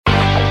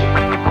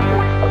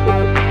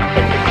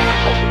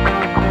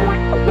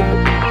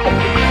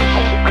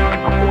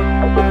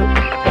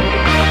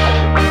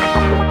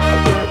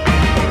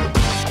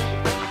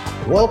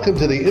Welcome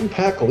to the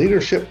Impact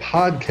Leadership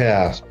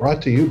Podcast,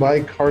 brought to you by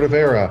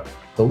Cardivera,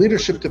 the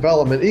leadership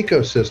development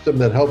ecosystem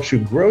that helps you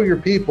grow your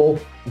people,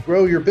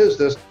 grow your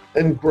business,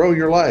 and grow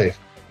your life.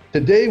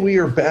 Today, we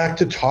are back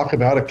to talk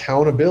about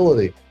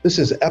accountability. This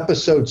is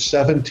episode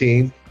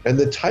 17, and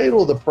the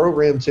title of the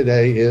program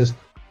today is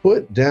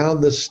Put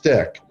Down the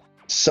Stick,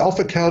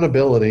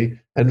 Self-Accountability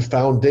and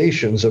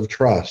Foundations of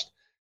Trust.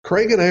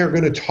 Craig and I are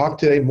going to talk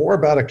today more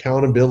about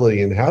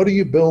accountability and how do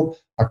you build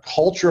a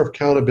culture of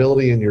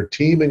accountability in your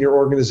team and your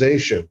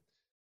organization.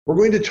 We're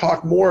going to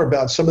talk more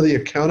about some of the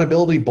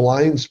accountability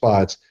blind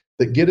spots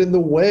that get in the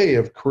way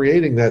of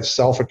creating that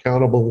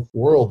self-accountable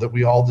world that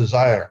we all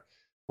desire.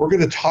 We're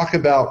going to talk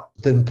about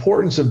the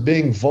importance of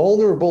being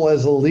vulnerable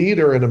as a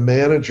leader and a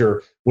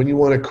manager when you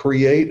want to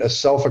create a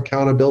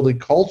self-accountability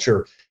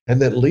culture,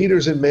 and that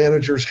leaders and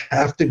managers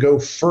have to go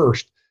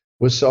first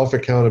with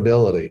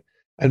self-accountability.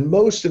 And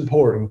most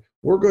important,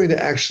 we're going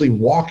to actually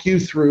walk you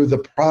through the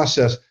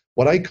process,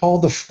 what I call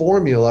the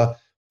formula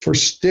for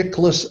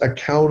stickless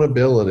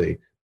accountability.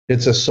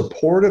 It's a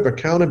supportive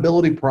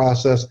accountability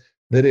process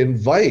that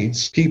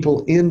invites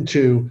people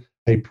into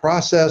a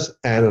process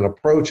and an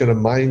approach and a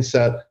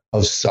mindset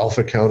of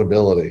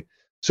self-accountability.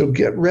 So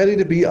get ready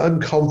to be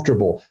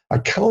uncomfortable.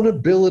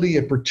 Accountability,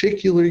 and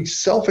particularly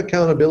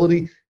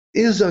self-accountability,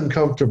 is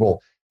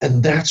uncomfortable,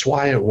 and that's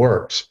why it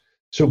works.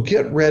 So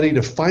get ready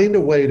to find a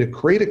way to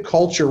create a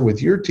culture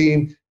with your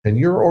team and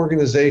your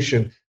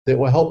organization that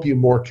will help you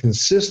more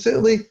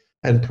consistently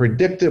and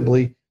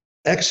predictably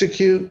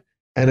execute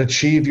and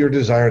achieve your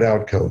desired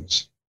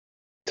outcomes.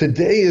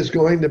 Today is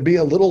going to be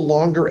a little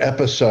longer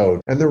episode,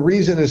 and the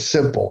reason is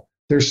simple.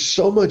 There's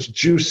so much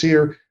juice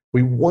here.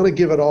 We want to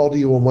give it all to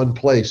you in one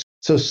place.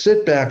 So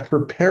sit back,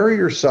 prepare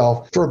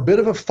yourself for a bit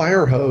of a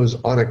fire hose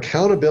on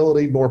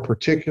accountability, more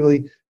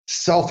particularly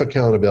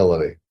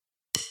self-accountability.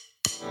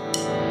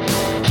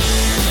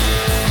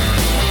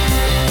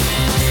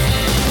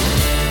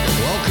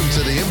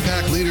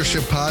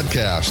 Leadership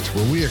Podcast,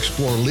 where we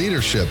explore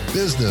leadership,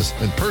 business,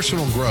 and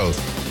personal growth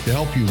to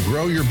help you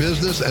grow your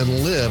business and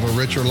live a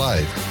richer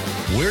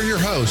life. We're your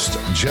hosts,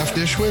 Jeff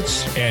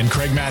Dishwitz and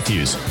Craig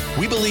Matthews.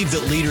 We believe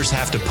that leaders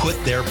have to put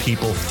their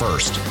people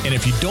first. And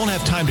if you don't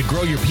have time to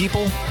grow your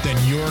people, then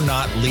you're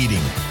not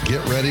leading.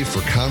 Get ready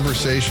for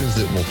conversations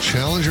that will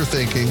challenge your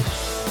thinking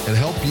and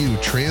help you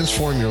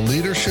transform your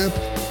leadership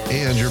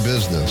and your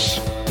business.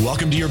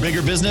 Welcome to your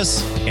bigger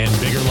business and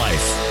bigger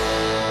life.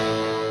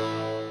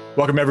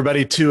 Welcome,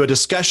 everybody, to a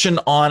discussion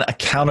on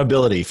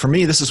accountability. For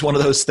me, this is one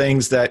of those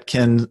things that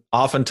can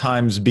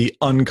oftentimes be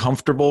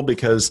uncomfortable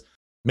because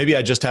maybe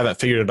I just haven't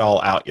figured it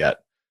all out yet.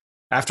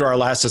 After our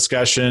last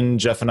discussion,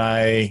 Jeff and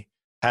I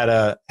had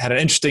an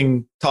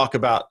interesting talk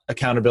about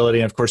accountability.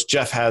 And of course,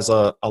 Jeff has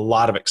a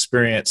lot of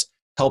experience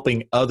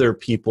helping other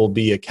people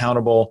be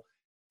accountable,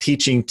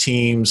 teaching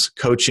teams,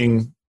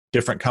 coaching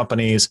different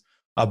companies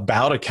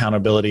about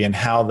accountability and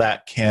how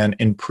that can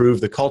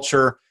improve the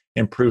culture,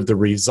 improve the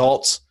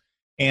results,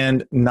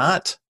 and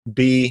not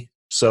be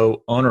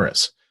so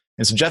onerous.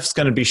 And so Jeff's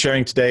going to be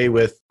sharing today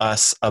with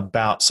us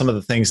about some of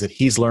the things that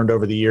he's learned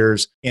over the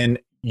years in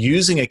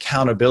using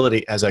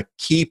accountability as a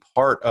key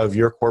part of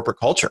your corporate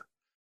culture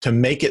to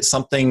make it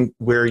something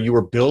where you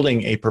are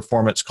building a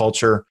performance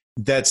culture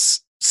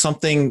that's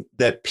something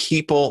that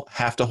people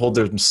have to hold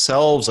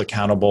themselves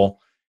accountable.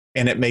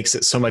 And it makes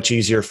it so much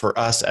easier for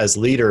us as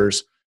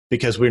leaders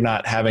because we're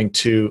not having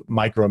to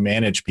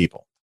micromanage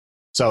people.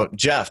 So,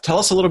 Jeff, tell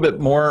us a little bit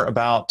more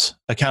about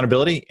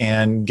accountability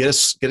and get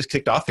us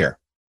kicked off here.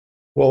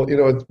 Well,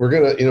 we're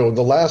going to,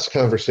 the last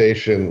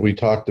conversation we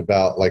talked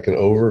about like an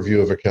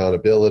overview of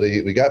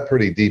accountability. We got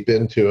pretty deep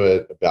into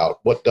it about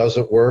what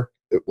doesn't work.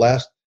 The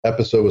last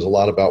episode was a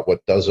lot about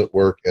what doesn't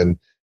work and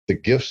the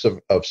gifts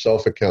of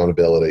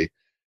self-accountability.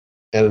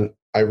 And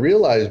I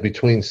realized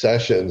between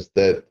sessions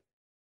that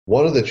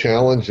one of the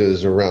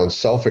challenges around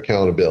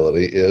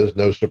self-accountability is,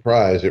 no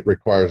surprise, it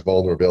requires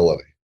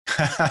vulnerability.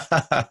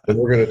 And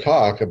we're going to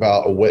talk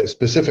about a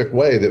specific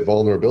way that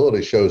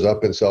vulnerability shows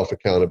up in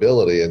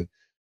self-accountability. And,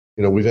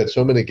 we've had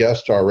so many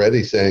guests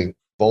already saying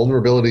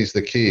vulnerability is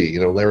the key.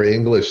 Larry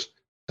English,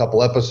 a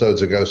couple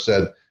episodes ago,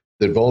 said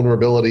that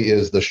vulnerability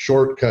is the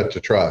shortcut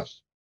to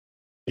trust.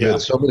 Yeah.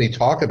 And so many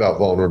talk about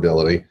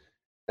vulnerability,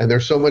 and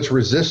there's so much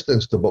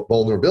resistance to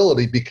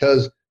vulnerability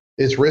because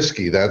it's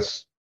risky.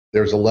 There's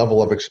a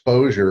level of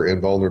exposure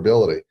in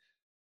vulnerability.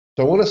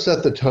 So I want to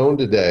set the tone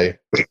today.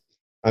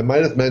 I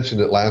might have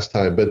mentioned it last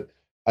time, but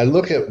I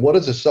look at what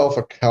does a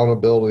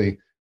self-accountability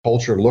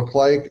culture look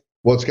like?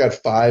 Well, it's got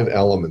 5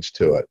 elements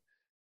to it.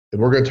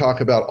 And we're going to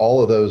talk about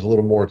all of those a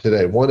little more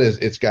today. One is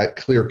it's got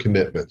clear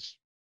commitments.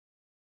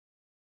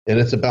 And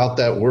it's about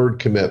that word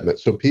commitment.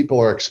 So people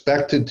are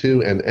expected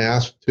to and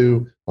asked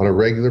to, on a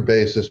regular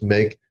basis,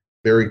 make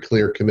very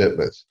clear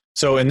commitments.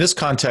 So in this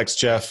context,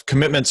 Jeff,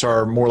 commitments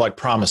are more like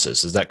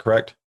promises. Is that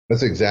correct?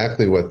 That's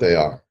exactly what they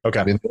are.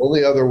 Okay. The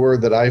only other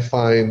word that I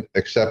find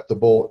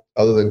acceptable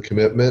other than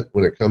commitment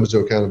when it comes to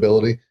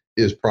accountability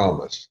is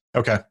promise.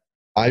 Okay.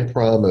 I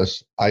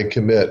promise, I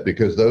commit,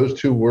 because those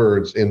 2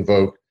 words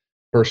invoke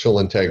personal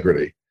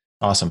integrity.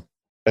 Awesome.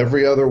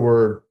 Every other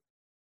word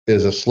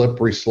is a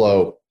slippery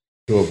slope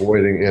to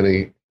avoiding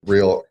any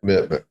real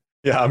commitment.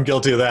 Yeah, I'm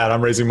guilty of that.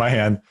 I'm raising my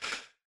hand.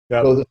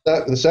 Yep. So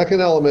the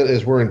second element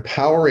is we're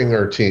empowering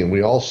our team.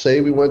 We all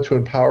say we want to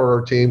empower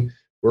our team.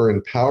 We're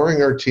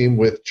empowering our team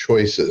with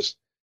choices,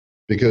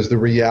 because the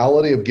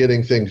reality of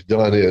getting things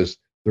done is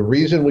the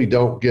reason we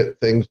don't get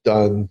things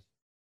done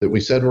that we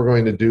said we're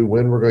going to do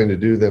when we're going to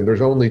do them.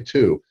 There's only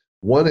two.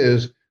 One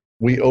is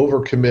we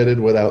overcommitted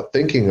without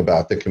thinking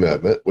about the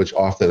commitment, which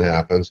often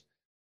happens.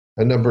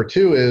 And number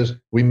two is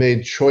we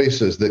made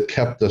choices that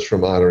kept us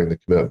from honoring the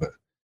commitment.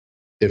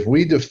 If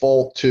we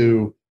default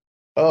to,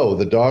 oh,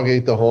 the dog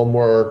ate the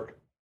homework,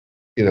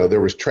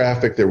 there was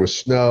traffic, there was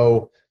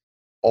snow,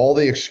 all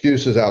the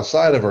excuses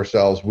outside of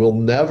ourselves, we'll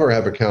never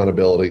have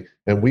accountability,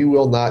 and we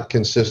will not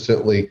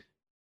consistently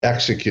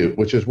execute,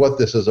 which is what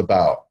this is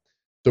about.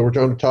 So we're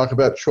going to talk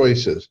about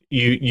choices.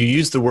 You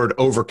use the word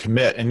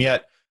overcommit, and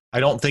yet I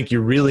don't think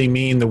you really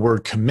mean the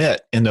word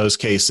commit in those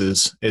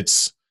cases.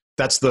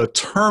 That's the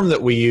term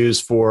that we use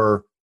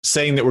for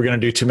saying that we're going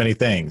to do too many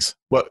things.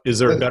 Is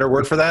there a better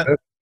word for that?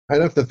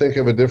 I'd have to think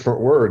of a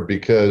different word,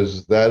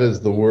 because that is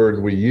the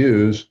word we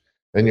use.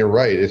 And you're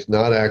right, it's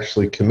not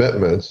actually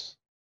commitments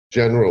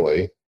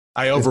generally.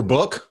 I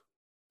overbook?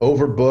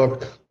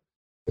 Overbook.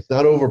 It's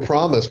not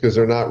overpromise, because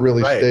they're not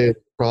really stated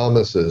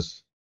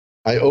promises.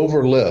 I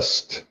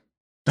overlist.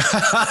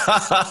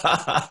 I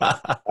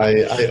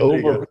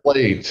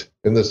overplate,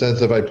 in the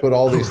sense of I put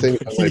all these things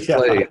on my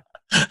plate.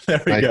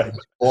 There we go.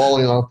 It's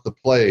falling off the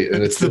plate.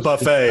 And it's the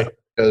buffet.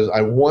 Because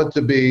I want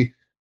to be,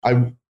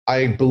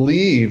 I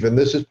believe, and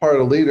this is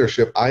part of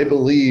leadership, I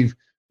believe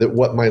that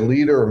what my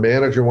leader or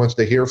manager wants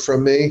to hear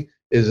from me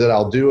is that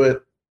I'll do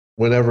it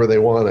whenever they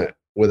want it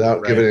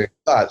without giving it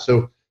a thought.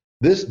 So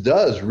this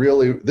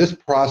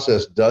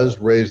process does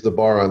raise the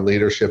bar on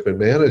leadership and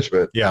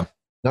management. Yeah.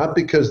 Not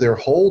because they're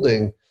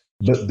holding,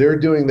 but they're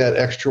doing that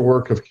extra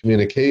work of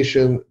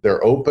communication.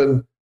 They're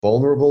open,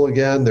 vulnerable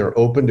again. They're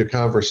open to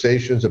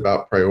conversations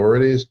about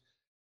priorities.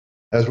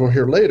 As we'll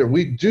hear later,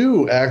 we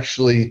do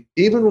actually,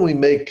 even when we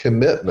make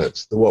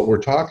commitments to what we're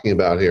talking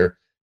about here,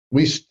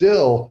 we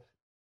still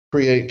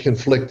create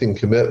conflicting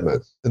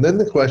commitments. And then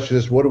the question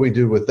is, what do we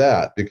do with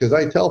that? Because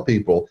I tell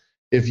people,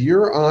 if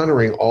you're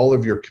honoring all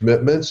of your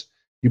commitments,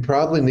 you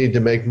probably need to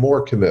make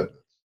more commitments.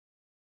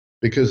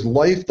 Because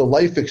the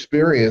life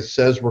experience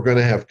says we're going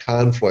to have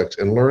conflicts,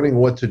 and learning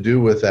what to do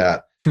with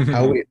that,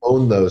 how we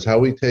own those, how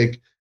we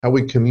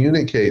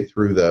communicate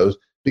through those,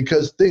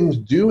 because things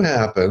do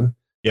happen.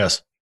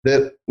 Yes.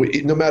 That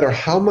no matter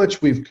how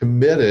much we've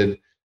committed,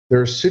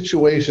 there are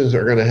situations that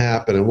are going to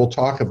happen, and we'll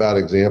talk about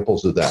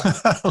examples of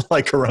that.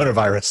 Like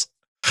coronavirus.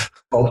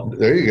 Well,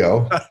 there you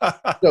go.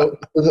 So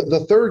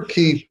the third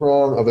key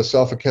prong of a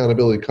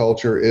self-accountability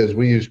culture is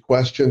we use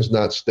questions,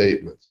 not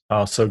statements.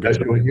 Oh, so good. As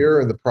you'll hear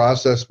in the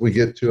process we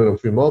get to in a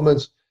few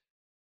moments,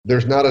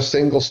 there's not a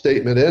single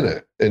statement in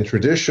it. And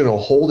traditional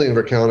holding of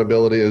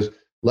accountability is,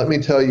 let me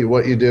tell you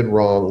what you did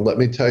wrong. Let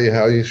me tell you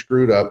how you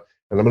screwed up.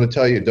 And I'm going to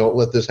tell you, don't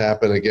let this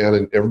happen again.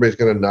 And everybody's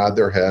going to nod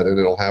their head, and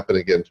it'll happen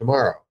again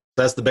tomorrow.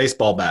 That's the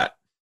baseball bat.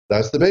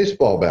 That's the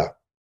baseball bat.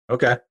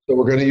 Okay. So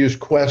we're going to use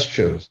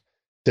questions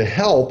to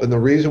help. And the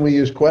reason we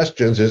use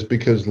questions is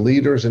because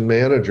leaders and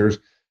managers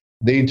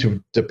need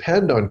to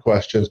depend on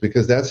questions,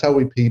 because that's how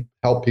we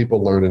help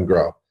people learn and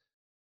grow.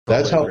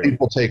 That's how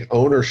people take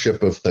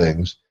ownership of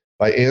things,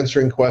 by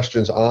answering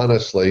questions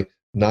honestly,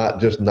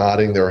 not just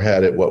nodding their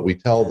head at what we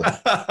tell them.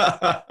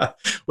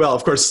 Well,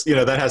 of course,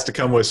 that has to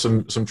come with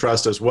some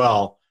trust as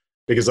well,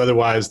 because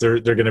otherwise they're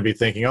going to be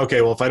thinking,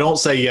 okay, well, if I don't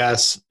say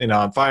yes,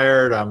 I'm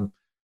fired. I'm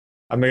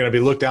going to be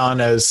looked on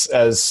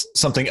as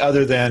something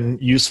other than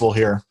useful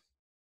here.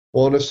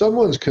 Well, and if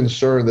someone's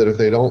concerned that if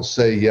they don't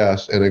say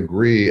yes and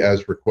agree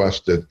as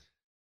requested,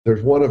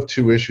 there's one of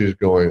two issues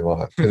going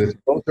on. And it's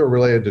both are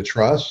related to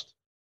trust,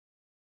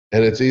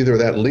 and it's either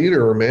that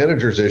leader or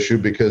manager's issue,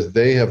 because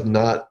they have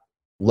not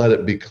let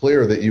it be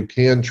clear that you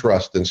can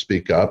trust and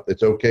speak up.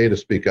 It's okay to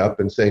speak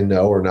up and say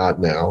no or not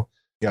now.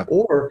 Yeah.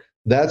 Or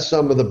that's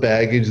some of the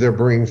baggage they're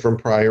bringing from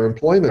prior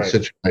employment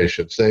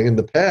situations, saying in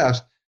the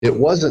past it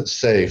wasn't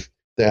safe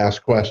to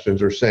ask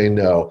questions or say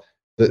no.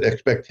 The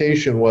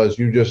expectation was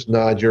you just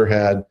nod your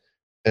head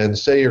and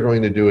say you're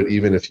going to do it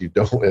even if you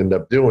don't end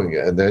up doing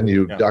it. And then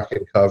you duck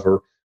and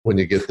cover when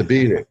you get the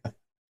beating.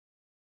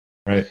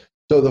 Right.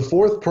 So the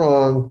fourth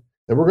prong,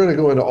 and we're going to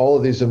go into all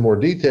of these in more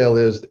detail,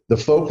 is the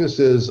focus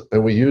is,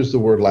 and we used the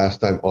word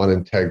last time, on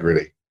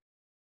integrity.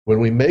 When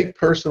we make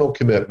personal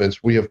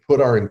commitments, we have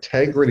put our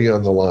integrity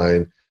on the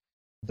line.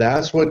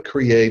 That's what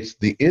creates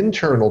the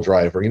internal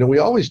driver. We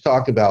always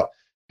talk about,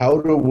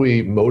 how do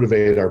we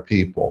motivate our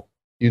people?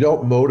 You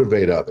don't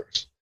motivate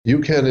others. You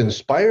can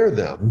inspire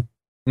them,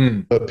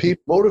 but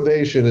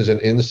motivation is an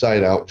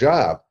inside-out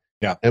job.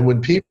 Yeah. And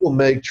when people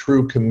make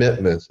true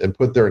commitments and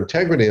put their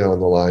integrity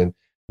on the line,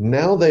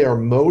 now they are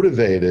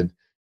motivated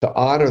to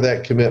honor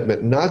that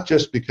commitment, not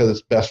just because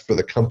it's best for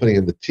the company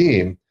and the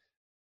team,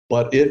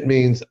 but it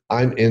means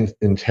I'm in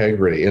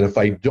integrity. And if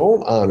I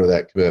don't honor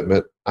that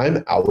commitment,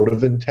 I'm out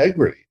of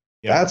integrity.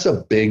 Yeah. That's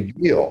a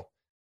big deal.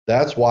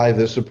 That's why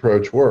this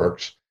approach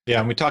works. Yeah,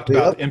 and we talked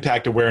about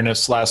impact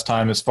awareness last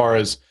time as far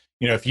as,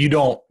 if you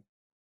don't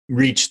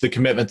reach the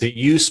commitment that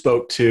you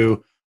spoke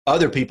to,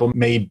 other people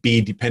may be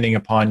depending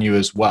upon you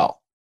as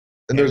well.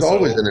 And there's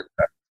always an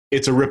impact.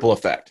 It's a ripple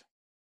effect.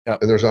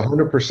 Yep. And there's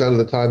 100% of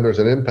the time there's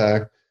an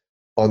impact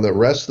on the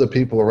rest of the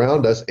people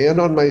around us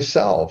and on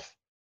myself.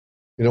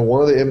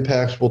 One of the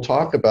impacts we'll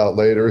talk about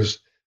later is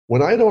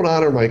when I don't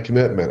honor my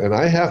commitment and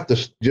I have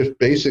to just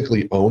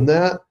basically own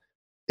that,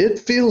 it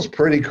feels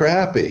pretty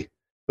crappy,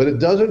 but it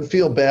doesn't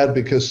feel bad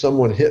because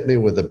someone hit me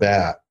with a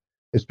bat.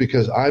 It's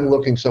because I'm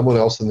looking someone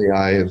else in the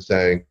eye and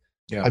saying,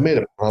 I made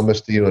a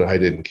promise to you and I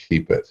didn't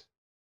keep it.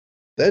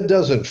 That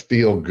doesn't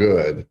feel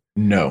good.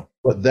 No.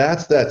 But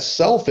that's that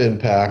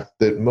self-impact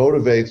that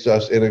motivates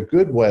us in a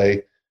good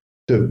way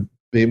to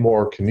be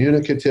more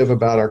communicative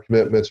about our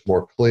commitments,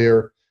 more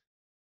clear,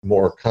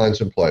 more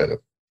contemplative.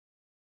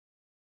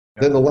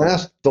 Yeah. Then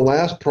the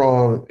last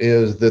prong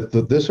is that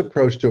this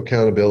approach to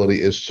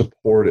accountability is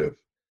supportive.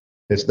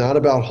 It's not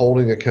about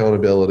holding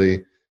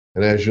accountability.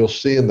 And as you'll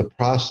see in the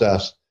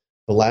process,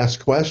 the last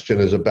question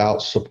is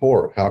about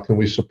support. How can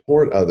we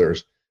support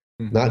others?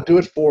 Mm-hmm. Not do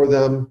it for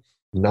them,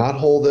 not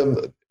hold them.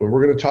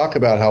 We're going to talk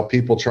about how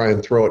people try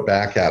and throw it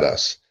back at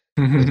us.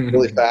 It's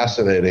really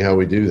fascinating how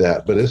we do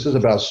that. But this is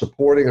about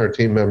supporting our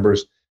team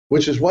members,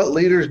 which is what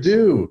leaders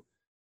do.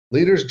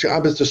 Leaders'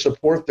 job is to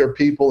support their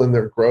people in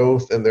their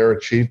growth and their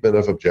achievement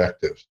of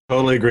objectives.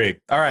 Totally agree.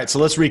 All right, so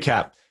let's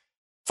recap.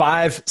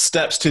 5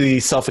 steps to the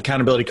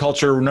self-accountability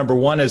culture. Number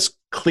 1 is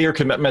clear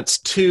commitments.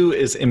 2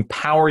 is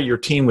empower your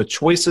team with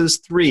choices.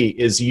 3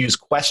 is use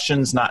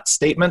questions, not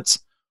statements.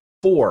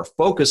 4,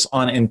 focus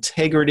on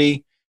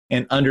integrity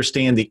and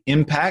understand the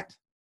impact.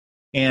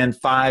 And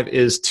 5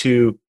 is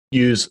to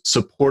use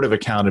supportive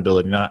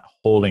accountability, not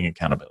holding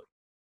accountability.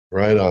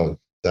 Right on.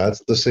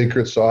 That's the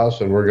secret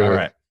sauce, and we're going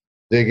to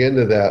dig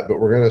into that. But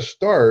we're going to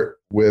start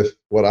with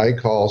what I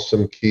call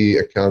some key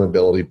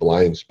accountability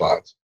blind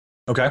spots.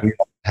 Okay. We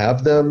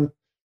have them.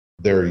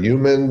 They're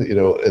human,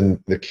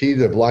 and the key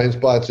to blind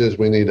spots is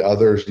we need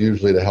others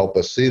usually to help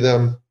us see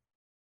them.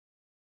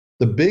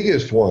 The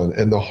biggest one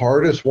and the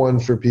hardest one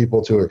for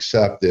people to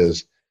accept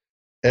is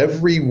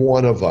every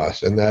one of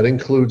us, and that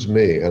includes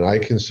me, and I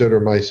consider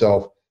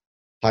myself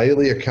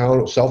highly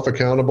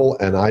self-accountable,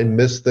 and I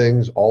miss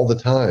things all the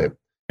time.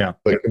 Yeah.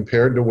 But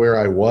compared to where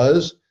I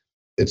was,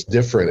 it's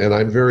different. And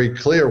I'm very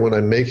clear when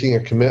I'm making a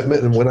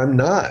commitment and when I'm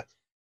not.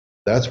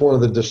 That's one of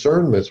the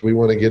discernments we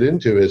want to get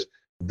into is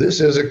this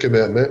is a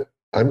commitment.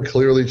 I'm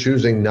clearly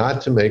choosing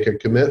not to make a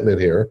commitment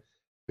here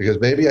because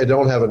maybe I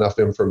don't have enough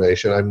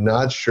information. I'm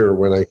not sure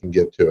when I can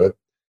get to it.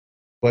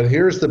 But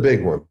here's the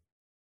big one.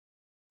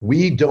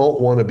 We don't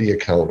want to be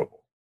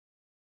accountable.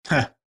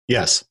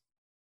 Yes.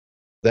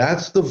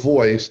 That's the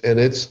voice, and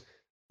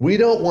we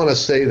don't want to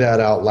say that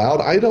out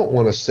loud. I don't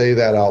want to say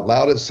that out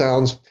loud. It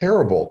sounds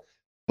terrible.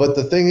 But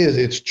the thing is,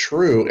 it's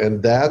true,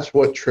 and that's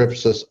what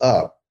trips us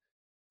up.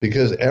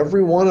 Because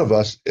every one of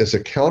us, as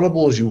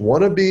accountable as you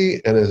want to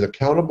be and as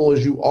accountable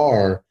as you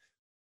are,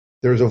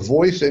 there's a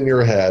voice in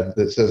your head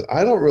that says,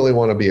 I don't really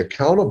want to be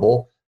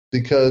accountable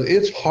because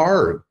it's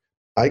hard.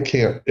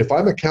 If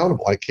I'm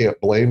accountable, I can't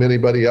blame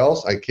anybody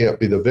else. I can't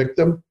be the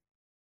victim.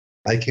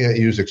 I can't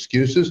use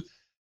excuses.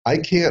 I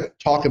can't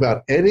talk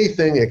about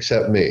anything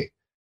except me.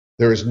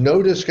 There is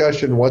no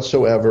discussion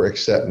whatsoever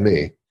except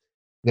me.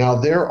 Now,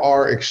 there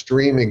are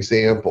extreme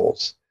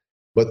examples,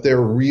 but they're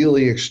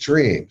really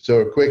extreme. So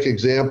a quick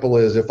example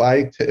is if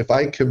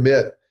I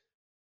commit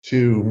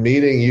to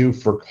meeting you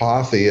for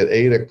coffee at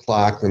 8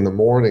 o'clock in the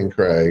morning,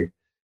 Craig,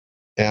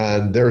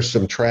 and there's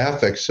some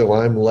traffic, so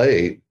I'm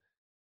late.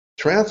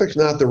 Traffic's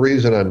not the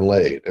reason I'm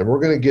late, and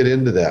we're going to get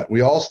into that. We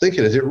all think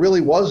it is. It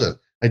really wasn't.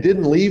 I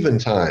didn't leave in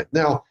time.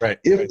 Now,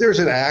 if there's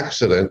an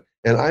accident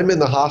and I'm in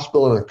the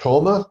hospital in a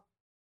coma,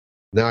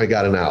 now I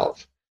got an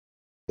out.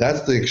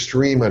 That's the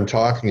extreme I'm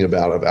talking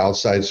about of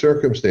outside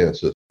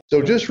circumstances.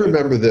 So just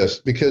remember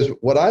this, because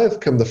what I have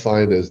come to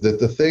find is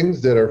that the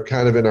things that are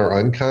kind of in our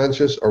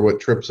unconscious are what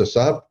trips us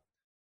up.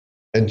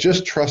 And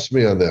just trust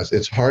me on this.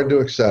 It's hard to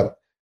accept.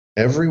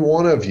 Every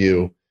one of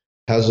you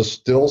has a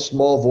still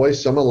small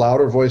voice, some a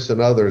louder voice than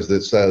others,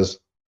 that says,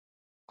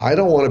 I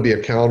don't want to be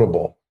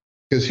accountable.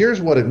 Because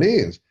here's what it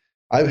means.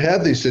 I've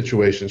had these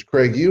situations.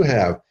 Craig, you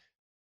have.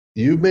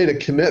 You've made a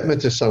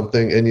commitment to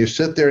something and you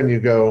sit there and you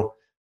go,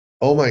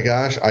 oh my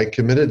gosh, I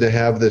committed to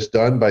have this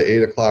done by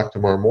 8 o'clock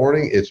tomorrow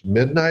morning. It's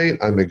midnight.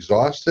 I'm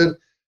exhausted.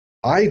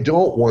 I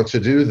don't want to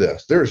do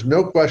this. There's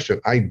no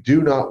question. I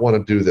do not want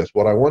to do this.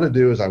 What I want to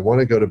do is I want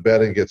to go to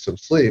bed and get some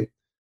sleep,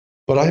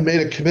 but I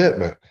made a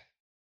commitment.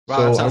 Wow,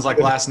 so that sounds like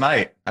last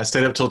night. I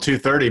stayed up till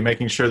 2:30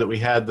 making sure that we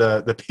had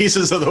the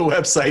pieces of the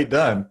website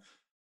done.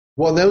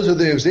 Well, those are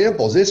the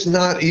examples. It's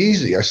not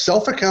easy. Our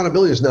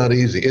self-accountability is not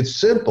easy. It's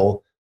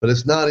simple, but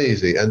it's not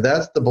easy. And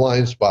that's the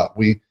blind spot.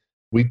 We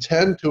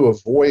tend to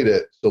avoid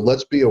it. So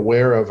let's be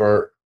aware of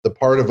the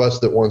part of us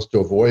that wants to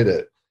avoid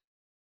it.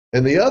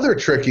 And the other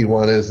tricky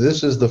one is,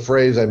 this is the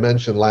phrase I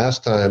mentioned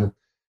last time,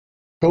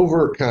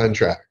 covert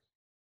contract.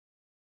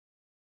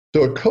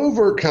 So a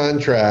covert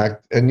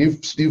contract, and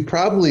you've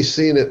probably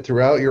seen it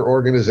throughout your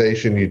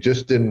organization. You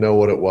just didn't know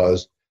what it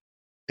was.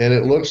 And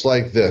it looks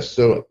like this.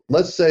 So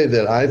let's say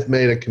that I've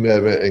made a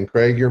commitment, and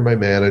Craig, you're my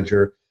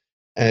manager,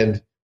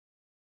 and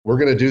we're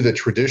going to do the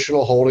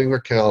traditional holding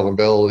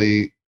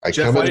accountability.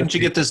 Jeff, why didn't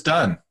you get this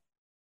done?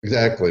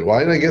 Exactly. Why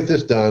didn't I get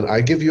this done? I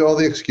give you all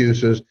the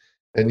excuses,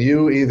 and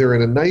you either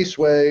in a nice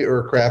way or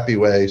a crappy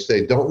way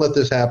say, don't let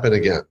this happen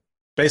again.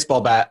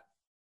 Baseball bat.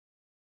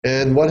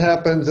 And what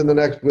happens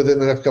within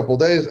the next couple of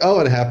days? Oh,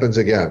 it happens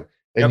again.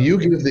 And you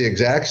give the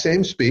exact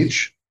same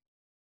speech,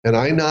 and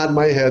I nod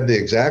my head the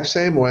exact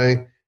same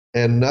way,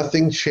 and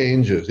nothing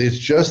changes. It's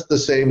just the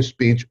same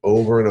speech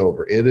over and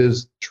over. It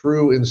is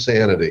true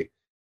insanity.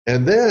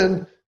 And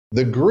then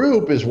the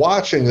group is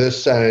watching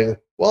this saying,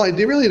 well, I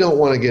really don't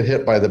want to get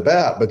hit by the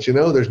bat, but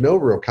there's no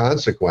real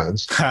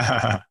consequence.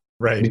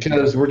 Right.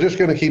 Because we're just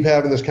going to keep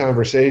having this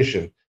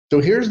conversation.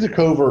 So here's the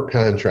covert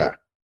contract.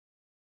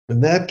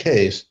 In that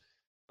case,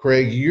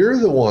 Craig, you're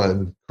the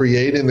one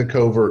creating the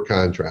covert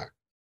contract.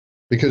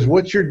 Because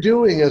what you're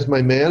doing as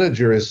my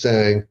manager is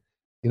saying,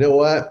 you know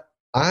what?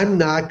 I'm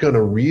not going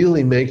to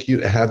really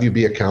have you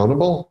be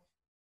accountable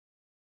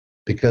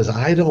because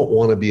I don't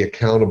want to be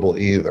accountable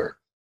either.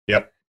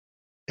 Yep.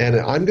 And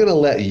I'm going to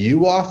let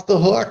you off the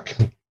hook.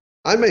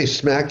 I may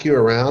smack you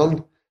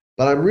around,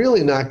 but I'm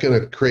really not going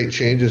to create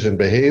changes in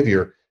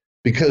behavior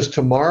because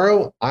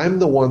tomorrow I'm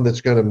the one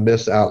that's going to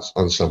miss out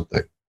on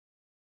something.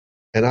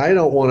 And I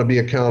don't want to be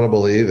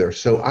accountable either.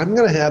 So I'm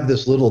going to have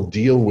this little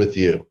deal with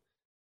you.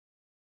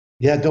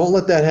 Yeah, don't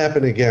let that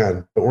happen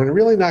again. But we're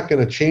really not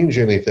going to change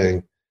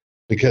anything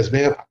because,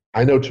 man,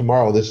 I know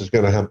tomorrow this is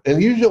going to happen.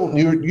 And you don't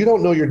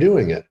know you're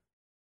doing it.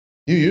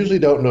 You usually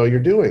don't know you're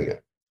doing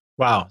it.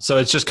 Wow. So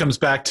it just comes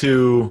back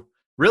to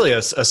really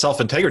a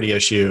self-integrity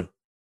issue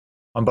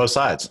on both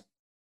sides.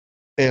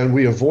 And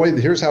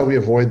here's how we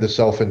avoid the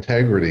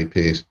self-integrity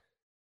piece.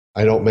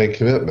 I don't make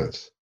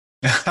commitments.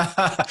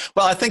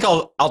 Well, I think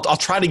I'll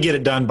try to get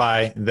it done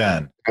by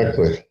then.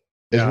 Exactly.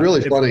 It's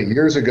really funny.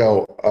 Years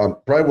ago,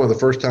 probably one of the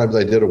first times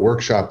I did a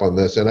workshop on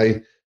this, and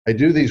I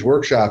do these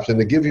workshops, and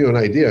to give you an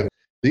idea,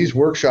 these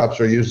workshops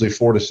are usually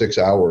 4 to 6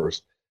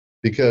 hours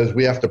because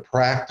we have to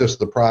practice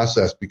the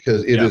process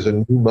because it is a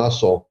new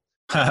muscle.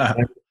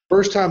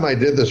 First time I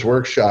did this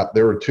workshop,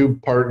 there were 2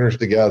 partners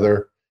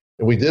together,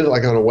 and we did it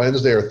like on a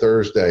Wednesday or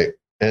Thursday,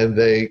 and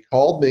they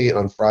called me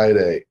on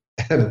Friday,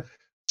 and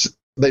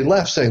they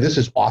left saying, this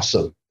is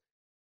awesome.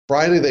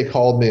 Friday, they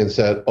called me and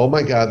said, oh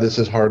my God, this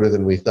is harder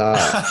than we thought.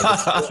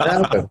 What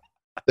happened?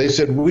 They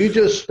said, we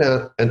just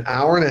spent an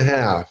hour and a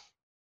half,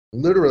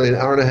 literally an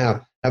hour and a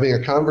half, having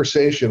a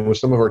conversation with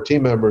some of our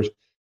team members,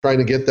 trying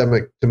to get them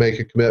to make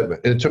a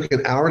commitment. And it took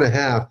an hour and a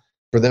half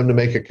for them to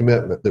make a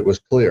commitment that was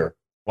clear.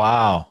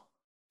 Wow.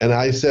 And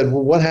I said,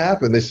 well, what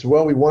happened? They said,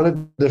 well,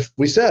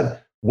 we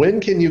said,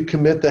 when can you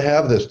commit to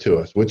have this to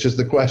us? Which is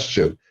the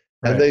question.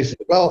 Right. And they said,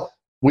 well,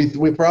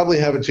 we probably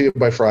have it to you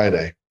by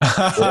Friday. Well,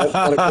 that's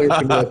not a clear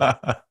commitment.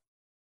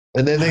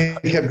 And then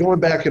they kept going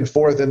back and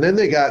forth. And then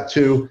they got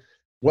to,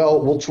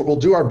 well, we'll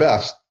do our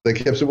best. They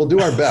kept saying, we'll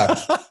do our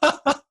best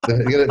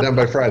to get it done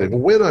by Friday. We'll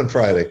win on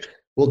Friday.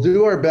 We'll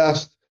do our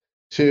best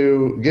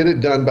to get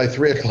it done by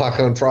 3:00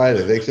 on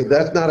Friday. They said,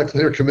 that's not a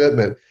clear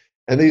commitment.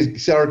 And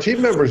our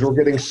team members were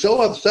getting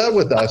so upset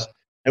with us,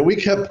 and we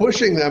kept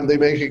pushing them to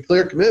make a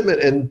clear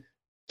commitment. And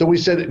so we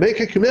said, make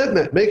a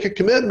commitment.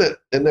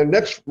 And their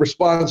next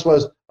response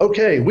was,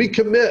 okay, we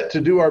commit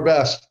to do our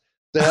best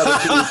to have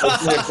it to you by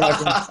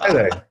 3:00 on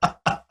Friday.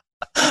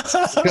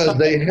 Because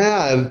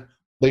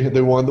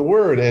they won the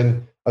word.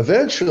 And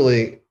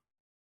eventually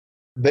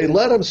they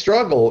let them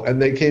struggle,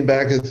 and they came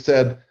back and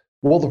said,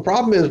 well, the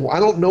problem is I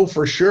don't know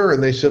for sure.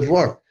 And they said,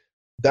 look,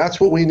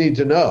 that's what we need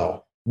to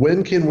know.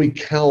 When can we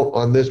count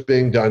on this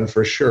being done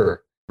for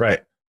sure?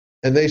 Right.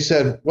 And they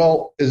said,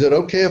 well, is it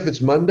okay if it's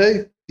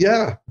Monday?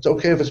 Yeah, it's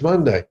okay if it's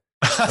Monday.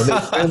 And they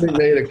finally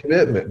made a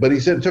commitment. But he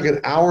said it took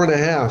an hour and a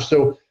half.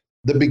 So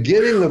the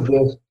beginning of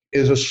this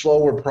is a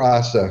slower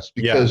process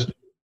because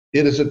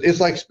it's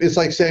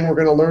like saying we're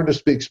going to learn to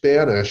speak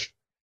Spanish,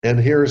 and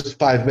here's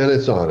 5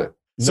 minutes on it.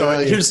 So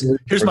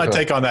here's my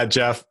take on that,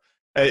 Jeff.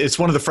 It's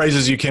one of the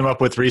phrases you came up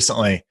with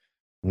recently.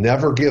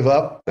 Never give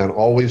up and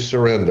always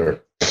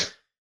surrender.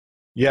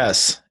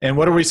 Yes. And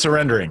what are we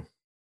surrendering?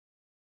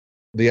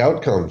 The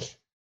outcomes.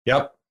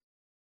 Yep.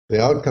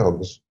 The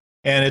outcomes.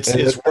 And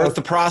it's worth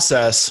the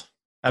process.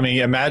 I mean,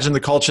 imagine the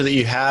culture that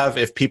you have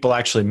if people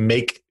actually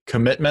make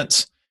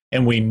commitments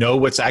and we know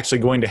what's actually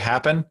going to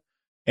happen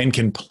and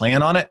can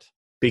plan on it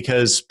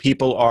because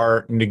people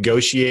are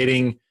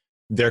negotiating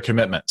their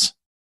commitments.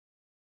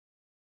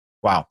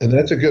 Wow. And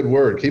that's a good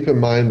word. Keep in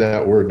mind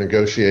that word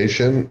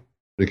negotiation,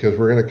 because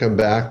we're going to come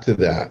back to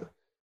that.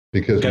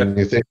 Because when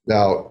you think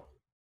about,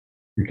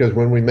 because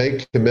when we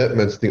make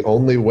commitments, the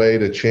only way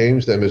to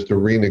change them is to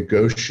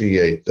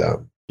renegotiate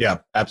them. Yeah,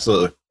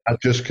 absolutely.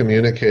 Not just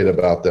communicate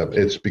about them.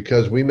 It's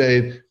because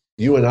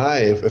you and I,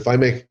 if I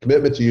make a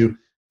commitment to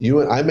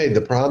you, I made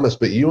the promise,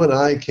 but you and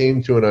I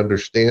came to an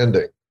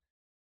understanding.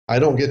 I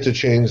don't get to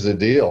change the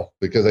deal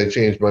because I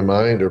changed my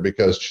mind or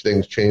because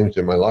things changed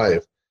in my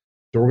life.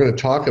 So we're going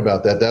to talk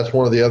about that. That's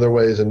one of the other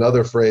ways.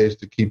 Another phrase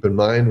to keep in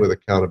mind with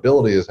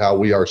accountability is how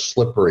we are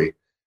slippery.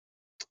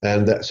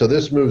 And so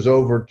this moves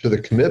over to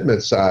the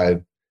commitment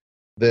side,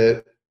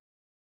 that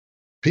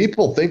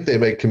people think they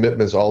make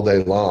commitments all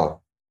day long,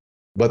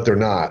 but they're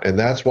not. And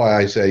that's why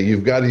I say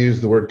you've got to use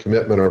the word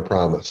commitment or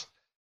promise,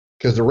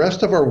 because the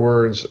rest of our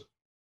words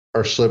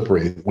are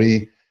slippery.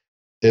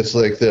 It's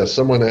like this.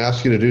 Someone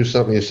asks you to do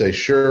something, you say,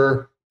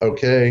 sure,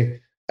 okay,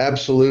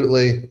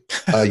 absolutely,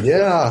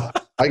 yeah,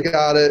 I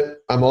got it,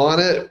 I'm on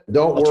it,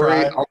 don't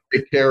worry, I'll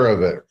take care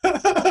of it.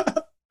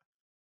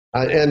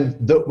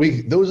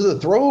 Those are the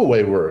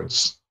throwaway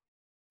words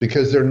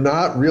because they're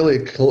not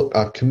really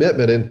a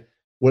commitment. And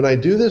when I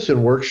do this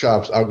in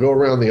workshops, I'll go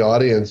around the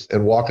audience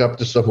and walk up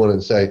to someone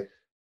and say,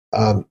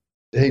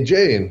 hey,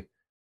 Jane,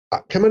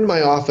 come into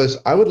my office.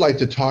 I would like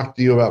to talk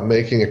to you about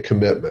making a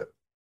commitment.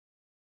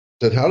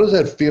 I said, how does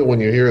that feel when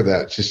you hear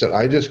that? She said,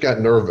 I just got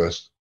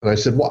nervous. And I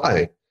said, why?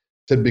 I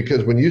said,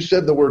 because when you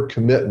said the word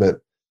commitment,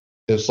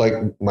 it's like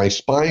my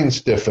spine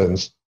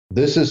stiffens.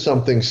 This is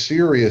something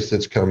serious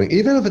that's coming,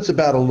 even if it's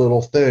about a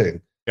little thing.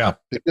 Yeah.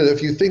 Because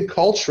if you think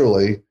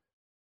culturally,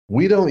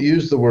 we don't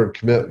use the word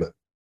commitment.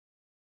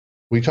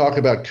 We talk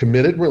about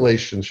committed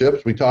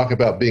relationships. We talk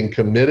about being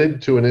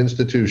committed to an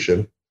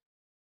institution.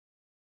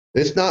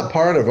 It's not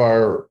part of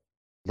our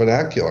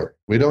vernacular.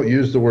 We don't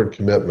use the word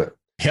commitment.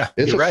 Yeah,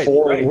 it's a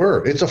foreign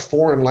word. It's a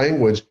foreign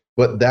language,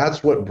 but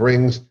that's what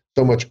brings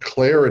so much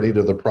clarity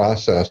to the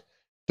process.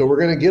 So we're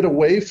going to get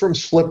away from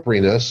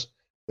slipperiness,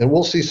 and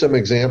we'll see some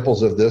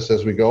examples of this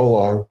as we go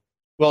along.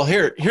 Well,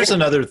 here's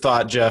another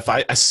thought, Jeff.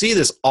 I see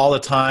this all the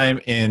time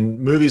in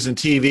movies and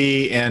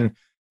TV, and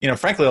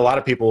frankly, a lot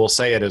of people will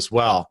say it as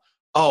well.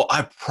 Oh,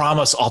 I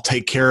promise I'll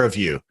take care of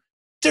you.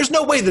 There's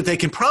no way that they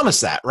can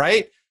promise that,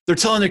 right? They're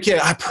telling their kid,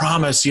 I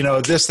promise,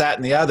 this, that,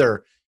 and the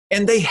other.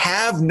 And they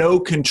have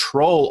no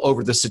control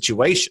over the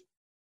situation.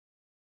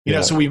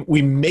 So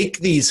we make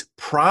these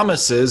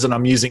promises, and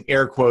I'm using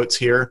air quotes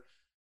here,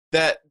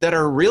 that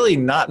are really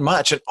not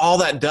much. And all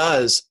that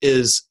does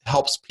is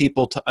helps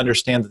people to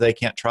understand that they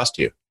can't trust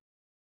you.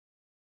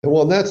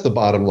 Well, that's the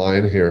bottom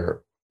line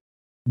here.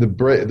 The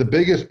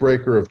biggest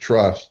breaker of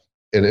trust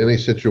in any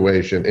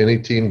situation, any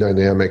team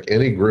dynamic,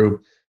 any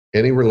group,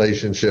 any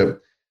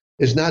relationship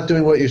is not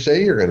doing what you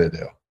say you're going to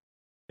do.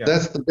 Yeah.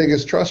 That's the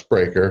biggest trust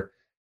breaker.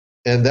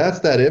 And that's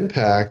that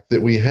impact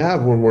that we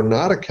have when we're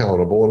not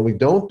accountable and we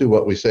don't do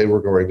what we say we're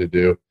going to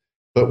do,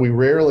 but we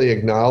rarely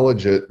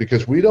acknowledge it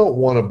because we don't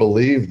want to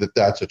believe that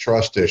that's a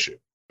trust issue,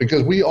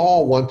 because we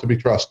all want to be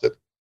trusted.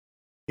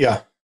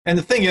 Yeah. And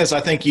the thing is,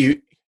 I think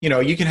you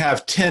can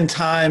have 10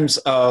 times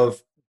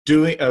of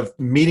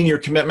meeting your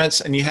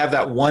commitments, and you have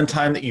that one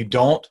time that you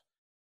don't.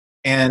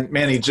 And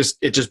man, it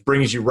just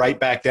brings you right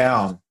back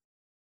down.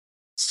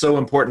 It's so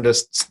important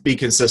to be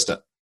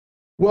consistent.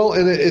 Well,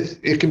 and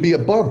it can be a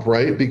bump,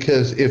 right?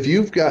 Because if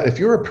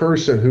you're a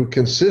person who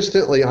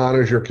consistently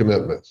honors your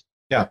commitments,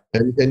 yeah,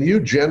 and you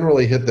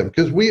generally hit them,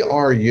 because we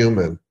are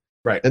human,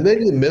 right? And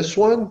then you miss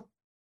one,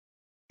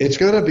 it's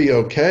going to be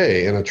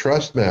okay in a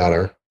trust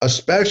matter,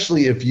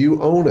 especially if you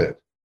own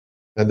it,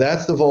 and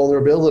that's the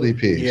vulnerability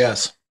piece.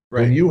 Yes,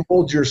 right. When you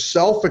hold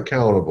yourself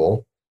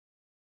accountable,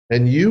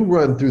 and you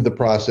run through the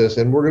process,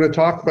 and we're going to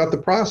talk about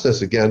the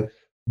process again,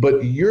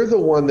 but you're the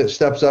one that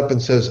steps up and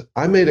says,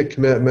 "I made a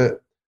commitment.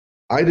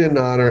 I didn't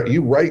honor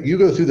you." Right? You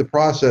go through the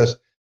process.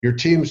 Your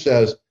team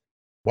says,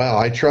 wow,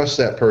 I trust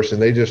that person.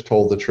 They just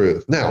told the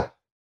truth. Now,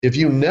 if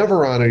you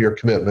never honor your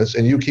commitments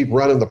and you keep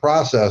running the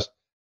process,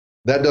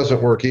 that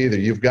doesn't work either.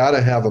 You've got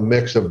to have a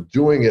mix of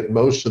doing it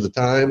most of the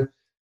time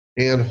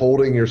and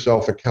holding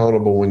yourself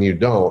accountable when you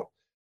don't.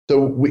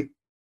 So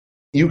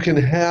you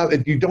don't have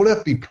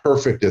to be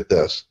perfect at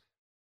this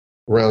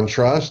around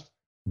trust,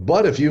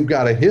 but if you've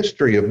got a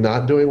history of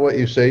not doing what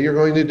you say you're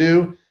going to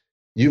do,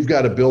 you've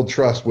got to build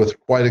trust with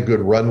quite a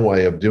good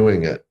runway of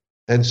doing it,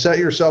 and set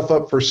yourself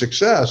up for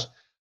success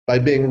by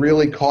being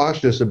really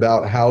cautious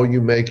about how you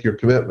make your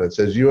commitments.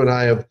 As you and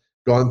I have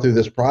gone through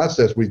this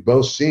process, we've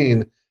both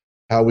seen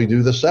how we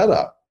do the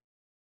setup.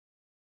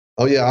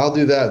 Oh yeah, I'll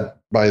do that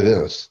by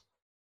this.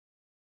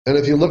 And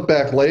if you look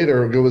back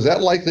later, was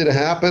that likely to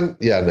happen?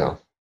 Yeah, no.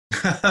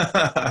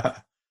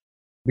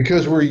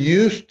 Because we're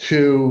used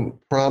to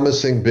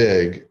promising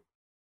big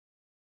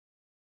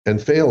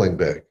and failing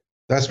big.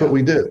 That's what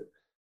we do.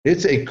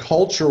 It's a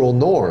cultural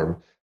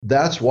norm.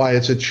 That's why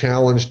it's a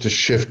challenge to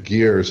shift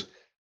gears.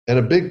 And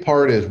a big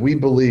part is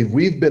we've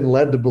been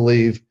led to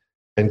believe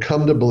and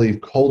come to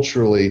believe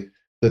culturally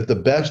that the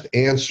best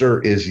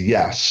answer is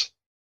yes.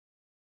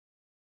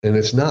 And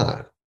it's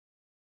not.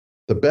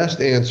 The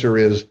best answer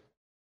is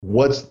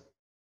what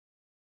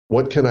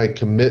can I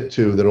commit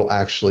to that'll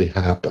actually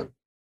happen?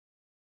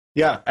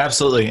 Yeah,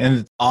 absolutely.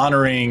 And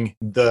honoring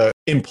the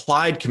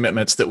implied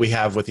commitments that we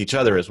have with each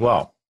other as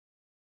well.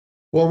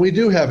 Well, we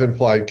do have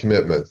implied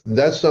commitments.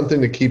 That's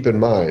something to keep in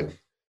mind.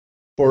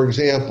 For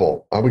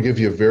example, I will give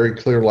you a very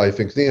clear life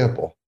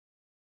example.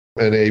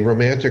 In a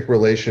romantic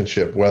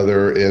relationship,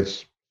 whether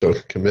it's So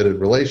committed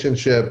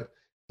relationship,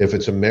 if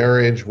it's a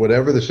marriage,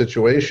 whatever the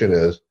situation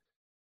is,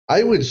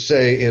 I would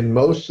say in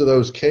most of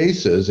those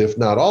cases, if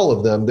not all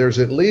of them, there's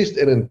at least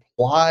an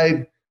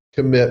implied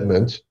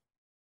commitment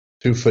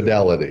to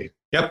fidelity.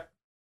 Yep.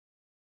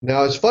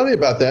 Now, it's funny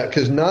about that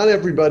because not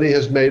everybody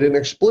has made an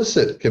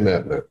explicit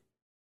commitment,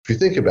 if you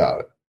think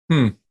about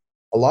it.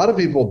 A lot of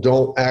people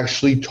don't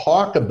actually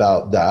talk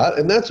about that,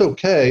 and that's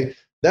okay.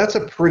 That's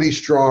a pretty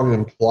strong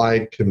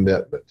implied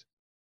commitment.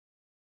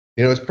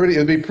 You know,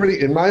 it'd be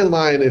pretty, in my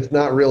mind, it's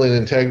not really an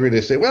integrity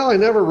to say, well, I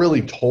never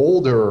really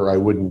told her I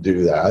wouldn't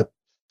do that.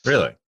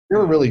 Really?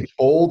 Never really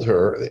told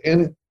her.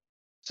 And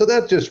so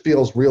that just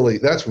feels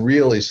that's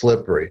really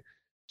slippery.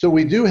 So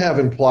we do have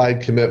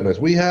implied commitments.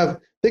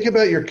 Think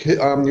about your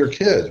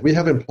kids. We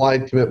have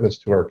implied commitments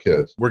to our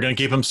kids. We're going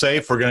to keep them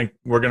safe. We're going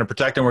to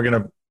protect them. We're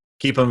going to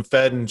keep them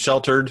fed and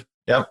sheltered.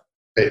 Yep.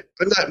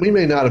 We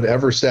may not have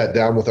ever sat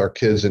down with our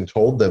kids and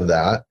told them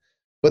that,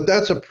 but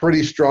that's a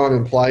pretty strong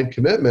implied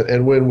commitment.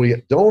 And when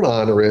we don't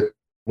honor it,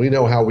 we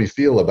know how we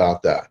feel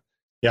about that.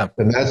 Yeah.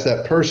 And that's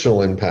that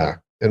personal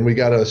impact. And we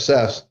got to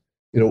assess,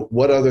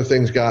 what other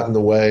things got in the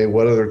way?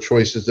 What other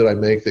choices did I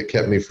make that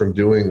kept me from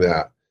doing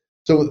that?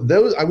 So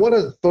I want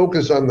to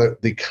focus on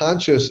the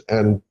conscious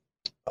and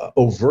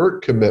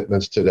overt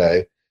commitments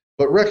today,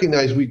 but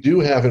recognize we do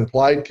have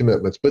implied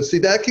commitments. But see,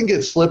 that can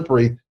get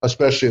slippery,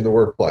 especially in the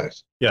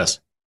workplace. Yes.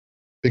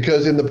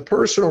 Because in the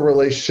personal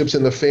relationships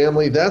in the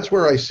family, that's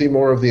where I see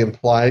more of the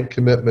implied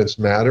commitments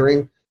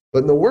mattering. But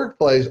in the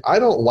workplace, I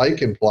don't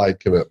like implied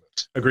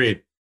commitments.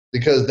 Agreed.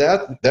 Because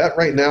that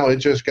right now, it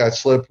just got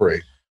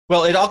slippery.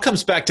 Well, it all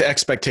comes back to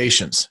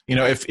expectations.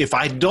 If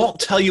I don't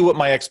tell you what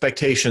my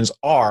expectations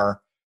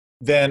are,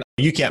 then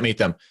you can't meet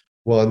them.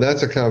 Well, and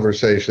that's a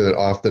conversation that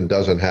often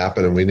doesn't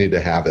happen, and we need to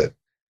have it.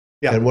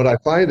 Yeah. And what I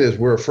find is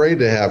we're afraid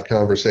to have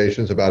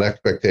conversations about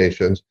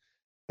expectations.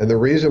 And the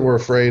reason we're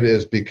afraid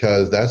is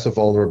because that's a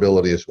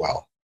vulnerability as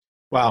well.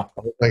 Wow.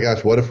 Oh my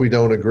gosh, what if we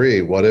don't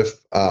agree? What if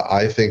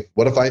I think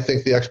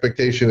the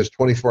expectation is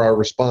 24-hour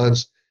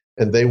response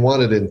and they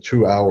want it in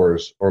 2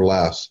 hours or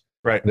less?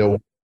 Right.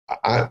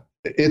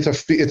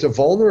 It's a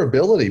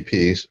vulnerability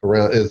piece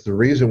around is the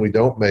reason we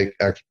don't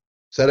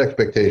set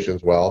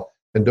expectations well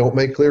and don't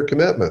make clear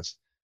commitments.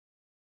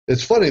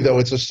 It's funny though,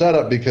 it's a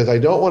setup because I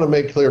don't want to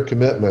make clear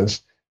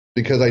commitments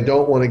because I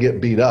don't want to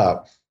get beat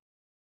up.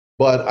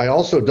 But I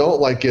also don't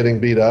like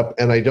getting beat up,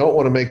 and I don't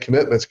want to make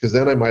commitments because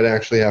then I might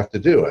actually have to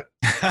do it.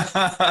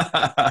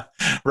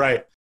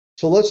 Right.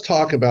 So let's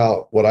talk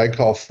about what I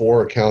call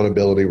 4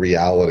 accountability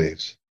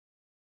realities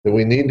that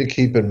we need to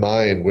keep in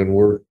mind when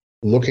we're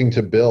looking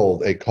to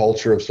build a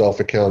culture of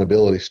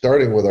self-accountability,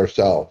 starting with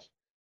ourselves.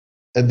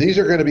 And these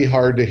are going to be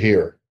hard to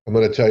hear. I'm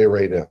going to tell you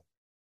right now.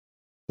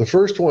 The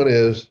first one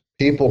is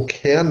people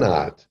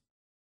cannot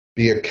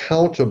be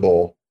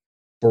accountable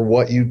for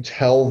what you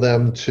tell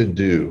them to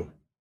do.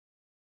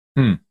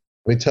 Let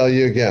me tell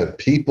you again,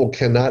 people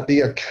cannot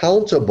be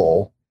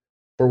accountable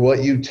for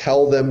what you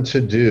tell them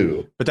to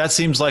do. But that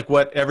seems like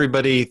what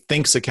everybody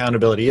thinks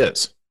accountability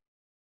is.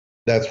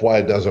 That's why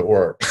it doesn't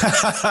work.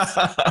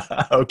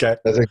 Okay.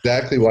 That's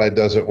exactly why it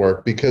doesn't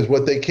work. Because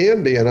what they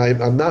can be, and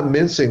I'm not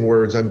mincing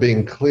words, I'm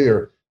being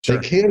clear, Sure.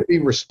 They can be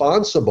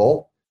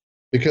responsible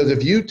because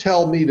if you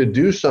tell me to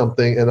do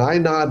something and I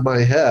nod my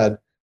head,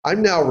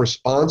 I'm now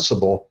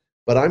responsible.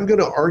 But I'm going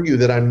to argue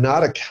that I'm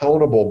not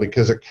accountable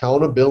because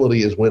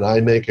accountability is when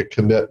I make a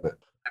commitment.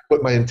 I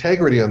put my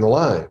integrity on the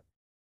line.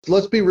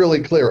 Let's be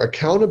really clear.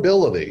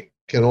 Accountability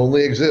can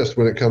only exist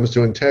when it comes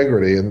to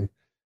integrity. And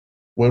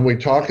when we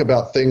talk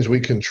about things we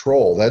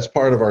control, that's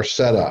part of our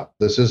setup.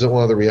 This isn't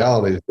one of the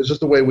realities. This is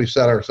the way we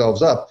set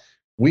ourselves up.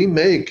 We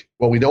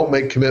don't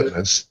make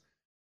commitments.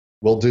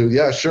 We'll do,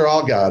 yeah, sure,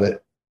 I'll got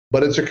it.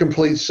 But it's a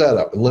complete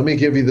setup. And let me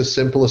give you the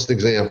simplest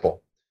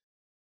example.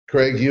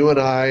 Craig, you and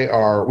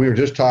we were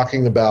just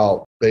talking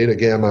about beta,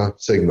 gamma,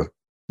 sigma.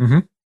 Mm-hmm.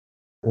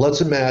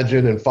 Let's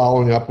imagine, and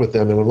following up with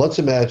them, and let's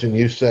imagine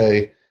I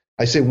say,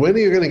 when are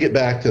you going to get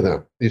back to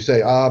them? You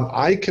say,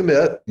 I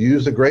commit,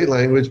 use the great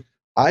language,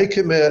 I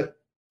commit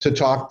to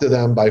talk to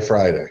them by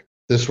Friday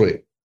this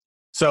week.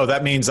 So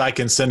that means I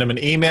can send them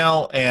an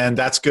email and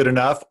that's good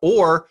enough,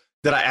 or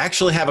that I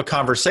actually have a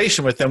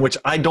conversation with them, which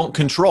I don't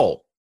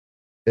control.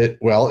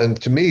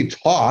 And to me,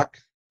 talk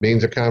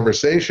means a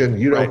conversation.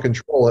 You don't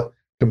control it.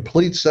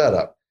 Complete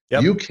setup.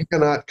 Yep. You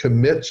cannot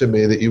commit to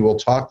me that you will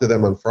talk to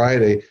them on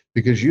Friday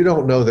because you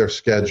don't know their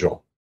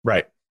schedule.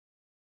 Right.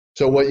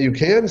 So what you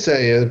can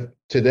say is,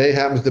 today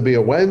happens to be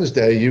a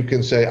Wednesday, you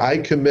can say, I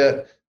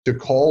commit to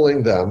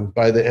calling them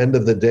by the end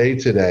of the day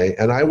today,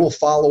 and I will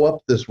follow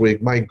up this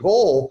week. My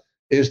goal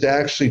is to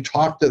actually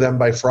talk to them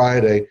by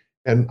Friday,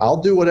 and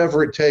I'll do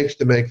whatever it takes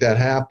to make that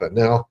happen.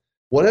 Now,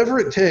 whatever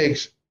it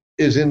takes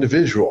is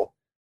individual.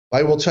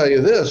 I will tell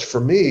you this,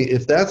 for me,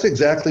 if that's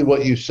exactly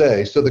what you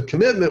say, so the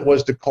commitment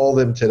was to call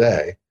them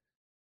today.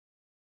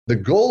 The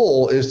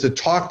goal is to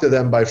talk to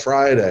them by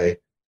Friday,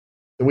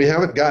 and we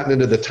haven't gotten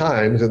into the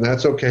times, and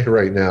that's okay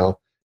right now.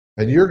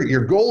 And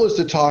your goal is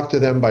to talk to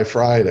them by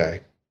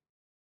Friday.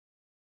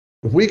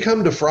 If we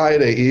come to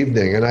Friday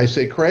evening and I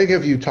say, Craig,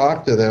 have you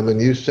talked to them?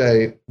 And you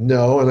say,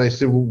 no. And I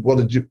say, well,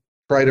 did you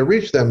try to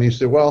reach them? And you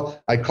say,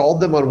 well, I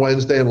called them on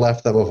Wednesday and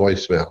left them a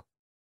voicemail.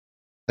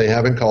 They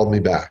haven't called me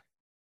back.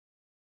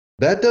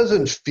 That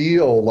doesn't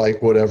feel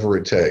like whatever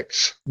it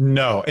takes.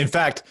 No. In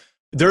fact,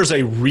 there's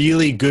a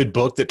really good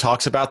book that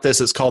talks about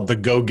this. It's called The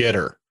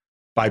Go-Getter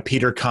by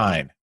Peter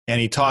Kine. And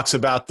he talks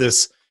about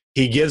this.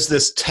 He gives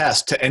this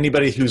test to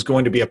anybody who's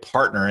going to be a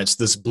partner. It's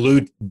this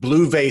blue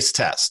vase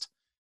test.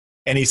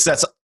 And he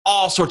sets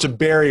all sorts of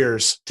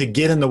barriers to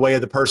get in the way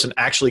of the person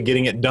actually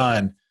getting it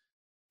done.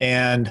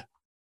 And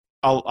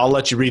I'll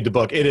let you read the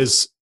book. It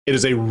is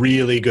a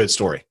really good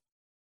story.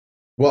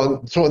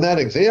 Well, so in that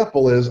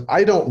example is,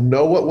 I don't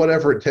know what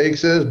whatever it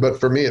takes is, but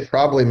for me, it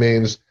probably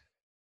means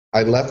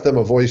I left them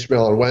a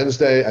voicemail on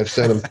Wednesday. I've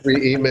sent them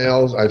 3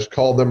 emails. I've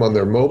called them on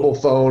their mobile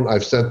phone.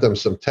 I've sent them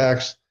some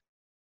texts.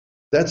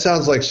 That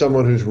sounds like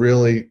someone who's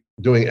really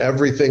doing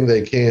everything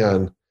they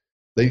can.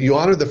 That you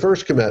honor the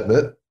first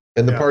commitment,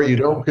 and the part you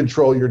don't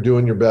control, you're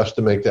doing your best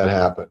to make that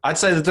happen. I'd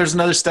say that there's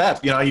another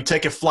step. You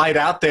take a flight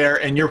out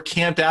there and you're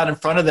camped out in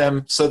front of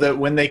them so that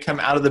when they come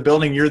out of the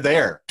building, you're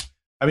there.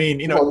 I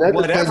mean,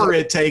 whatever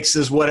it takes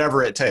is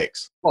whatever it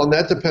takes. Well, and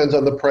that depends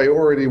on the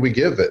priority we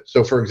give it.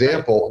 So, for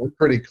example, I'm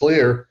pretty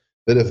clear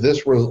that if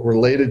this were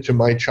related to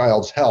my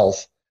child's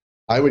health,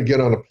 I would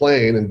get on a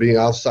plane and be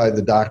outside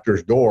the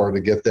doctor's door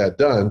to get that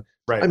done.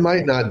 Right. I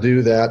might not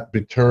do that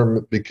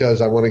because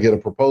I want to get a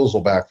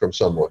proposal back from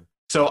someone.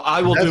 So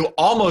I will do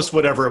almost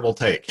whatever it will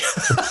take.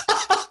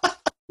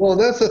 Well,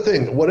 that's the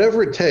thing.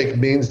 Whatever it takes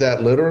means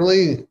that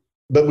literally,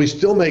 but we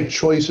still make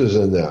choices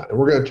in that. And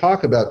we're going to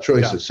talk about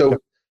choices. Yeah. So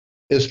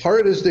as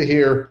hard as to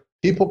hear,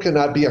 people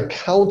cannot be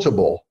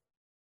accountable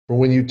for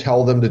when you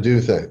tell them to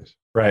do things.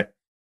 Right.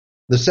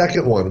 The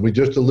second one, we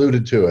just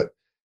alluded to it.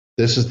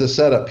 This is the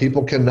setup.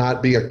 People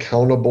cannot be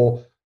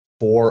accountable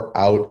for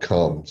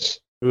outcomes.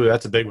 Ooh,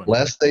 that's a big one.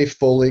 Unless they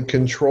fully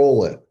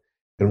control it.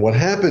 And what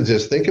happens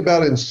is, think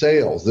about in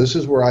sales. This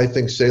is where I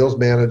think sales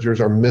managers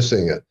are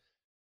missing it.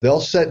 They'll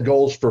set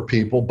goals for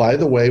people, by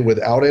the way,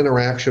 without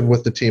interaction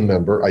with the team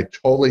member. I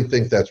totally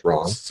think that's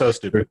wrong. So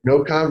stupid. There's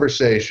no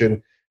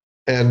conversation.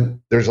 And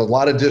there's a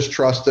lot of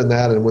distrust in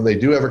that. And when they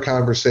do have a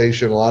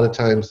conversation, a lot of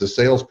times the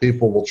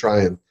salespeople will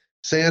try and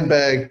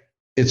sandbag.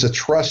 It's a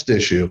trust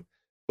issue.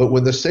 But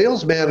when the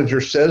sales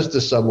manager says to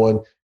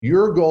someone,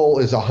 your goal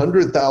is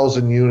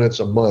 100,000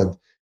 units a month,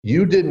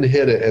 you didn't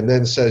hit it, and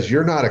then says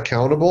you're not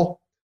accountable,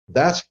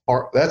 that's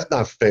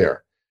not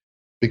fair,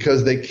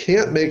 because they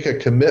can't make a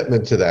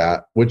commitment to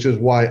that, which is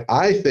why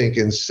I think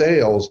in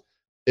sales,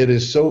 it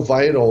is so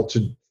vital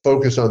to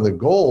focus on the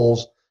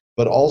goals,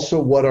 but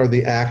also what are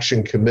the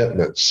action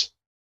commitments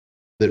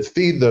that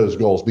feed those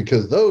goals,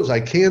 because those I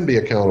can be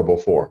accountable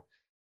for.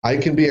 I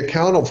can be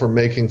accountable for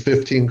making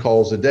 15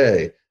 calls a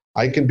day.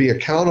 I can be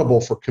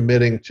accountable for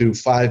committing to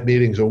 5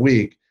 meetings a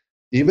week.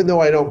 Even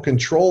though I don't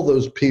control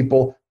those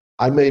people,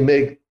 I may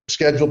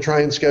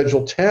try and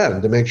schedule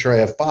 10 to make sure I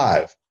have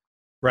 5.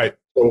 Right.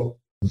 So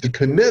the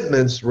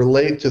commitments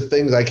relate to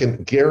things I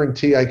can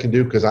guarantee I can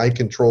do because I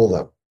control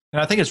them.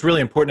 And I think it's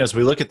really important as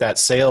we look at that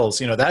sales,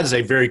 that is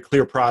a very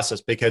clear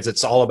process because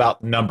it's all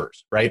about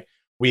numbers, right?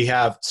 We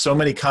have so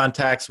many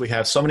contacts, we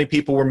have so many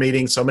people we're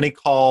meeting, so many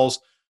calls,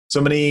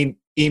 so many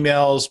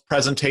emails,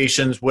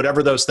 presentations,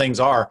 whatever those things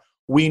are.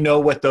 We know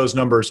what those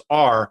numbers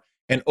are.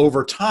 And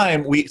over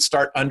time, we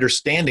start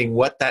understanding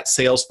what that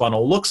sales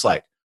funnel looks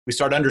like. We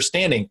start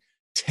understanding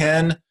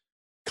 10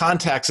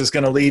 contacts is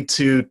going to lead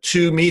to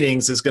 2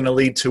 meetings is going to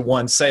lead to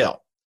 1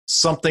 sale,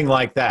 something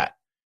like that.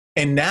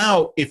 And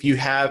now if you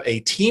have a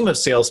team of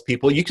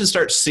salespeople, you can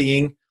start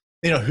seeing,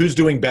 who's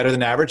doing better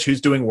than average, who's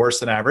doing worse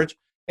than average,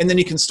 and then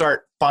you can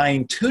start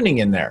fine tuning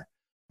in there.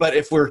 But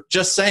if we're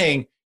just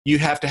saying you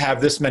have to have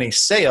this many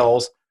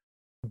sales,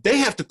 they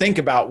have to think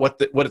about what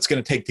it's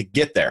going to take to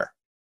get there.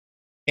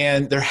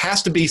 And there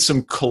has to be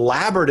some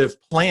collaborative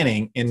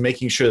planning in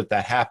making sure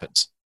that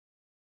happens.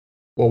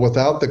 Well,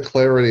 without the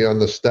clarity on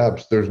the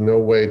steps, there's no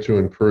way to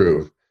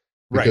improve.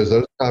 Because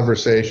those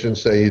conversations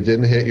say you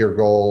didn't hit your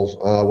goals.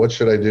 What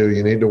should I do?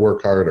 You need to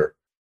work harder.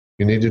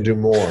 You need to do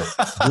more.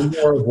 Do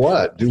more of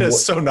what?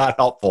 That's so not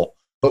helpful.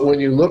 But when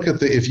you look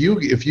at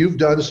if you've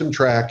done some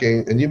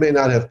tracking, and you may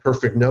not have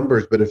perfect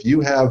numbers, but if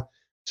you have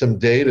some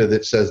data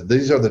that says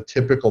these are the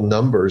typical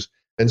numbers,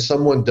 and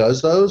someone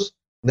does those,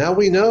 now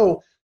we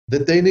know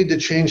that they need to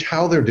change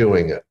how they're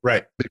doing it.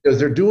 Right. Because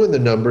they're doing the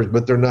numbers,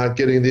 but they're not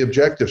getting the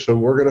objective. So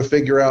we're going to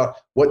figure out,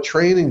 what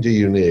training do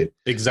you need?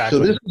 Exactly.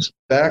 So this is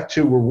back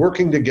to, we're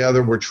working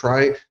together. We're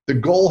trying. The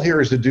goal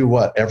here is to do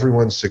what?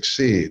 Everyone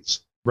succeeds.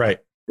 Right.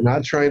 We're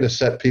not trying to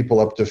set people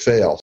up to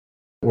fail.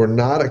 We're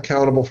not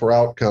accountable for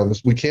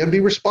outcomes. We can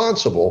be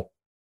responsible.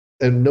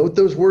 And note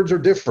those words are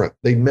different.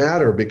 They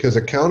matter because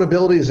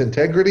accountability is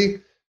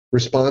integrity.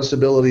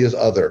 Responsibility is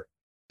other.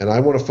 And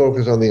I want to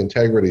focus on the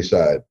integrity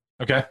side.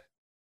 Okay.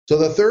 So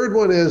the third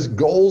one is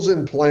goals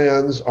and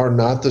plans are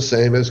not the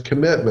same as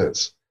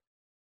commitments.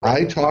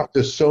 I talk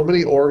to so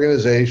many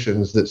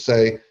organizations that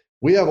say,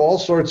 we have all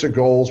sorts of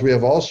goals, we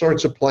have all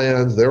sorts of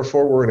plans,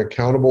 therefore we're an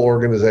accountable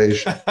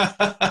organization.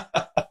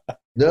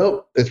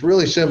 No, it's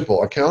really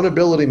simple.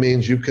 Accountability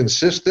means you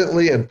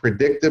consistently and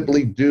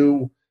predictably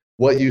do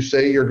what you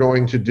say you're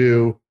going to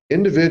do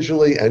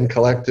individually and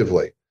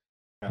collectively.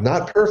 Yeah.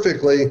 Not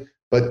perfectly,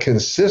 but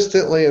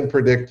consistently and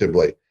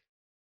predictably.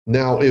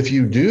 Now, if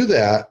you do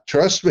that,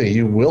 trust me,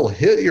 you will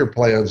hit your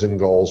plans and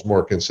goals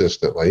more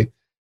consistently.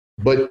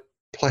 But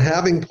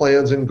having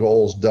plans and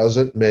goals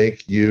doesn't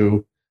make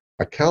you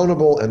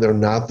accountable, and they're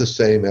not the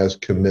same as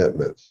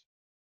commitments.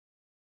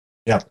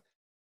 Yeah.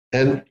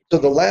 And so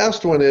the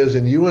last one is,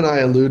 and you and I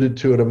alluded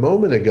to it a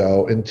moment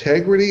ago,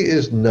 integrity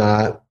is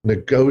not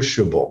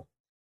negotiable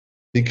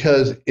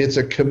because it's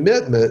a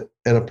commitment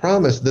and a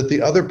promise that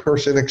the other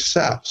person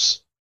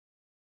accepts.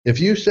 If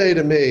you say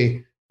to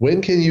me,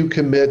 when can you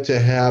commit to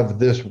have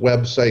this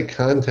website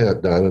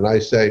content done? And I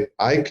say,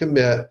 I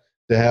commit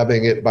to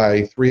having it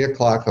by 3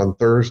 o'clock on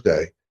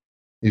Thursday.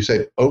 You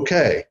say,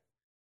 okay.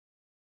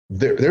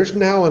 There's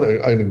now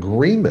an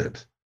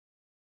agreement.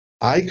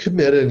 I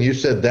committed, and you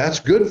said,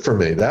 that's good for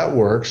me. That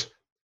works.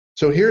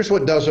 So here's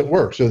what doesn't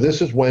work. So this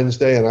is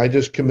Wednesday, and I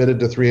just committed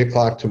to 3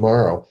 o'clock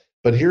tomorrow.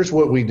 But here's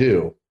what we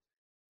do.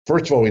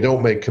 First of all, we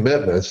don't make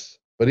commitments.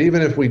 But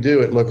even if we do,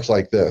 it looks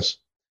like this.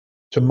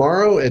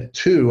 Tomorrow at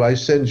 2, I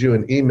send you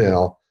an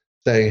email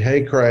saying,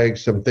 hey, Craig,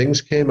 some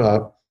things came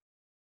up.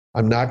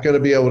 I'm not going to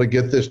be able to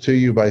get this to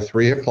you by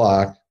 3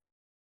 o'clock.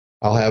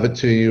 I'll have it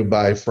to you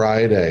by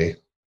Friday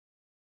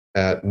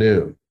at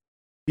noon.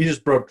 You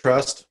just broke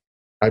trust.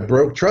 I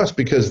broke trust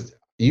because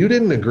you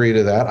didn't agree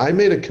to that. I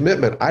made a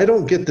commitment. I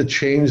don't get to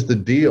change the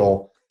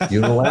deal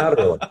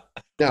unilaterally.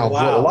 Now,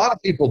 what a lot of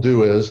people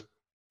do is,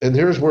 and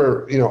here's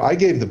where, I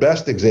gave the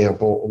best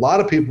example. A lot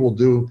of people will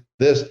do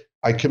this.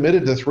 I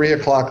committed to 3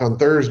 o'clock on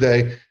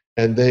Thursday,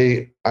 and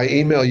I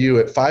email you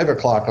at 5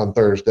 o'clock on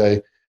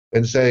Thursday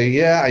and say,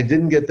 yeah, I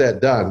didn't get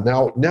that done.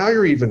 Now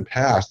you're even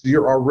past.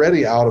 You're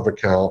already out of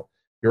account.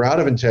 You're out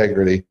of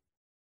integrity.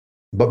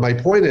 But my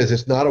point is,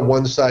 it's not a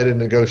one-sided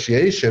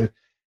negotiation.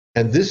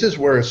 And this is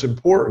where it's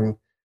important.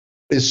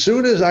 As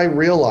soon as I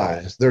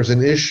realize there's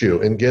an issue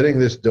in getting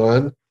this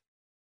done,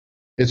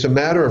 it's a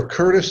matter of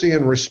courtesy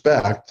and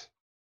respect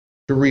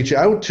to reach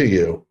out to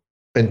you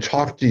and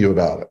talk to you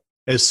about it.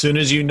 As soon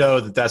as you know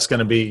that that's going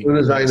to be. As soon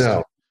as I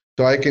know.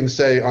 So I can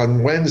say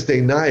on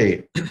Wednesday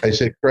night, I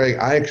say, Craig,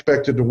 I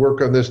expected to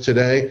work on this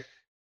today,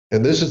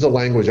 and this is the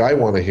language I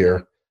want to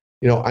hear.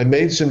 I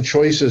made some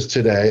choices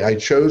today. I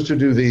chose to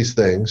do these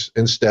things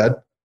instead.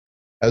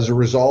 As a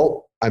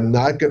result, I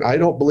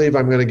don't believe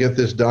I'm going to get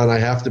this done. I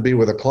have to be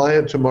with a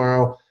client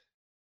tomorrow.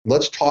 Can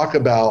we talk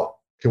about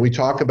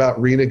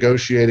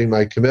renegotiating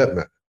my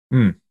commitment?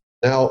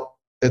 Now,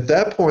 at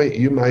that point,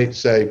 you might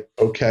say,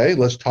 okay,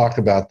 let's talk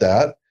about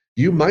that.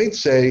 You might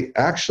say,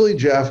 actually,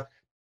 Jeff,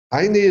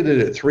 I needed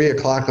it at 3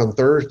 o'clock on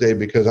Thursday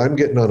because I'm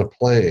getting on a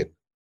plane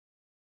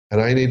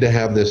and I need to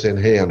have this in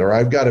hand, or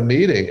I've got a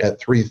meeting at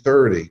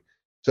 3:30.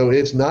 So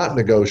it's not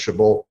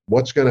negotiable.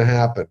 What's going to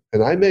happen?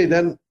 And I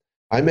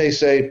may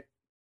say,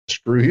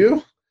 screw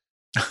you.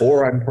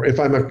 Or if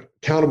I'm an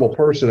accountable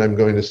person, I'm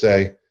going to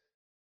say,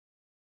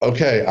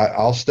 okay,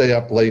 I'll stay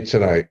up late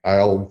tonight.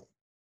 I'll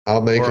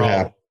make it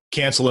happen.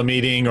 Cancel a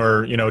meeting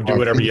or, do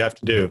whatever you have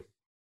to do.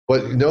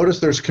 But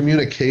notice there's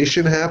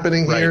communication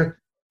happening here.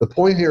 The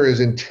point here is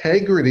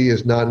integrity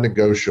is not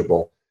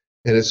negotiable,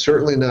 and it's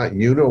certainly not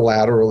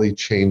unilaterally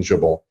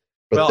changeable.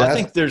 But that's I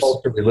think the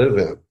culture we live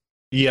in.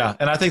 Yeah,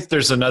 and I think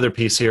there's another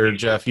piece here,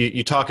 Jeff.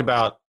 You talk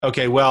about,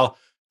 okay, well,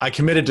 I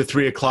committed to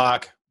 3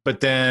 o'clock,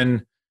 but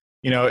then,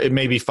 it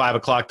may be 5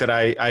 o'clock that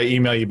I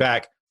email you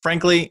back.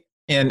 Frankly,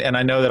 and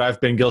I know that I've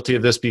been guilty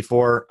of this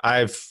before,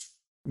 I've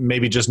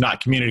maybe just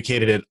not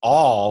communicated at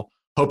all,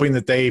 hoping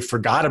that they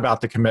forgot about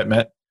the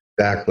commitment.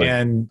 Exactly.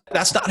 And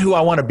that's not who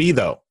I want to be,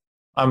 though.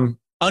 I'm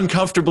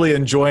uncomfortably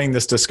enjoying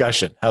this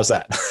discussion. How's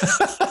that?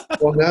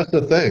 Well, that's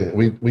the thing.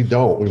 We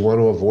don't. We want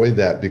to avoid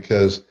that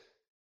because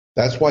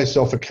that's why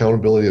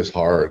self-accountability is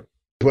hard.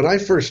 When I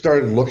first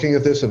started looking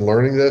at this and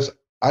learning this,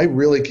 I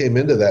really came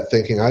into that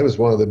thinking I was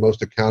one of the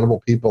most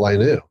accountable people I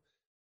knew.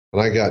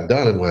 And I got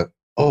done and went,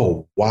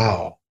 oh,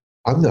 wow,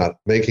 I'm not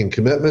making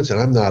commitments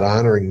and I'm not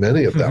honoring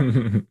many of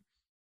them.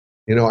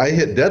 I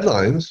hit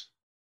deadlines,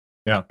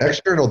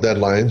 external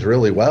deadlines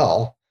really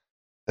well.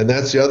 And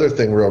that's the other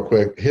thing real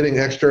quick. Hitting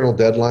external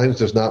deadlines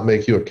does not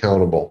make you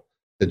accountable.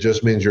 It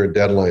just means you're a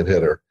deadline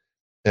hitter.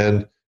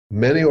 And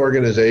many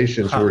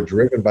organizations who are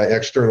driven by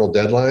external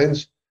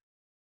deadlines,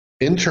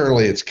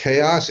 internally it's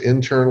chaos.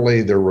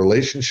 Internally, their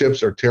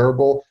relationships are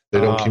terrible. They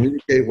don't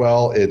communicate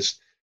well.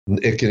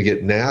 It can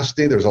get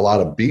nasty. There's a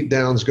lot of beat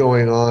downs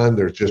going on.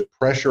 There's just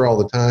pressure all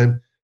the time.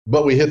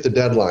 But we hit the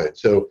deadline.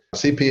 So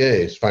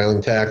CPAs,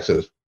 filing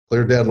taxes,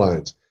 clear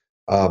deadlines.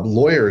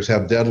 Lawyers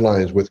have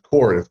deadlines with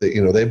court if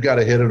they've got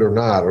to hit it or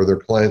not, or their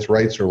clients'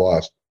 rights are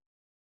lost.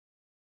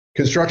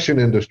 Construction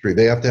industry,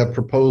 they have to have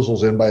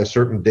proposals in by a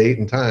certain date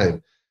and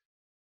time.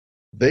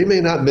 They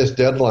may not miss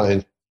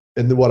deadlines.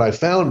 And what I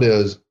found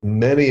is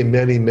many,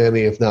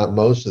 if not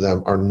most of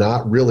them, are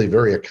not really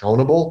very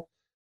accountable,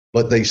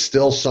 but they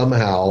still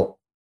somehow,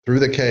 through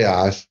the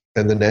chaos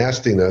and the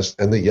nastiness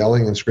and the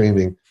yelling and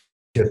screaming,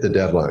 hit the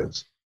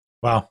deadlines.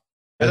 Wow.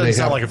 That and doesn't they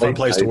sound have like a fun late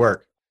place to night.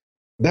 work.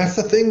 That's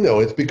the thing, though.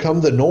 It's become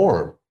the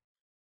norm.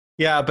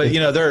 Yeah, but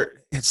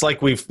it's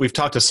like we've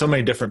talked to so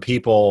many different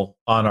people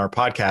on our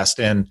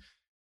podcast, and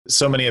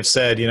so many have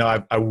said,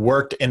 I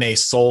worked in a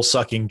soul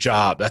sucking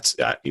job. That's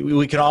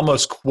we can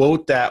almost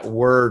quote that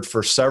word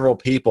for several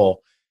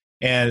people.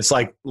 And it's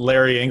like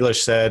Larry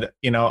English said,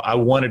 I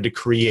wanted to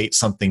create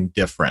something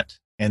different.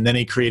 And then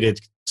he created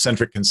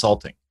Centric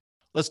Consulting.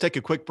 Let's take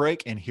a quick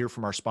break and hear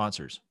from our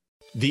sponsors.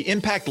 The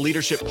Impact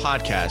Leadership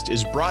Podcast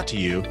is brought to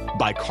you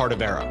by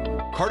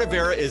Cardivera.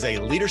 Cardivera is a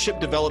leadership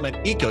development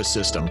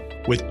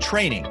ecosystem with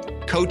training,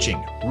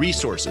 coaching,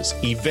 resources,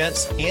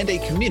 events, and a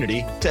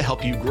community to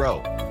help you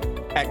grow.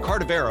 At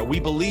Cardivera, we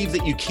believe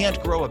that you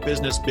can't grow a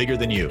business bigger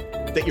than you,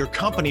 that your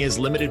company is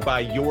limited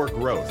by your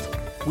growth.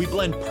 We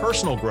blend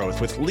personal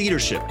growth with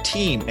leadership,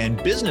 team,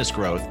 and business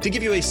growth to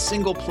give you a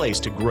single place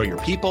to grow your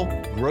people,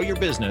 grow your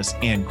business,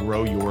 and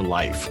grow your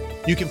life.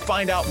 You can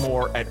find out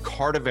more at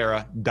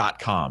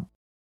cardivera.com.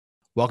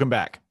 Welcome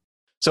back.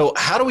 So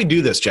how do we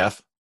do this,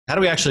 Jeff? How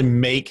do we actually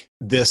make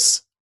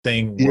this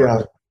thing work?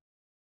 Yeah.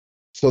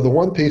 So the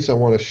one piece I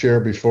want to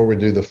share before we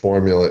do the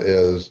formula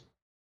is,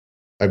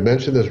 I've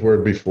mentioned this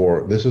word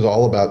before. This is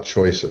all about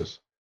choices.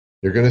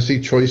 You're going to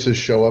see choices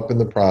show up in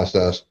the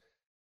process.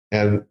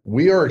 And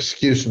we are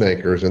excuse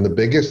makers. And the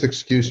biggest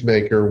excuse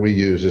maker we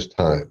use is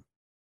time.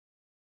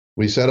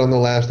 We said on the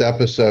last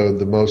episode,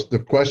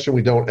 the question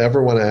we don't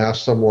ever want to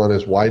ask someone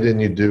is, why didn't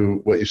you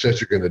do what you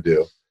said you're going to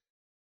do?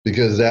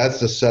 Because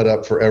that's the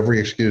setup for every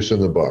excuse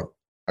in the book.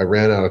 I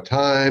ran out of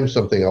time.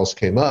 Something else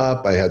came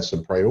up. I had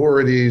some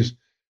priorities.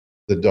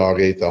 The dog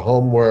ate the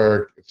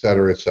homework, et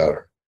cetera, et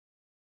cetera.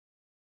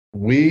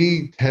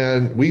 We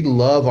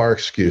love our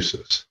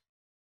excuses.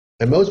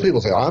 And most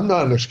people say, I'm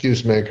not an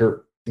excuse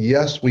maker.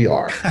 Yes, we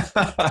are.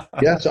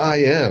 Yes, I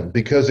am,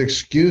 because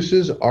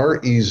excuses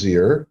are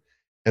easier.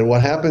 And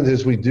what happens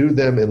is we do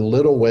them in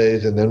little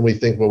ways, and then we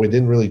think, well, we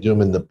didn't really do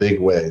them in the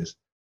big ways.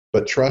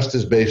 But trust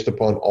is based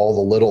upon all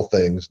the little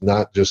things,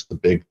 not just the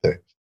big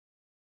things.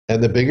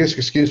 And the biggest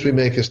excuse we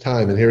make is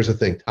time. And here's the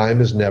thing,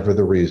 time is never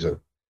the reason.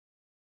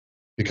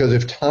 Because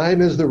if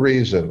time is the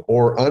reason,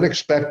 or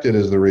unexpected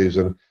is the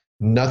reason,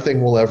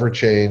 nothing will ever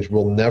change.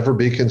 We'll never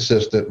be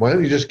consistent. Why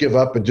don't you just give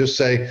up and just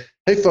say,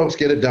 hey, folks,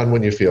 get it done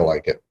when you feel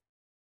like it.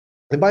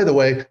 And by the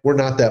way, we're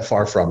not that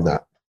far from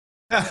that.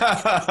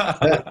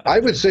 I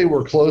would say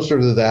we're closer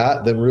to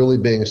that than really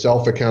being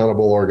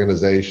self-accountable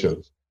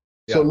organizations.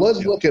 So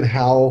let's look at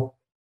how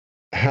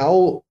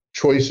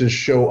choices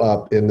show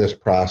up in this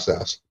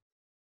process.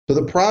 So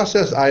the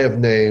process I have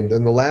named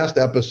in the last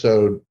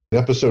episode,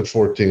 episode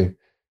 14,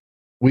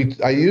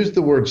 I used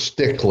the word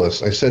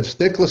stickless. I said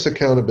stickless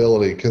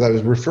accountability because I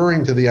was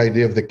referring to the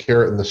idea of the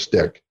carrot and the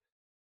stick.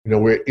 You're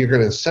going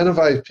to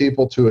incentivize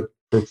people to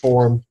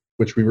perform,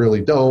 which we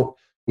really don't.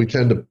 We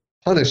tend to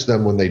punish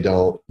them when they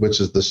don't,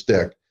 which is the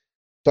stick.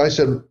 So I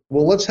said,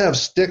 well, let's have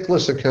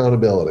stickless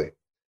accountability.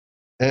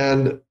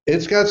 And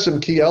it's got some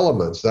key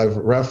elements. I've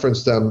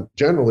referenced them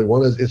generally.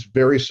 One is it's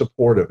very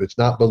supportive. It's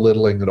not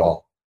belittling at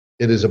all.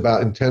 It is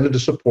intended to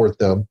support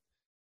them.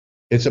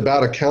 It's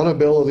about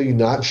accountability,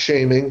 not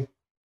shaming.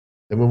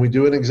 And when we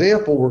do an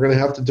example, we're going to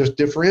have to just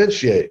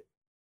differentiate.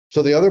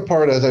 So the other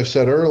part, as I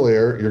said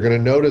earlier, you're going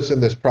to notice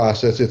in this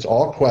process, it's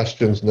all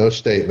questions, no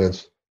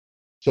statements.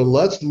 So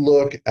let's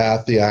look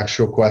at the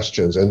actual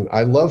questions. And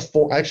I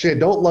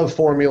don't love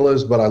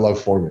formulas, but I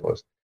love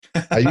formulas.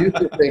 I used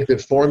to think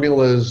that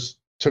formulas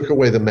took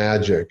away the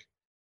magic.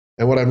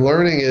 And what I'm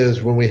learning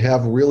is when we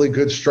have really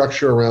good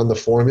structure around the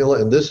formula,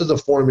 and this is a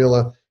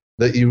formula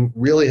that you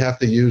really have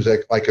to use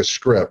like a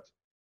script.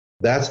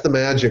 That's the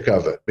magic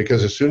of it,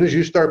 because as soon as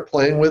you start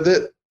playing with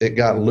it, it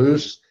got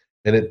loose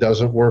and it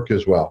doesn't work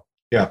as well.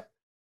 Yeah.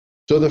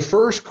 So the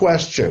first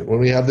question when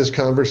we have this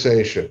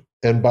conversation,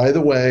 and by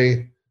the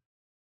way,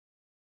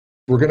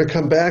 we're going to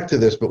come back to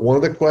this, but one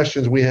of the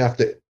questions we have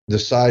to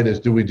decide is,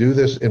 do we do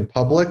this in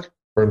public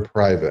or in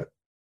private?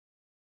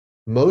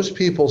 Most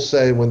people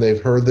say when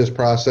they've heard this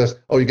process,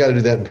 oh, you got to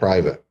do that in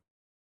private.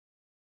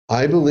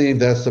 I believe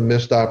that's a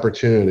missed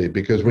opportunity,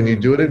 because when you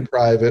do it in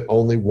private,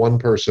 only one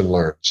person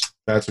learns.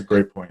 That's a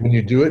great point. When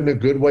you do it in a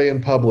good way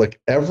in public,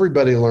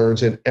 everybody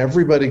learns, and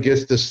everybody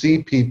gets to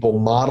see people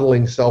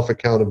modeling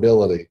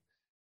self-accountability.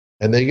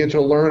 And they get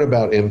to learn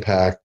about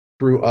impact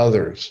through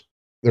others.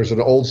 There's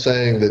an old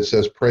saying that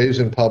says, praise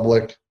in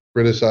public,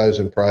 criticize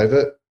in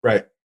private.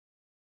 Right.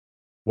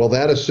 Well,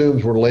 that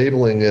assumes we're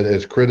labeling it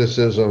as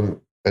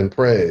criticism and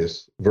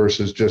praise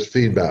versus just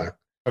feedback.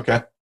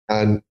 Okay.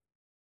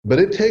 But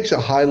it takes a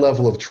high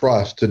level of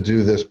trust to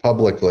do this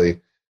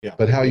publicly. Yeah.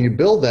 But how you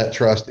build that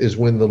trust is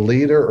when the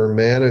leader or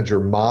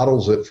manager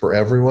models it for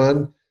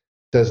everyone,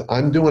 says,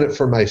 I'm doing it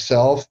for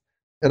myself,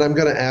 and I'm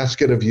going to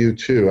ask it of you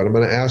too. And I'm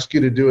going to ask you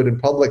to do it in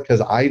public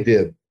because I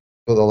did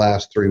for the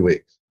last 3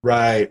 weeks.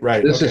 Right.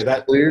 This is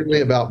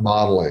clearly about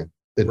modeling.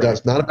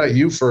 It's not about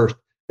you first.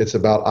 It's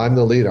about, I'm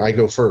the leader. I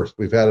go first.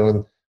 We've had it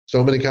on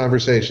so many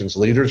conversations.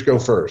 Leaders go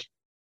first.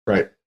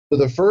 Right. So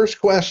the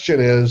first question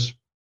is,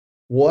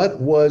 what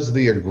was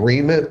the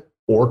agreement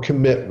or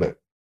commitment?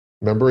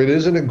 Remember, it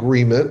is an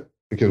agreement.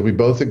 because we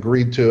both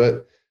agreed to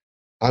it.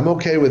 I'm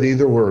okay with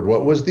either word.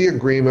 What was the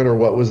agreement or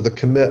what was the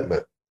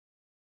commitment?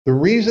 The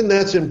reason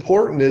that's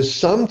important is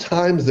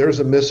sometimes there's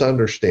a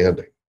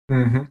misunderstanding.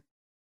 Mm-hmm.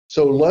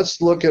 So let's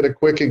look at a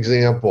quick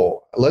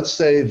example. Let's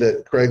say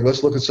that, Craig,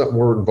 let's look at something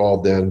we're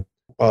involved in.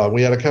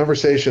 We had a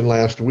conversation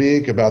last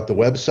week about the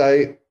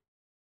website,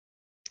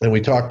 and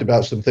we talked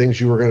about some things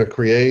you were going to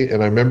create.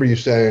 And I remember you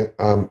saying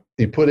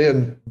you put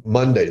in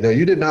Monday. Now,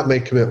 you did not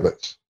make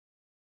commitments.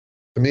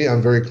 To me,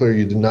 I'm very clear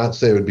you did not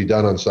say it would be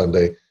done on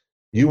Sunday.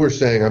 You were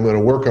saying, I'm going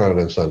to work on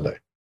it on Sunday.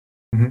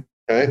 Mm-hmm.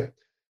 Okay?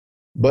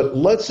 But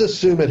let's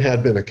assume it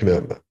had been a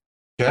commitment.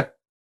 Okay.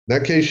 In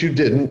that case, you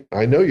didn't.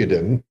 I know you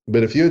didn't.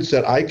 But if you had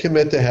said, I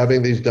commit to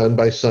having these done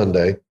by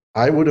Sunday,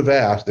 I would have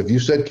asked, if you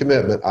said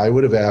commitment, I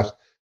would have asked,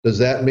 does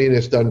that mean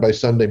it's done by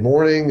Sunday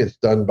morning? It's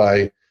done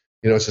by,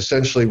 it's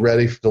essentially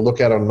ready to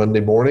look at on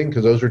Monday morning?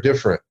 Because those are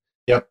different.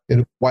 Yep.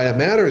 And why it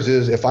matters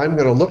is if I'm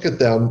going to look at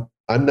them,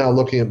 I'm now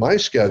looking at my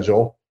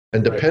schedule,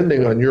 and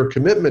depending on your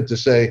commitment to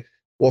say,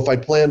 well, if I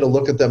plan to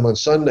look at them on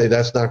Sunday,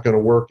 that's not going to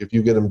work if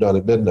you get them done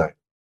at midnight.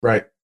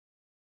 Right.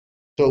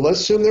 So let's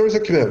assume there was a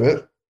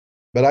commitment,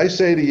 but I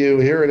say to you,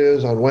 here it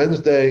is on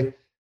Wednesday,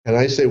 and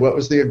I say, what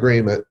was the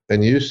agreement?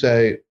 And you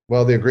say,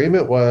 well, the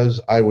agreement was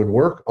I would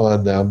work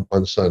on them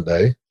on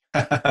Sunday.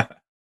 I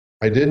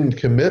didn't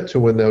commit to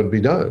when that would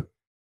be done.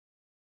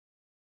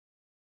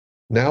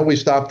 Now we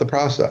stop the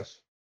process.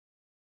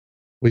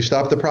 We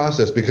stop the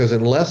process because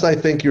unless I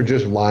think you're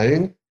just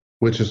lying,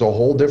 which is a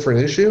whole different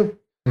issue,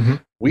 mm-hmm.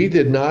 we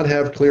did not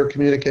have clear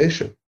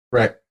communication.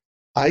 Right.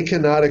 I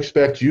cannot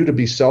expect you to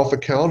be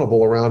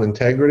self-accountable around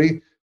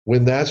integrity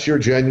when that's your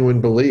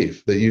genuine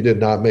belief that you did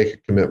not make a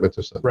commitment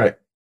to something. Right.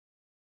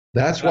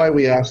 That's why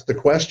we asked the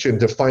question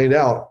to find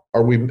out,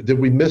 did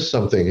we miss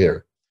something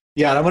here?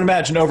 Yeah, and I would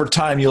imagine over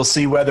time you'll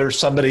see whether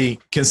somebody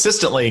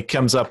consistently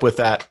comes up with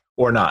that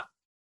or not.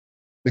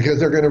 Because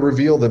they're going to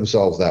reveal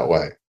themselves that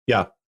way.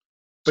 Yeah.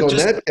 So in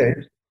that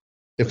case,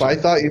 if I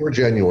thought you were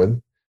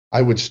genuine,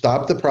 I would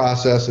stop the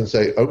process and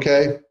say,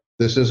 okay,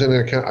 this isn't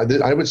an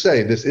account. I would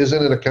say this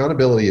isn't an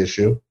accountability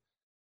issue.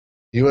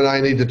 You and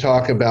I need to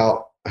talk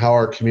about how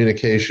our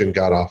communication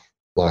got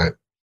offline.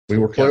 We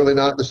were clearly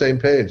not on the same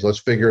page. Let's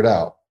figure it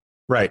out.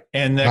 Right.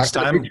 And next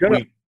time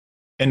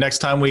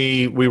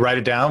we write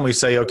it down, we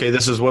say, okay,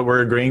 this is what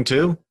we're agreeing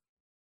to.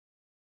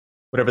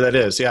 Whatever that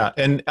is. Yeah.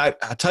 And I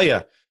tell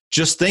you,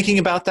 just thinking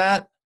about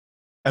that,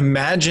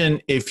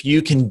 imagine if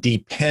you can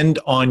depend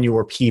on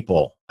your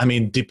people. I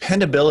mean,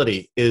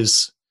 dependability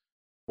is,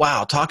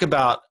 wow, talk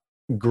about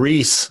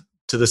grease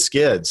to the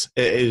skids.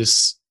 It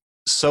is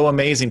so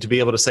amazing to be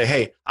able to say,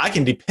 hey, I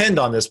can depend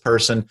on this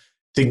person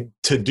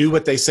to do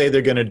what they say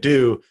they're going to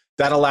do.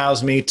 That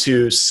allows me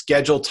to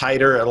schedule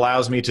tighter. It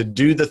allows me to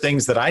do the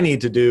things that I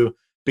need to do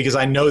because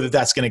I know that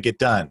that's going to get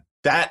done.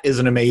 That is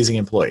an amazing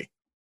employee.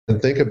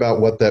 And think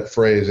about what that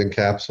phrase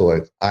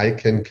encapsulates. I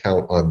can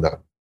count on them.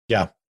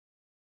 Yeah.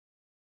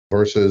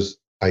 Versus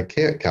I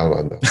can't count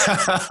on them.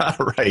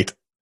 Right.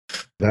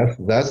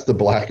 That's the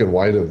black and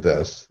white of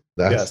this.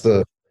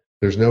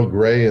 There's no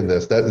gray in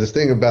this. This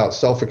thing about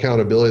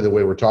self-accountability, the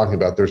way we're talking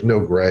about, there's no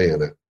gray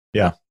in it.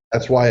 Yeah.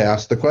 That's why I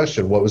asked the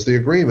question, what was the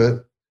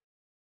agreement?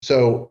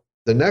 So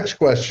the next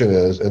question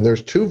is, and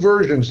there's two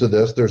versions to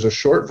this. There's a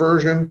short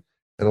version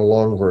and a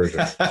long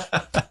version.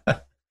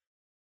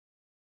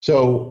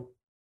 So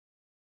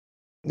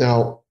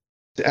now,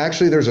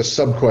 actually, there's a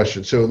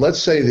sub-question. So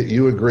let's say that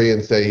you agree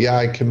and say, yeah,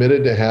 I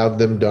committed to have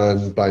them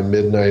done by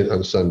midnight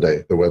on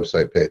Sunday, the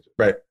website page.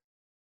 Right.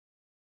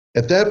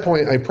 At that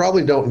point, I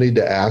probably don't need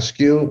to ask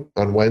you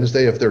on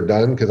Wednesday if they're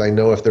done because I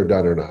know if they're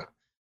done or not.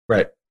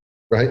 Right.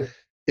 Right.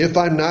 If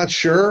I'm not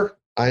sure,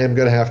 I am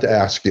going to have to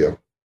ask you,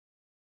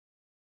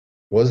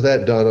 was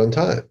that done on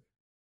time?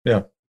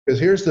 Yeah. Because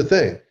here's the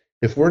thing.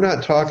 If we're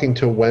not talking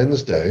till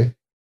Wednesday,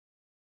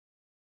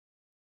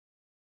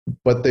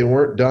 but they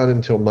weren't done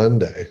until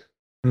Monday,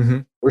 mm-hmm.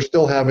 we're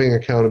still having an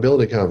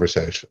accountability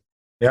conversation.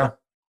 Yeah.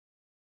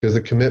 Because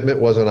the commitment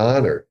wasn't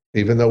honored,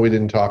 even though we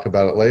didn't talk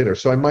about it later.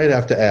 So I might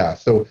have to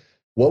ask. So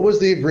what was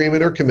the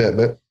agreement or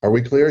commitment? Are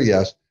we clear?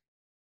 Yes.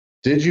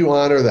 Did you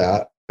honor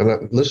that?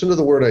 And listen to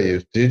the word I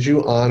use. Did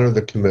you honor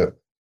the commitment?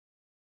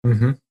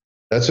 Mm-hmm.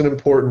 That's an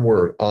important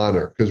word,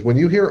 honor. Because when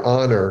you hear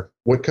honor,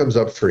 what comes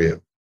up for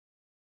you?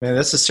 Man,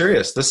 this is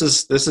serious. This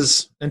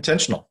is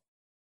intentional.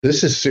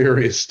 This is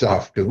serious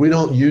stuff because we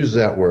don't use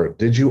that word.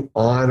 Did you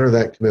honor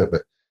that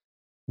commitment?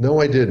 No,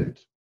 I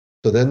didn't.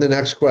 So then the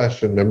next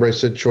question, remember I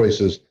said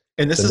choices.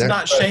 And this is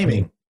not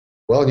shaming.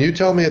 Well, you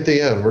tell me at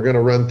the end, we're going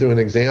to run through an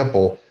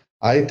example.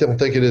 I don't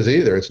think it is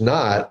either. It's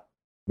not,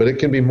 but it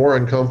can be more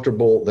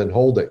uncomfortable than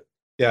holding.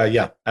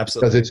 Yeah,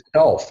 absolutely.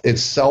 Because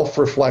it's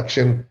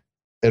self-reflection,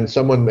 and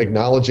someone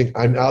acknowledging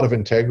I'm out of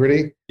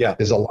integrity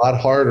is a lot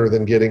harder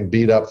than getting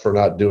beat up for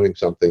not doing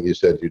something you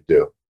said you'd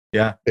do.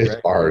 Yeah.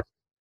 It's hard.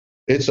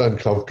 It's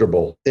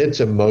uncomfortable. It's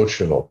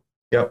emotional.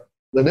 Yep.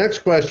 The next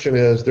question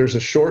is, there's a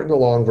short and a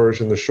long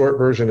version. The short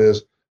version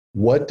is,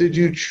 what did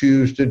you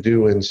choose to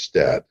do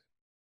instead?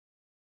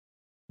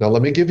 Now,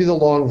 let me give you the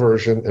long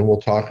version, and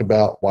we'll talk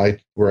about why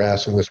we're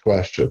asking this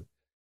question.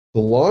 The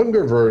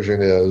longer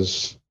version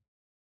is,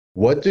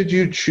 what did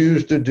you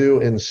choose to do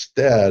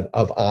instead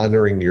of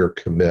honoring your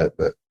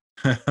commitment?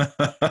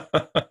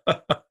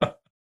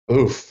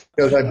 Oof.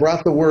 Because I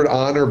brought the word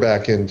honor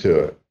back into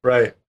it.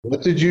 Right.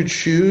 What did you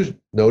choose?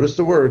 Notice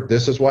the word.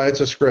 This is why it's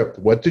a script.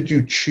 What did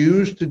you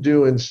choose to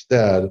do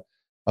instead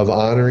of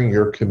honoring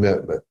your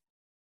commitment?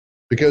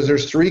 Because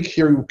there's three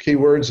key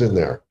words in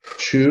there: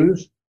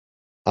 choose,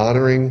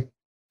 honoring,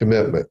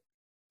 commitment.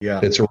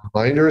 Yeah. It's a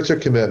reminder, it's a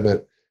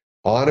commitment.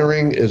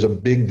 Honoring is a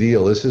big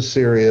deal. This is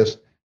serious.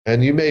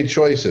 And you made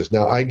choices.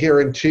 Now, I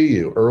guarantee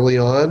you, early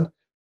on,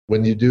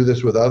 when you do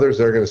this with others,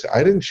 they're going to say,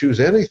 I didn't choose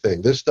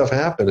anything. This stuff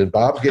happened. And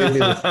Bob gave me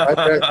the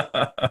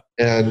project.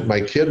 And my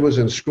kid was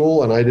in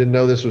school and I didn't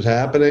know this was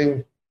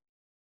happening.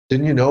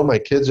 Didn't you know my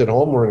kids at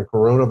home were in a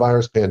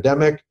coronavirus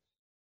pandemic?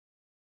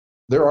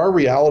 There are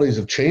realities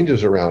of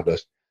changes around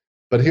us.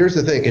 But here's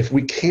the thing. If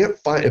we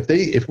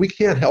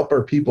can't help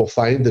our people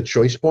find the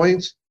choice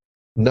points,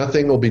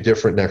 nothing will be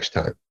different next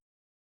time.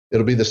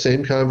 It'll be the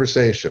same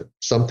conversation.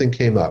 Something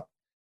came up.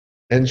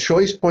 And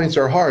choice points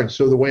are hard.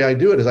 So the way I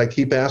do it is I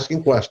keep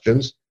asking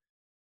questions.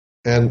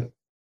 And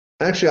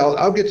actually,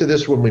 I'll get to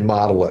this when we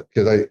model it,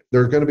 because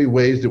there are going to be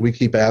ways that we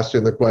keep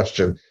asking the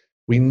question.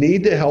 We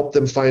need to help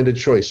them find a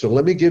choice. So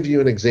let me give you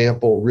an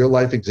example, real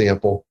life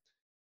example.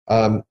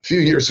 A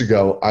few years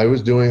ago, I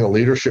was doing a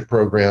leadership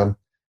program.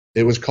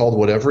 It was called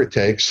Whatever It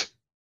Takes.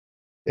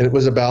 And it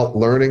was about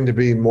learning to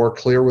be more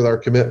clear with our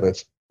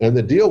commitments. And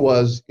the deal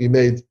was you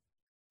made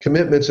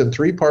commitments in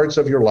three parts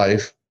of your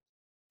life: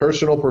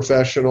 personal,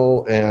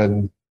 professional,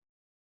 and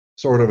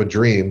sort of a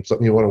dream,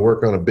 something you want to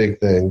work on, a big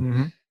thing.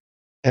 Mm-hmm.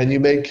 And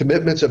you made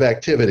commitments of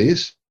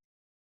activities,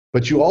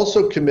 but you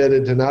also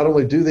committed to not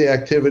only do the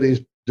activities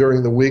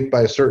during the week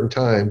by a certain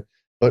time,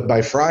 but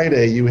by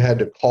Friday you had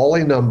to call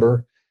a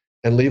number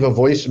and leave a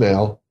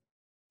voicemail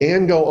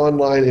and go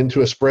online into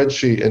a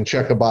spreadsheet and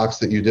check a box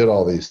that you did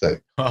all these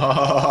things.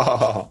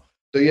 Oh,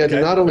 so you had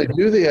to not only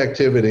do the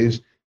activities,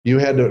 you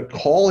had to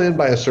call in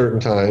by a certain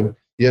time,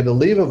 you had to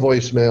leave a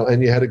voicemail,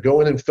 and you had to go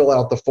in and fill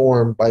out the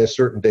form by a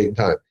certain date and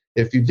time.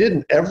 If you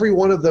didn't, every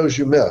one of those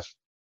you missed,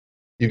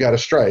 you got a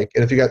strike.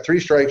 And if you got 3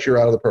 strikes, you're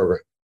out of the program.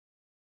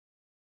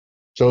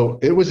 So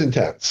it was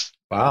intense.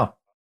 Wow.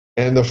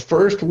 And the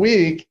first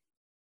week,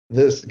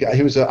 this guy,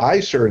 he was an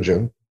eye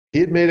surgeon, he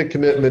had made a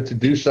commitment to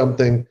do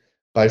something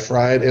by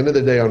Friday, end of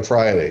the day on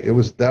Friday.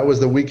 That was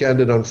the week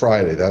ended on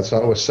Friday. That's how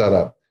it was set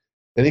up.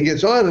 And he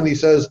gets on and he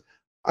says,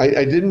 I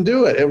didn't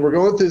do it. And we're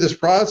going through this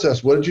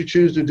process. What did you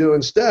choose to do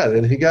instead?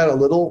 And he got a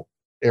little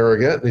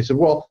arrogant. And he said,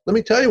 well, let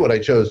me tell you what I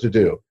chose to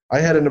do.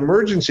 I had an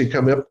emergency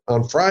come up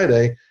on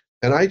Friday,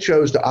 and I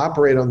chose to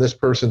operate on this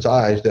person's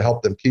eyes to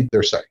help them keep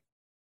their sight.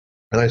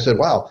 And I said,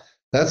 wow,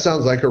 that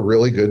sounds like a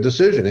really good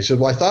decision. He said,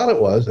 well, I thought it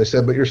was. I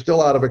said, but you're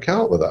still out of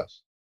account with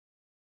us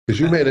because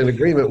you made an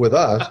agreement with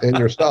us and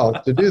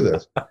yourself to do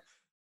this.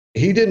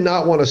 He did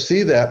not want to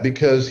see that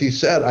because he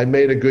said, I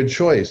made a good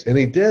choice. And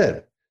he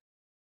did.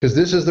 Because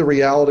this is the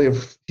reality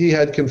of he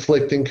had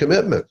conflicting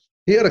commitments.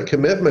 He had a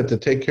commitment to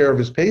take care of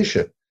his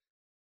patient.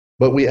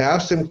 But we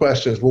asked him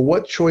questions. Well,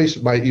 what choice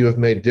might you have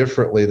made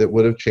differently that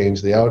would have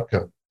changed the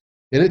outcome?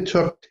 And it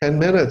took 10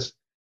 minutes.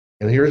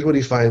 And here's what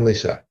he finally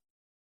said.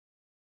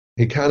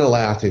 He kind of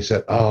laughed. He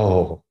said,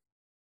 oh,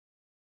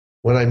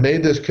 when I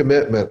made this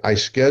commitment, I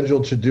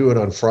scheduled to do it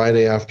on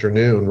Friday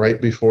afternoon,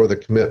 right before the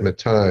commitment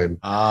time.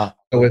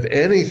 So if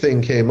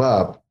anything came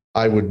up,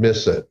 I would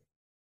miss it.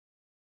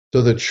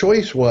 So the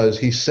choice was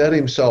he set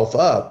himself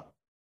up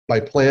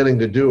by planning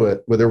to do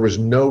it where there was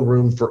no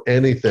room for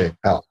anything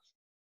else.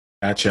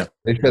 Gotcha.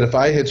 He said, if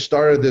I had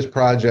started this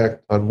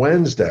project on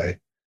Wednesday,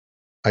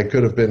 I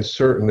could have been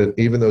certain that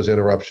even those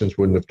interruptions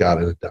wouldn't have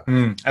gotten it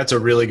done. That's a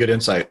really good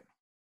insight.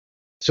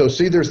 So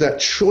see, there's that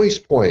choice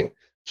point.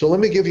 So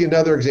let me give you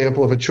another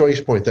example of a choice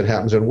point that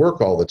happens in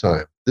work all the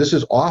time. This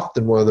is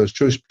often one of those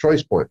choice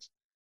points.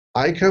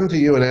 I come to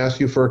you and ask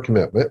you for a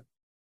commitment,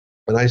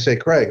 and I say,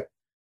 Craig,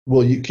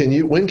 when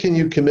can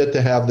you commit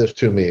to have this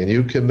to me? And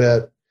you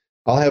commit,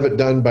 I'll have it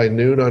done by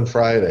noon on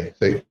Friday.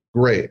 Say,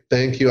 great,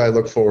 thank you, I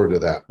look forward to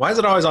that. Why is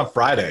it always on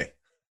Friday?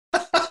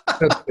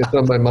 It's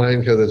on my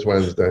mind because it's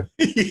Wednesday.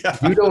 Yeah.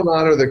 You don't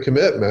honor the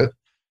commitment.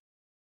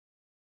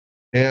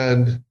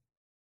 And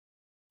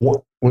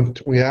when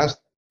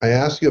I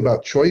ask you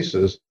about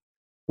choices,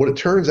 what it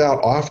turns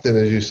out often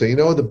is you say,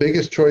 the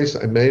biggest choice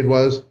I made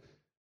was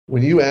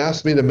when you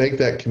asked me to make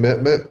that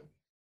commitment,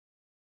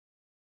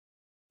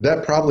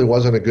 that probably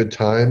wasn't a good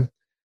time.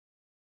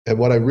 And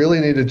what I really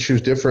need to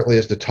choose differently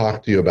is to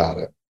talk to you about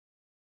it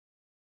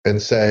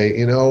and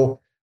say,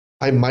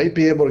 I might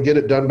be able to get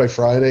it done by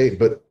Friday,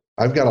 but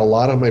I've got a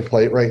lot on my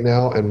plate right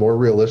now. And more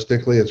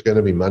realistically, it's going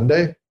to be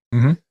Monday.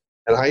 Mm-hmm.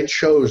 And I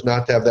chose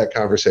not to have that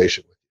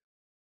conversation with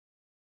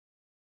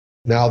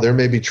you. Now, there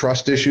may be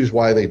trust issues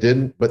why they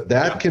didn't, but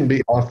that can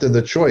be often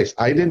the choice.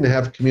 I didn't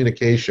have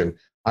communication.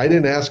 I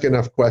didn't ask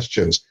enough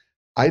questions.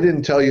 I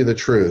didn't tell you the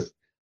truth.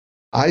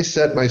 I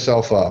set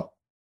myself up.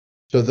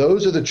 So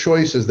those are the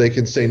choices. They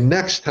can say,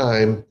 next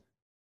time,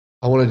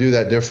 I want to do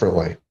that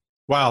differently.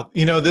 Wow.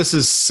 This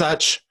is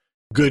such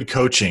good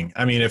coaching.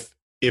 I mean,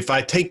 if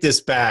I take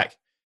this back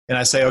and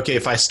I say, okay,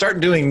 if I start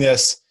doing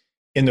this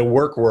in the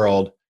work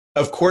world,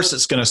 of course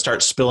it's going to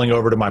start spilling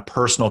over to my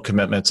personal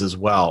commitments as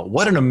well.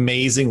 What an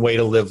amazing way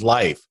to live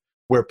life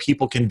where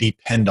people can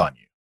depend on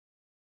you.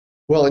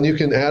 Well, and you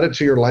can add it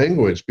to your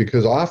language,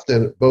 because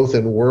often, both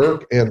in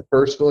work and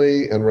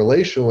personally and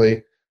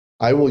relationally,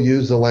 I will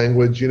use the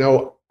language,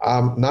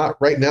 I'm not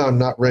ready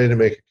to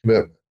make a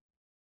commitment.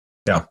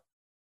 Yeah.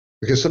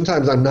 Because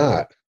sometimes I'm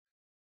not.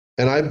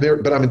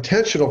 But I'm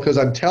intentional, because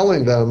I'm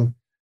telling them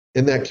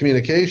in that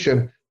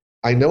communication,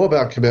 I know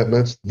about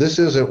commitments. This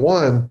isn't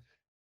one.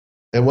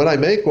 And when I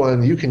make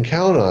one, you can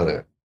count on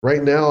it.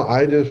 Right now,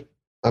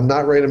 I'm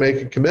not ready to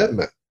make a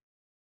commitment,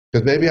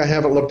 because maybe I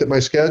haven't looked at my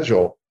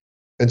schedule.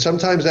 And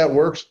sometimes that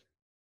works,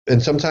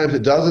 and sometimes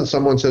it doesn't.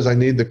 Someone says, I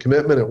need the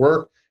commitment at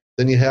work,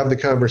 then you have the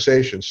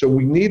conversation. So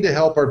we need to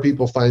help our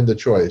people find the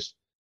choice.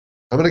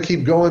 I'm going to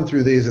keep going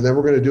through these, and then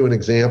we're going to do an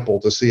example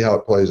to see how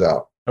it plays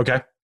out.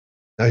 Okay.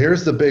 Now,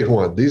 here's the big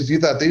one. You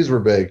thought these were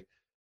big.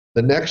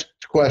 The next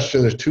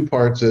question, there's two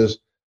parts, is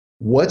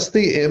what's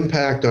the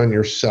impact on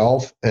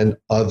yourself and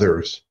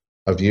others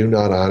of you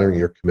not honoring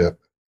your commitment?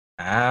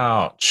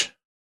 Ouch.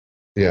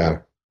 Yeah.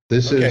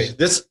 This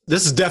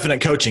is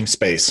definite coaching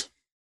space.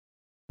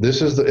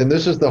 This is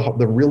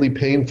the really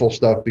painful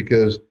stuff,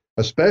 because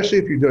especially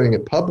if you're doing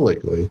it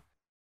publicly,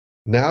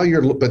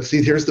 but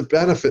see, here's the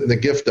benefit and the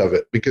gift of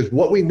it, because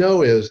what we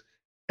know is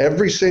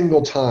every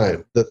single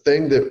time the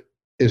thing that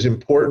is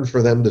important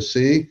for them to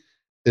see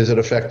is it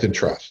affected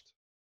trust.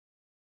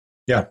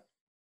 Yeah.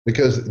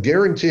 Because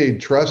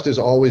guaranteed trust is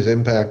always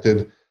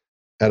impacted,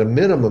 at a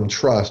minimum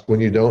trust, when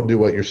you don't do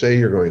what you say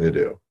you're going to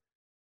do.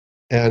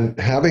 And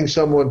having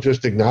someone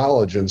just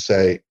acknowledge and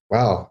say,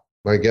 wow,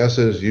 my guess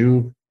is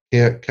you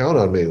can't count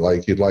on me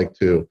like you'd like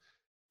to.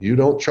 You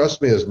don't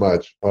trust me as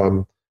much.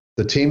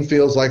 The team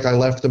feels like I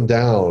left them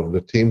down.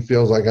 The team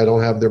feels like I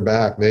don't have their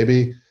back.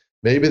 Maybe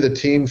the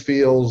team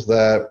feels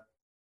that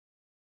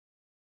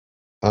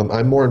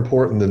I'm more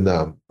important than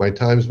them. My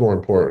time's more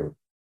important.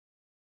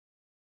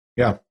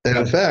 Yeah. And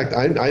in fact,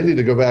 I need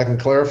to go back and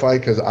clarify,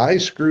 because I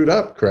screwed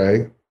up,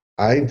 Craig.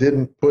 I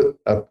didn't put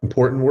an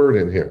important word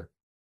in here.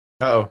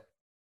 Uh-oh.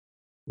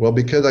 Well,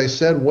 because I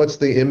said, what's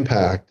the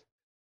impact?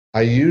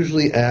 I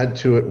usually add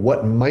to it,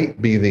 what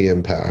might be the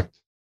impact?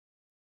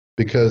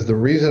 Because the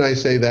reason I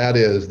say that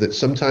is that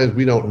sometimes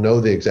we don't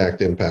know the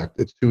exact impact.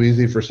 It's too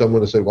easy for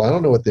someone to say, well, I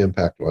don't know what the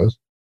impact was.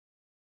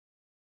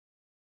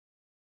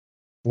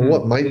 Well,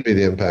 what might be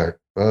the impact?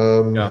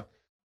 Yeah.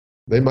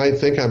 They might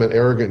think I'm an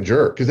arrogant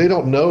jerk, because they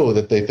don't know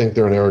that they think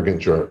they're an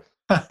arrogant jerk.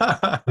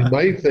 They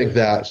might think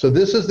that. So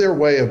this is their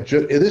way of,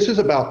 this is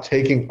about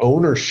taking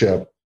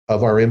ownership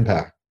of our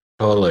impact.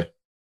 Totally. Wow.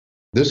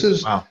 This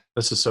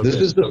is so This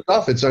good. is the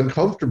stuff. It's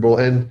uncomfortable.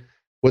 And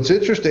what's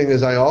interesting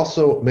is I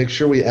also make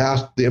sure we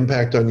ask the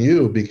impact on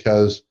you,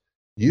 because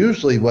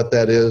usually what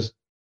that is,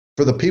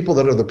 for the people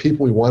that are the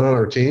people we want on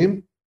our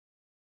team,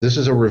 this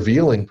is a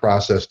revealing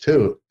process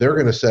too. They're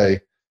going to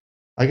say,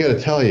 I got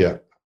to tell you,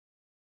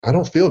 I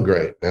don't feel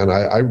great, man.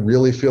 I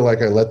really feel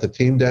like I let the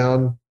team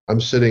down. I'm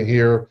sitting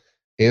here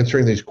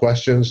answering these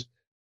questions.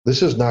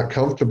 This is not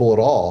comfortable at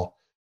all.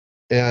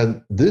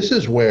 And this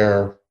is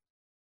where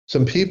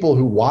some people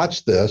who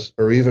watch this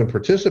or even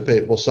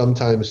participate will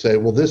sometimes say,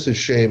 well, this is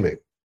shaming.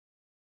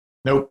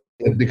 Nope.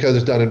 Because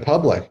it's done in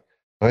public.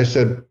 I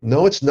said,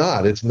 no, it's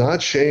not. It's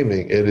not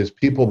shaming. It is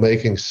people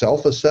making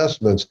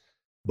self-assessments,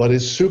 but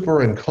it's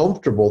super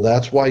uncomfortable.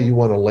 That's why you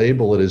want to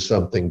label it as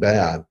something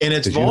bad. And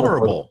it's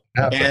vulnerable.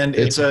 And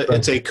it's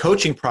a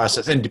coaching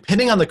process. And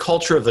depending on the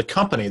culture of the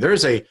company,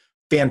 there's a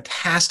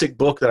fantastic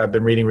book that I've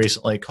been reading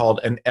recently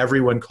called An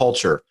Everyone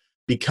Culture,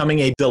 Becoming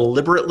a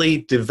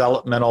Deliberately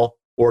Developmental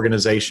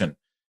Organization.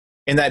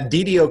 And that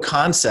DDO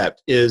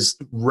concept is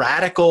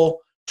radical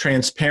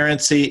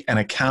transparency and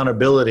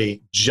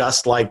accountability,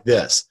 just like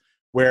this,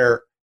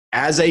 where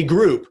as a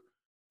group,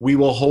 we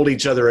will hold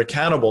each other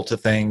accountable to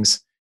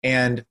things,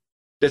 and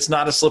it's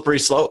not a slippery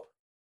slope.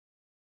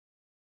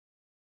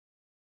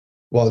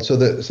 Well, so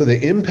the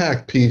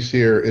impact piece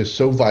here is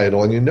so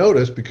vital. And you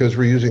notice, because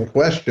we're using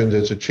questions,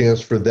 it's a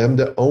chance for them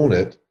to own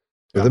it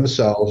for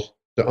themselves,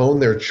 to own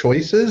their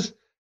choices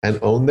and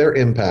own their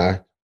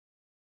impact.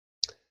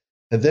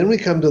 And then we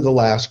come to the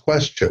last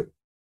question.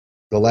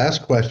 The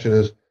last question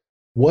is,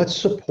 what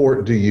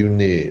support do you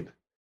need?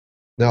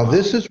 Now,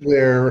 this is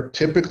where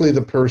typically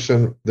the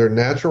person, their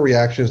natural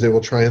reaction is they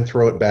will try and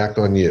throw it back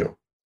on you.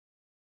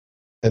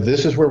 And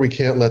this is where we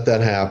can't let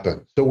that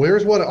happen. So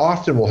here's what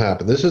often will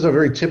happen. This is a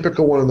very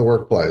typical one in the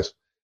workplace.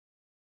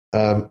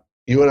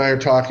 You and I are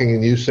talking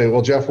and you say,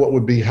 well, Jeff, what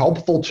would be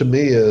helpful to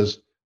me is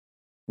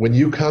when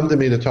you come to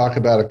me to talk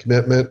about a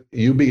commitment,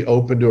 you be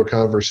open to a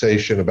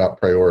conversation about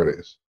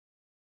priorities.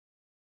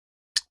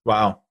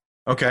 Wow.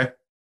 Okay.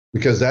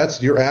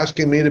 Because you're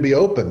asking me to be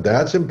open.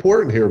 That's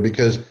important here,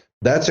 because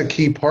that's a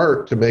key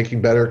part to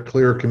making better,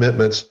 clearer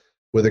commitments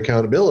with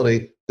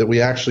accountability, that we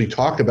actually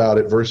talk about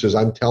it versus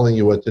I'm telling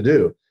you what to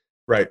do.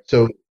 Right.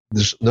 So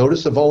just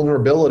notice the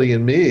vulnerability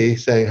in me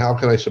saying, how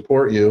can I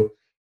support you?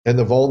 And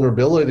the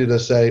vulnerability to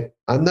say,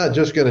 I'm not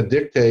just going to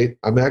dictate.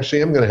 I'm going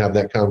to have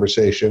that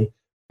conversation.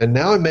 And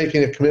now I'm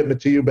making a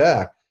commitment to you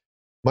back.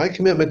 My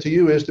commitment to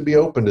you is to be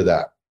open to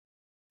that.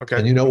 Okay.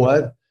 And you know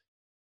what?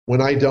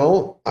 When I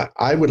don't,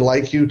 I would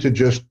like you to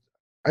just,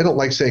 I don't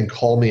like saying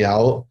call me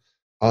out,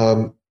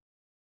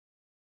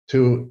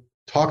 to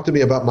talk to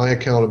me about my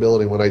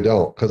accountability when I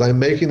don't, because I'm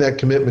making that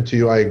commitment to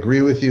you. I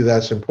agree with you.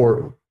 That's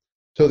important.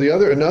 So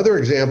another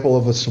example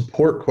of a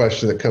support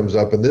question that comes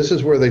up, and this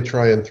is where they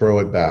try and throw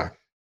it back.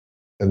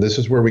 And this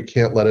is where we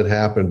can't let it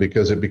happen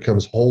because it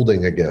becomes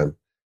holding again.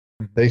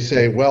 They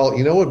say, well,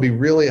 you know, it'd be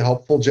really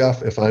helpful,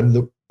 Jeff, if I'm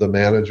the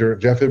manager.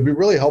 Jeff, it'd be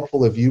really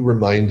helpful if you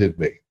reminded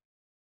me.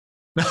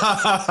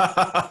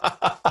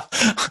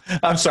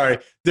 I'm sorry.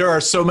 There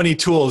are so many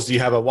tools. Do you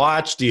have a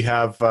watch? Do you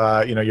have,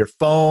 your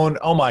phone?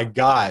 Oh my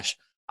gosh.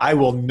 I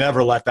will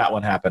never let that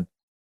one happen.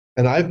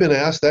 And I've been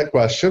asked that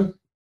question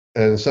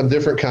in some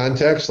different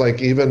contexts,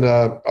 like even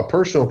a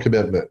personal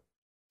commitment.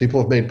 People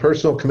have made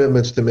personal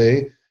commitments to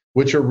me,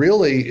 which are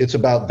really, it's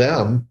about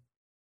them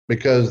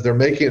because they're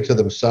making it to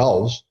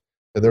themselves.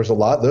 And there's a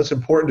lot that's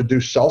important to do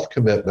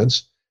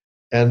self-commitments.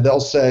 And they'll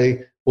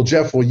say, well,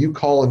 Jeff, will you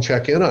call and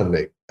check in on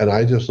me? And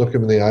I just look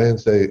them in the eye and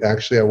say,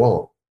 actually, I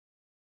won't.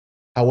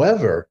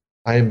 However,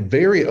 I am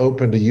very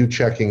open to you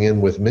checking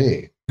in with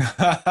me.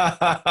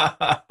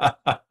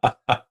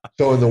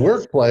 So in the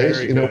workplace,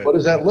 what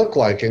does that look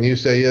like? And you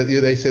say,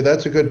 they say,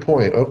 that's a good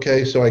point.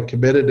 Okay, so I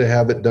committed to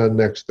have it done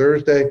next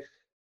Thursday.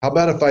 How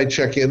about if I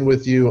check in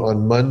with you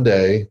on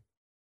Monday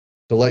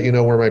to let you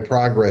know where my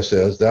progress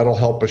is? That'll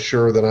help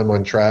assure that I'm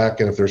on track.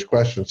 And if there's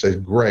questions, say,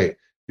 great.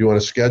 You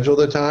want to schedule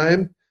the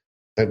time?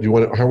 And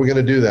how are we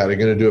going to do that? Are you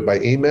going to do it by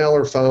email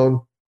or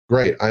phone?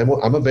 Great.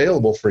 I'm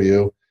available for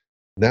you.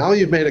 Now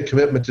you've made a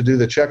commitment to do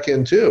the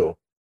check-in too.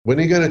 When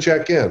are you going to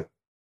check in?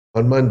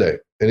 On Monday.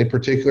 Any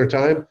particular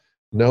time?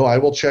 No, I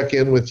will check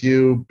in with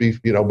you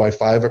by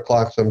 5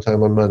 o'clock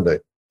sometime on Monday.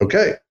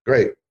 Okay,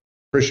 great.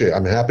 Appreciate it.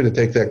 I'm happy to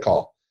take that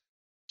call.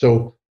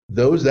 So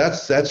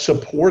that's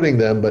supporting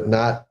them, but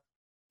not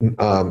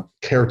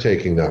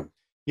caretaking them.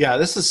 Yeah,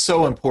 this is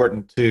so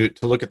important to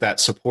look at that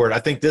support. I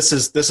think this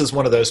is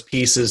one of those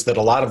pieces that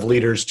a lot of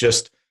leaders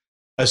just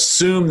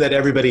assume that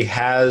everybody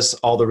has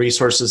all the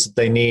resources that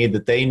they need,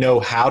 that they know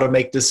how to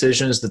make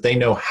decisions, that they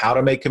know how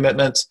to make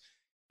commitments.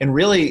 And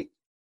really,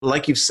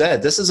 like you've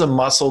said, this is a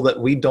muscle that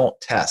we don't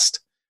test.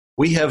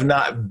 We have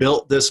not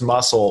built this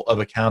muscle of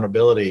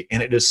accountability,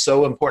 and it is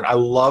so important. I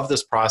love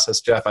this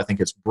process, Jeff. I think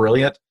it's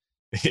brilliant.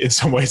 In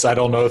some ways, I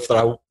don't know if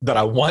that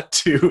I want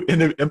to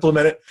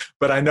implement it,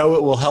 but I know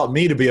it will help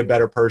me to be a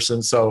better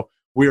person. So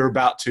we're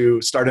about to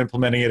start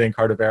implementing it in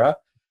Cardavera.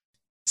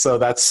 So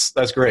that's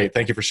great.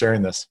 Thank you for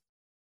sharing this.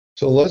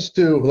 So let's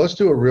do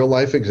a real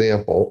life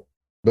example.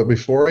 But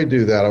before I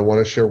do that, I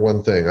want to share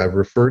one thing. I've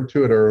referred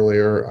to it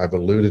earlier. I've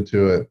alluded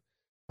to it.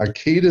 A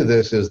key to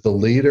this is the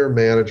leader,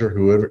 manager,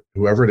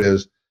 whoever it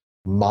is,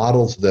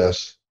 models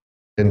this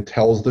and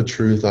tells the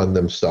truth on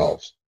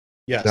themselves.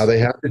 Yes. Now they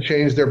have to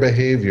change their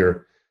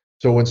behavior.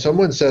 So when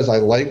someone says, I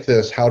like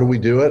this, how do we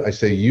do it? I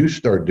say, you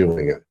start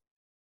doing it.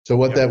 So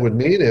what that would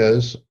mean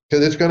is,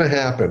 because it's going to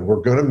happen,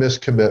 we're going to miss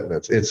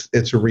commitments.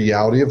 It's a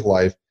reality of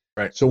life.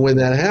 Right. So when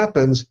that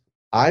happens,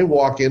 I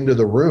walk into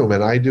the room,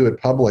 and I do it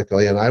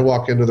publicly, and I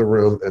walk into the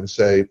room and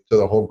say to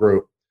the whole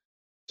group,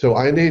 so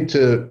I need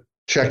to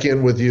check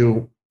in with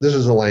you. This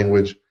is the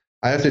language.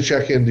 I have to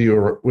check in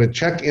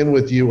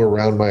with you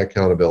around my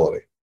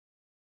accountability.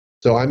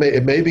 So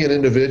it may be an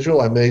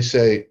individual. I may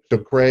say, so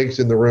Craig's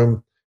in the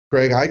room.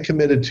 Craig, I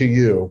committed to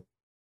you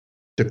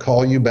to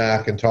call you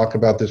back and talk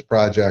about this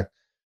project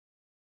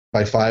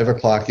by 5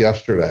 o'clock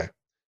yesterday.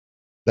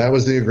 That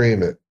was the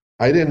agreement.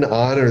 I didn't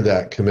honor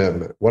that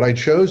commitment. What I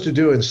chose to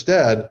do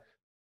instead,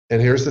 and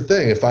here's the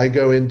thing, if I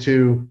go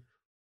into,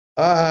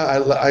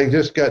 I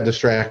just got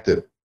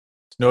distracted.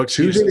 No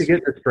excuses. Choosing to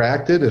get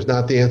distracted is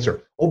not the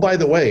answer. Oh, by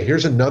the way,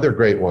 here's another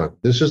great one.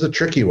 This is a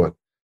tricky one.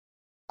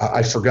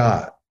 I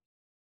forgot.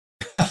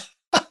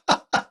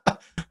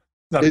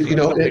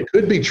 It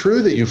could be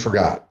true that you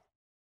forgot.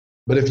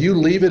 But if you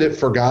leave it at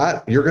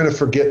forgot, you're going to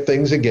forget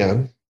things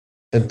again,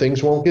 and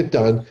things won't get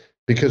done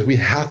because we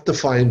have to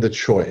find the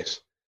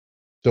choice.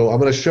 So I'm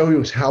going to show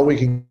you how we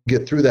can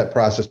get through that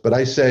process. But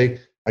I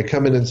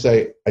come in and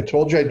say, I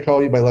told you I'd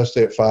call you by, let's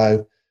say, at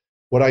 5.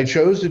 What I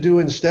chose to do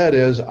instead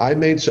is I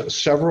made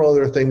several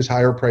other things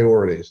higher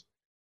priorities.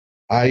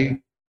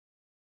 I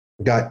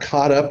got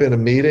caught up in a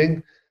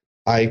meeting.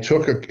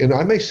 And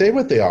I may say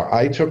what they are.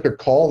 I took a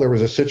call. There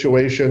was a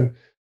situation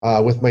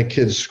with my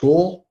kid's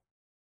school.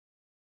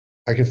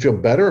 I can feel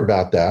better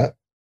about that.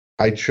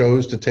 I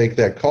chose to take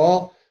that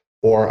call,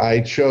 or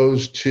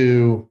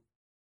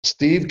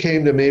Steve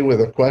came to me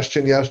with a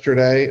question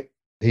yesterday.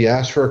 He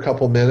asked for a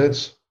couple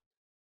minutes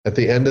at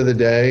the end of the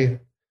day,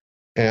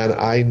 and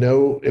I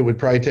know it would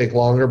probably take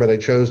longer, but I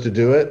chose to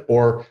do it.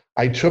 Or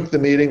I took the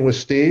meeting with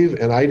Steve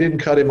and I didn't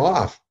cut him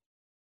off.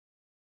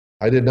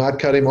 I did not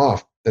cut him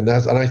off. And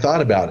I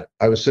thought about it.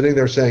 I was sitting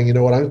there saying, you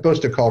know what, I'm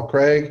supposed to call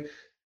Craig,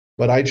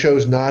 but I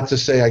chose not to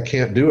say I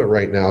can't do it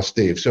right now,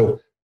 Steve. So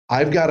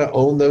I've got to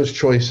own those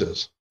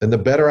choices. And the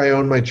better I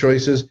own my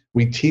choices,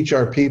 we teach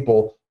our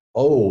people,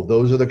 oh,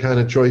 those are the kind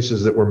of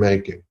choices that we're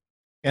making.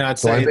 And I'd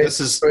So say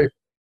this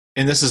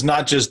is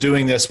not just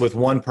doing this with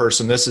one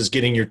person. This is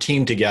getting your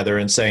team together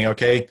and saying,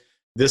 okay,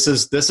 this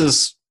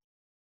is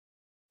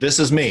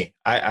me.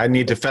 I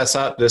need to fess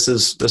up. This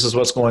is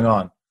what's going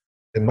on.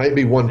 It might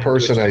be one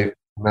person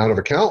I'm out of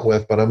account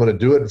with, but I'm going to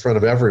do it in front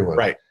of everyone.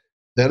 Right.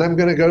 Then I'm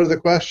going to go to the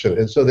question.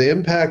 And so the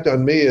impact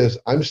on me is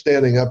I'm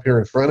standing up here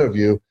in front of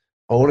you,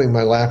 owning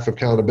my lack of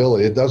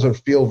accountability. It doesn't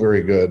feel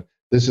very good.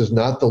 This is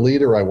not the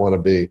leader I want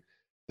to be.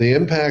 The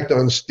impact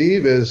on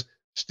Steve is,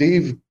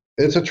 Steve,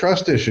 it's a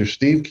trust issue.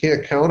 Steve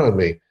can't count on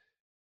me.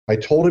 I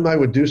told him I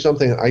would do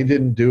something. I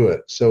didn't do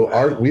it.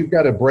 So we've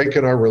got a break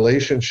in our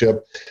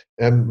relationship.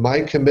 And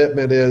my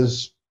commitment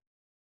is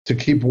to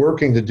keep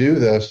working to do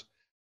this.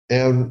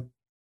 And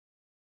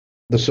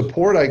the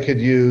support I could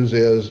use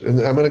is,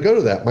 and I'm going to go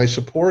to that. My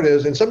support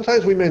is, and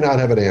sometimes we may not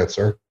have an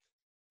answer,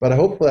 but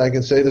hopefully I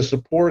can say the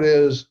support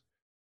is,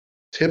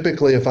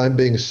 typically if I'm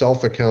being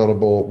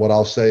self-accountable, what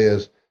I'll say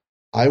is,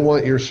 I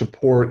want your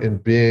support in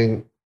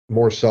being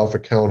more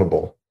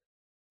self-accountable.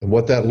 And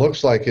what that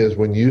looks like is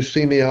when you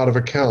see me out of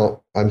account,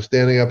 I'm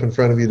standing up in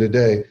front of you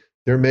today,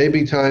 there may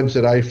be times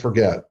that I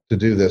forget to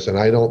do this and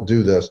I don't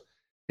do this.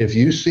 If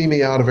you see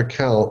me out of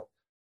account,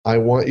 I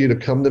want you to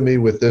come to me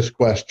with this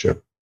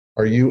question.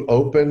 Are you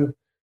open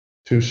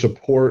to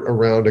support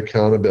around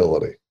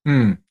accountability?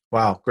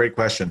 Wow, great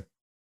question.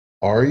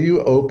 Are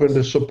you open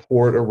to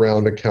support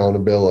around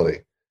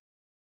accountability?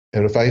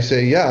 And if I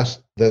say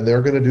yes, then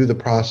they're going to do the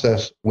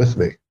process with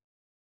me.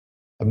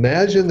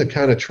 Imagine the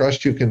kind of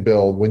trust you can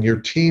build when your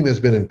team has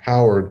been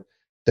empowered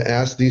to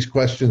ask these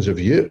questions of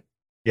you.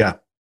 Yeah.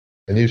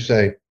 And you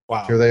say,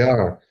 wow, here they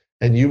are.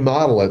 And you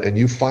model it and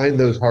you find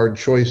those hard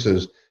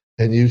choices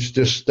and you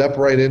just step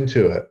right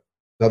into it.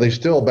 Now, they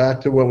still,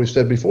 back to what we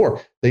said before,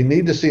 they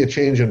need to see a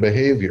change in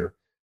behavior.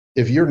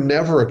 If you're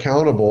never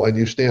accountable and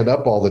you stand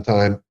up all the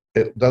time,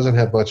 it doesn't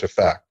have much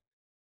effect.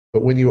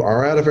 But when you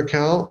are out of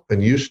account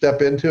and you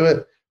step into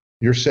it,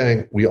 you're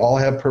saying, we all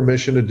have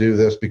permission to do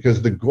this,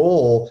 because the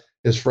goal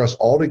is for us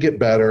all to get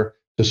better,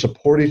 to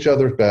support each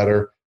other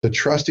better, to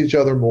trust each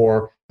other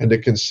more, and to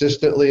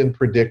consistently and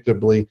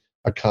predictably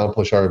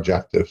accomplish our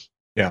objectives.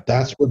 Yeah.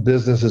 That's what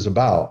business is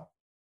about.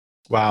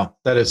 Wow.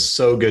 That is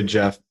so good,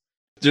 Jeff.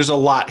 There's a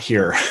lot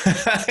here.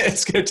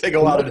 It's going to take a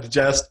lot to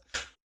digest.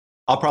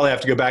 I'll probably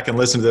have to go back and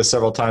listen to this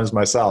several times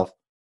myself.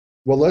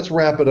 Well, let's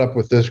wrap it up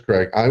with this,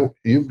 Craig.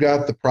 You've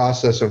got the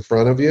process in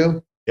front of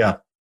you. Yeah.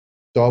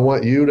 So I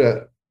want you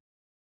to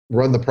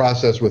run the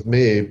process with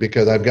me,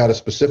 because I've got a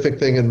specific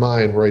thing in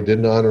mind where I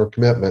didn't honor a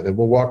commitment, and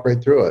we'll walk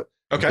right through it.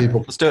 Okay,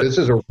 let's do it. This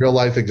is a real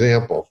life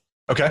example.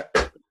 Okay.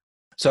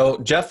 So,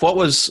 Jeff, what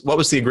was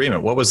the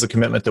agreement? What was the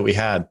commitment that we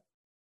had?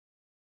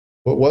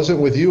 Well, it wasn't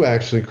with you,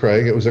 actually,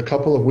 Craig. It was a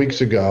couple of weeks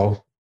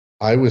ago.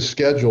 I was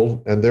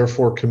scheduled and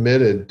therefore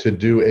committed to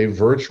do a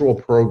virtual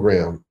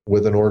program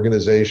with an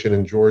organization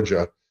in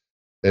Georgia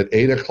at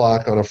 8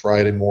 o'clock on a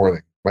Friday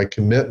morning. My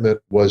commitment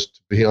was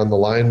to be on the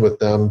line with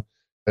them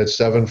at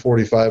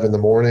 7:45 in the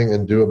morning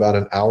and do about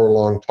an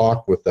hour-long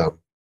talk with them.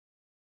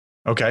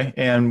 Okay.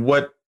 And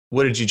what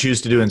did you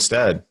choose to do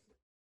instead?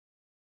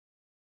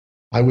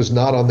 I was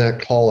not on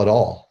that call at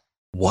all.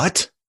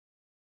 What?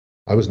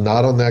 I was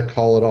not on that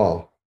call at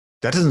all.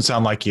 That doesn't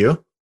sound like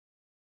you.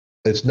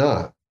 It's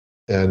not.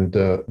 And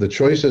the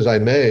choices I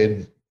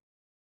made,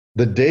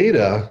 the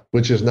data,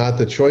 which is not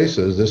the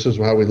choices, this is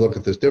how we look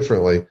at this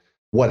differently.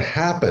 What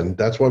happened,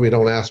 that's why we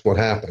don't ask what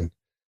happened.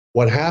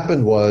 What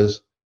happened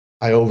was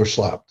I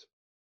overslept.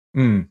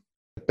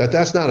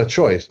 That's not a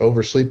choice.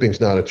 Oversleeping's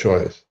not a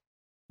choice.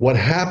 What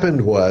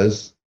happened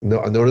was,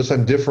 notice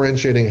I'm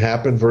differentiating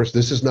happened versus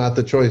this is not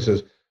the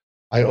choices.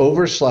 I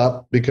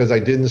overslept because I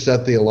didn't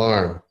set the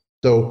alarm.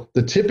 So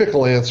the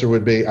typical answer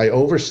would be I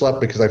overslept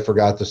because I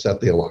forgot to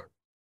set the alarm.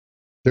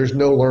 There's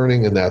no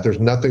learning in that. There's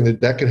nothing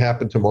that could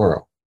happen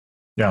tomorrow.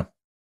 Yeah.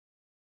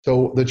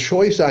 So the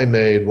choice I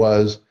made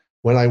was,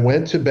 when I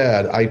went to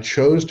bed, I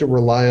chose to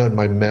rely on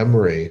my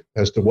memory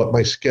as to what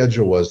my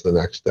schedule was the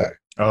next day.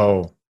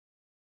 Oh.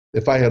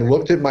 If I had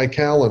looked at my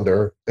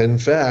calendar, in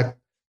fact,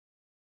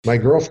 my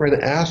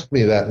girlfriend asked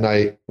me that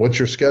night, what's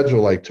your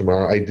schedule like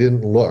tomorrow? I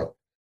didn't look.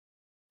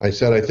 I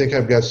said, I think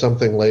I've got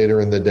something later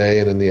in the day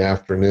and in the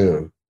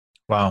afternoon.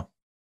 Wow.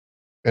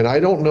 And I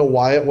don't know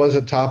why it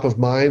wasn't top of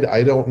mind.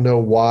 I don't know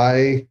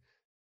why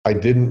I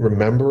didn't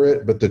remember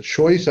it. But the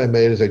choice I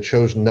made is I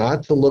chose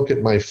not to look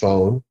at my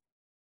phone,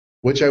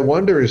 which I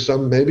wonder is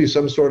maybe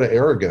some sort of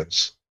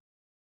arrogance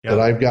that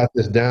I've got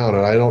this down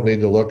and I don't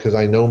need to look because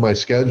I know my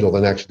schedule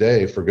the next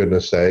day, for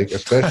goodness sake,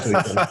 especially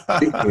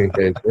speaking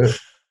engagement.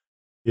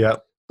 Yeah.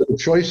 The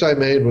choice I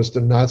made was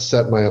to not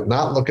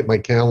look at my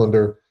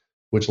calendar,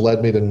 which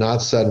led me to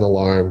not set an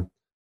alarm,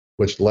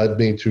 which led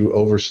me to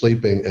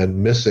oversleeping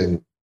and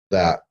missing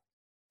that.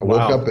 I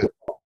woke up at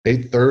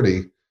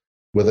 8:30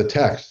 with a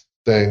text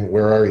saying,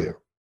 where are you?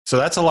 So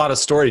that's a lot of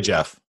story,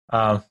 Jeff.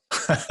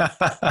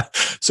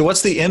 So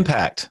what's the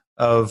impact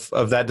of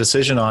that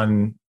decision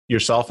on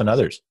yourself and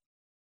others?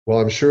 Well,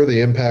 I'm sure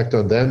the impact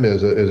on them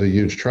is a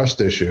huge trust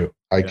issue.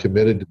 I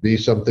committed to be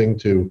something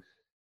to,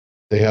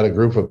 they had a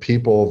group of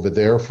people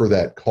there for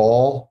that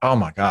call. Oh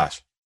my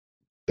gosh.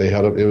 It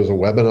was a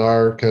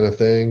webinar kind of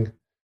thing.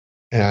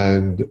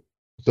 And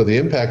so the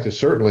impact is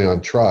certainly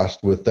on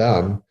trust with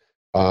them.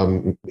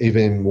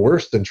 Even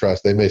worse than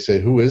trust, they may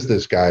say, who is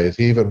this guy? Is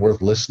he even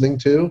worth listening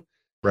to?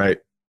 Right.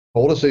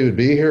 Told us he would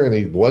be here and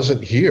he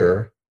wasn't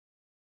here.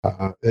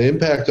 The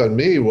impact on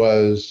me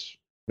was,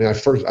 I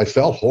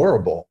felt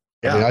horrible.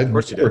 Yeah, I've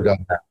never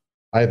done that.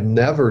 I've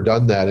never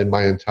done that in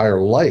my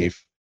entire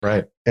life.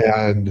 Right.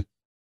 And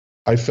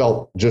I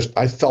felt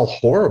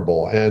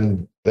horrible.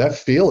 And that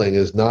feeling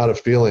is not a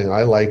feeling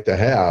I like to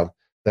have.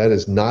 That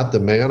is not the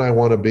man I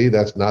want to be.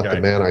 That's not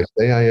the man I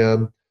say I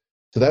am.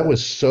 So that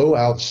was so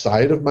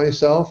outside of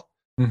myself.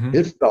 Mm-hmm.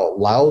 It felt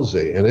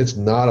lousy, and it's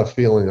not a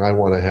feeling I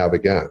want to have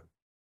again.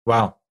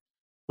 Wow.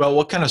 Well,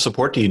 what kind of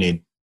support do you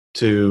need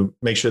to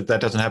make sure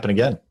that doesn't happen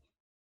again?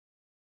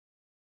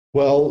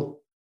 Well,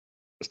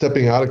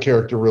 stepping out of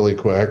character really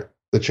quick,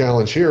 the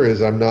challenge here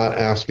is I'm not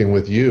asking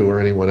with you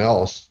or anyone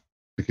else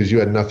because you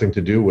had nothing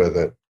to do with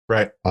it.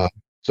 Right.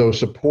 So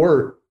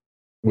support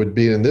would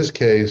be, in this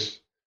case,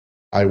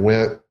 I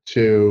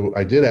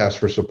did ask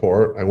for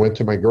support. I went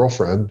to my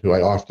girlfriend, who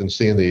I often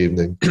see in the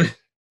evening,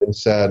 and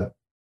said,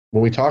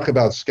 when we talk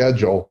about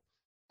schedule,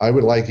 I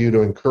would like you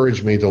to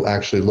encourage me to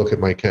actually look at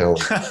my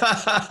calendar.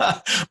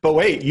 But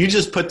wait, you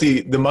just put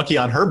the monkey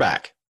on her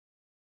back.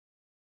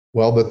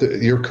 Well, but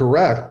you're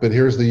correct, but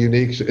here's the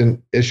unique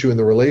issue in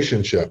the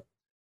relationship.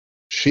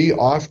 She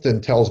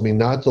often tells me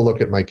not to look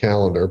at my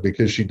calendar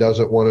because she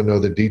doesn't want to know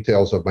the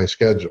details of my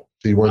schedule.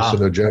 She wants to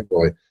know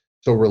generally.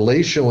 So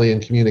relationally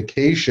in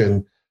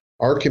communication,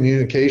 our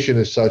communication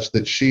is such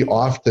that she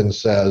often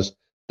says,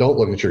 don't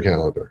look at your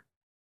calendar.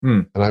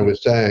 And I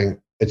was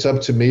saying, it's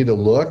up to me to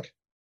look,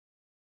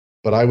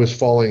 but I was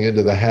falling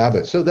into the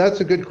habit. So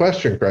that's a good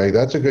question, Craig.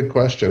 That's a good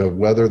question of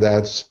whether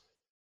that's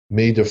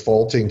me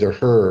defaulting to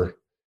her.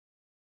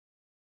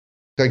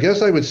 I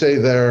guess I would say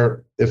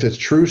there, if it's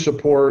true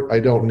support, I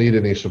don't need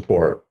any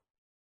support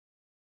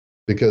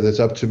because it's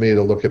up to me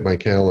to look at my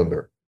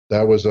calendar.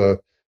 That was a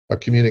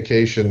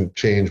communication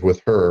change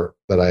with her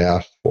that I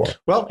asked for.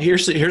 Well,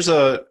 here's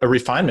a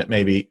refinement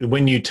maybe.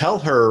 When you tell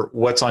her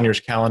what's on your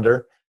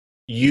calendar,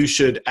 you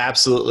should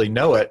absolutely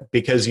know it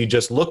because you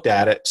just looked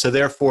at it. So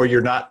therefore,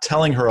 you're not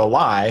telling her a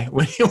lie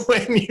when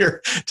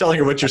you're telling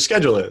her what your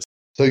schedule is.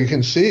 So you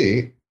can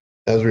see,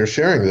 as we were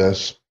sharing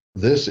this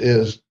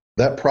is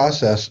that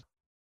process,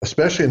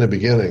 especially in the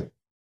beginning,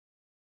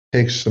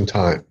 takes some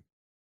time.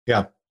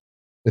 Yeah.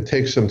 It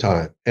takes some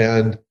time.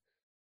 And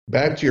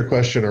back to your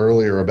question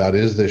earlier about,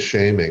 is this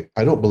shaming?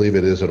 I don't believe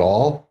it is at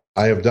all.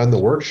 I have done the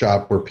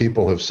workshop where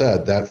people have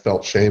said that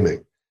felt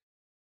shaming.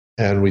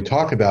 And we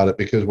talk about it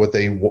because what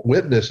they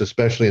witness,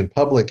 especially in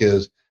public,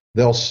 is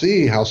they'll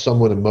see how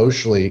someone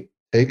emotionally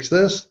takes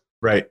this.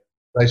 Right.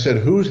 I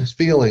said,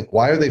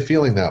 why are they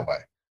feeling that way?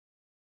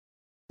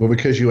 Well,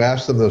 because you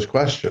asked them those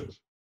questions.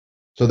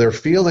 So their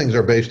feelings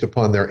are based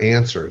upon their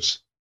answers,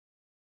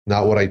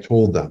 not what I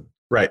told them.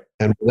 Right.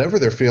 And whatever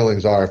their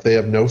feelings are, if they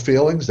have no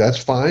feelings, that's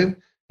fine.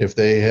 If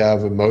they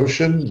have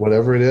emotion,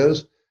 whatever it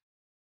is,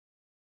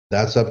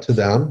 that's up to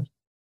them.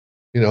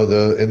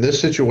 In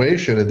this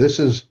situation, and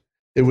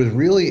it was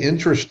really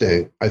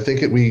interesting. I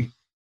think we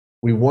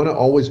want to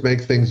always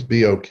make things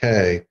be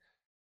okay.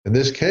 In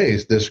this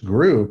case, this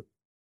group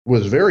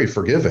was very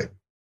forgiving.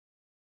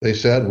 They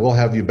said, we'll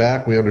have you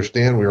back. We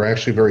understand. We were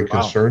actually very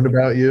concerned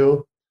about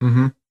you.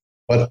 Mm-hmm.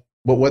 But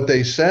what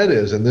they said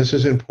is, and this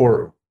is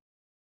important,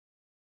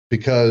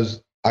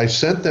 because I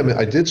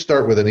did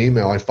start with an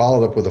email. I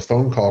followed up with a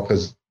phone call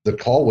because the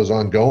call was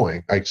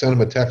ongoing. I sent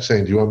them a text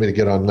saying, do you want me to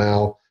get on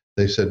now?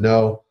 They said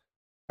no.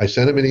 I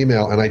sent them an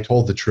email and I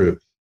told the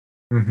truth.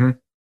 Mm-hmm.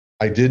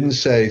 I didn't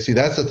say,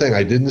 that's the thing.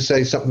 I didn't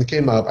say something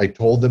came up. I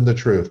told them the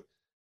truth.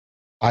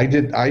 I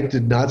did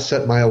not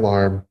set my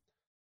alarm.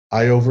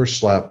 I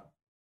overslept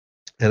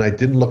and I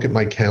didn't look at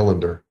my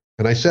calendar.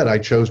 And I said, I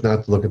chose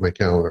not to look at my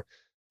calendar.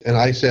 And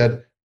I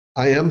said,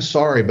 I am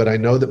sorry, but I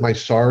know that my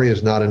sorry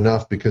is not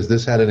enough because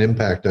this had an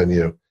impact on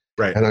you.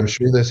 Right. And I'm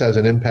sure this has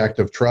an impact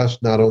of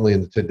trust, not only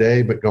in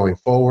today, but going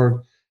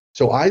forward.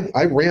 So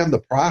I ran the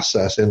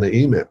process in the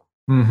email.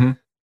 Mm-hmm.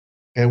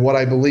 And what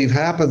I believe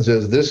happens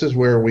is this is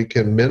where we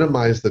can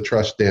minimize the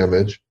trust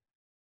damage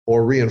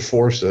or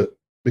reinforce it,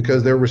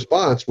 because their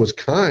response was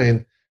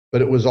kind,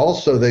 but it was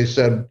also, they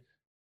said,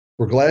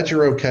 we're glad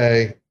you're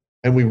okay.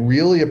 And we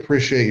really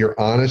appreciate your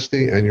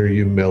honesty and your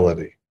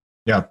humility.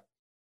 Yeah.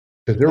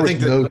 Because there was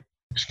no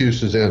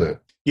excuses in it.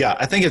 Yeah,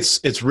 I think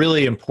it's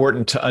really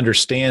important to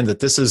understand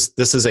that this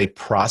is a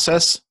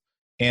process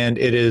and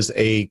it is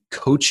a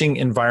coaching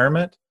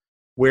environment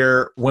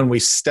where when we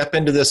step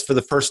into this for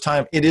the first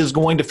time, it is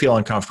going to feel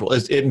uncomfortable.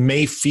 It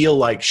may feel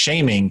like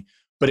shaming,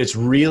 but it's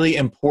really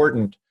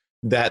important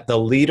that the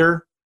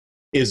leader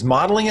is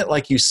modeling it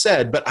like you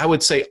said, but I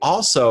would say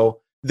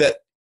also that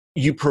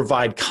you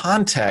provide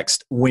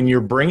context when you're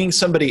bringing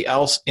somebody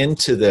else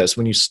into this,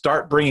 when you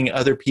start bringing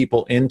other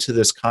people into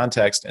this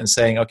context and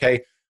saying,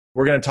 okay,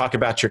 we're going to talk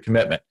about your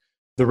commitment.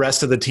 The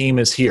rest of the team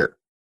is here.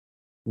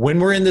 When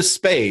we're in this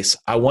space,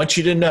 I want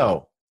you to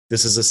know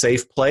this is a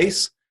safe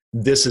place.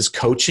 This is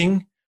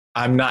coaching.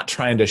 I'm not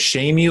trying to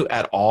shame you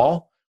at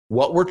all.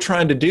 What we're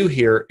trying to do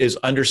here is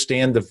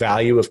understand the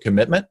value of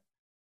commitment.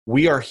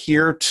 We are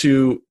here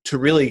to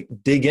really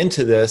dig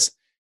into this,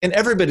 and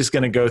everybody's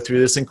going to go through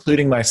this,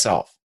 including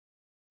myself.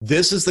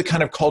 This is the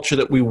kind of culture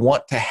that we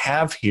want to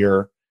have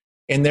here,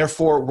 and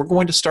therefore we're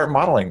going to start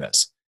modeling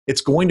this.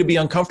 It's going to be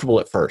uncomfortable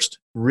at first.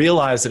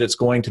 Realize that it's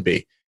going to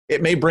be.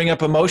 It may bring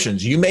up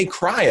emotions. You may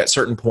cry at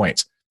certain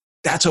points.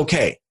 That's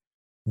okay.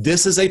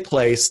 This is a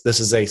place, this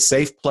is a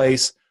safe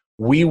place.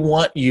 We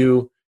want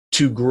you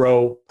to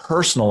grow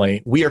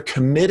personally. We are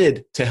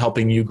committed to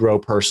helping you grow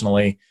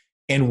personally,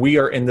 and we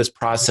are in this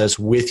process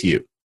with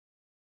you.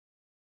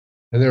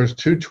 And there's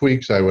 2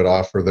 tweaks I would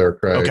offer there,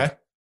 Craig. Okay.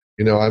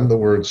 You know, I'm the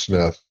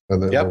wordsmith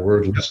and the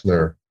word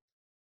listener.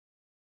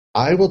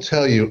 I will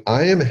tell you,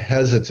 I am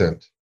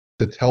hesitant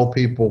to tell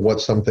people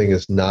what something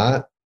is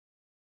not,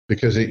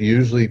 because it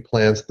usually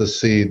plants the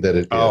seed that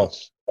it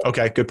is.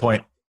 Okay, good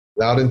point.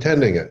 Without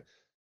intending it.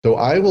 So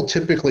I will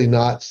typically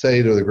not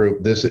say to the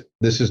group, this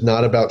is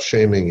not about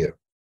shaming you.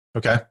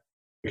 Okay.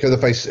 Because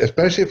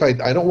especially if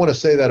I don't want to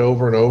say that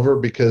over and over,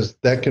 because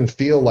that can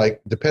feel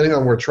like, depending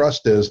on where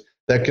trust is,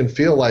 that can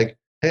feel like,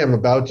 hey, I'm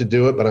about to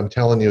do it, but I'm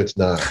telling you it's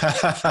not.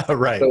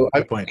 Right. So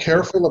I'm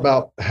careful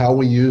about how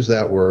we use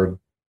that word.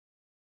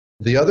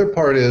 The other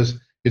part is,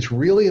 it's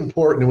really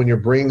important when you're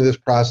bringing this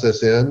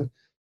process in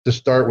to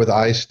start with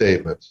I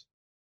statements.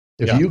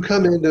 If you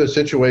come into a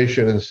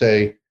situation and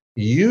say,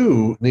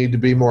 you need to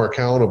be more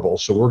accountable,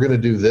 so we're going to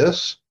do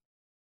this.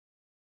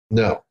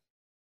 No.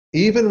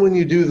 Even when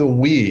you do the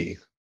we,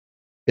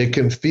 it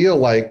can feel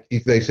like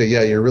they say,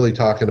 yeah, you're really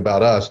talking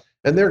about us.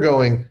 And they're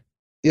going,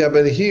 yeah,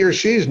 but he or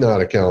she's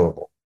not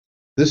accountable.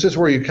 This is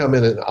where you come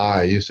in and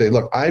I. You say,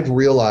 look, I've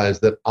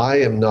realized that I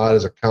am not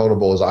as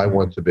accountable as I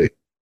want to be.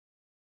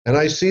 And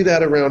I see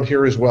that around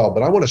here as well.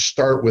 But I want to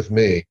start with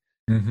me.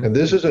 Mm-hmm. And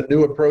this is a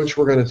new approach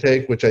we're going to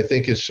take, which I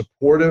think is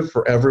supportive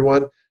for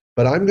everyone.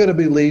 But I'm going to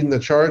be leading the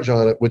charge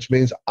on it, which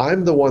means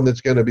I'm the one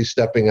that's going to be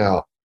stepping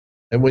out.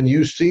 And when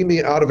you see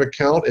me out of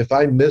account, if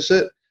I miss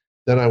it,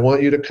 then I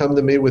want you to come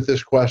to me with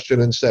this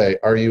question and say,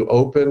 are you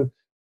open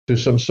to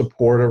some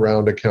support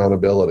around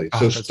accountability?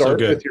 So start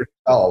with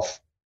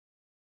yourself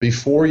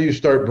before you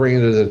start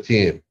bringing it to the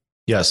team.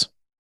 Yes.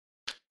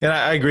 And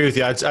I agree with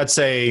you. I'd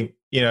say,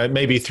 it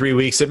may be 3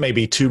 weeks, it may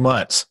be 2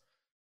 months.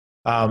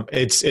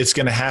 It's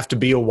going to have to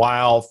be a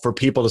while for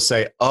people to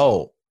say,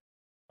 oh,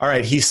 all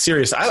right, he's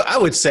serious. I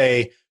would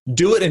say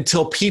do it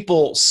until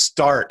people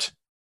start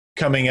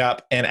coming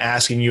up and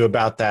asking you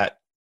about that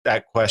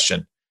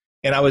question.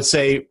 And I would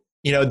say,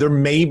 there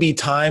may be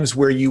times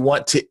where you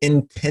want to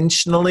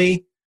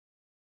intentionally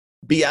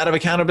be out of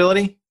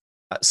accountability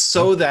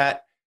so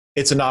that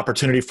it's an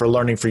opportunity for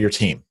learning for your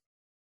team.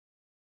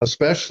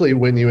 Especially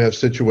when you have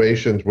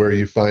situations where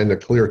you find a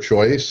clear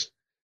choice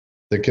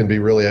that can be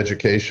really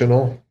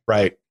educational.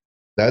 Right.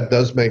 That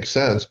does make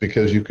sense,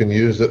 because you can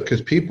use it,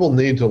 because people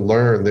need to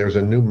learn. There's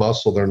a new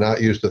muscle. They're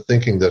not used to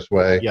thinking this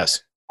way.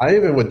 Yes. I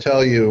even would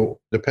tell you,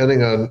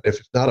 depending on if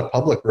it's not a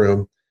public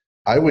room,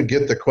 I would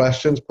get the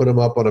questions, put them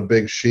up on a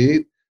big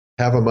sheet,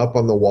 have them up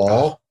on the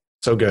wall. Oh,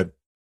 so good.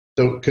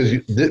 So, because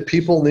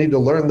people need to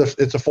learn this.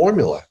 It's a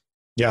formula.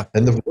 Yeah.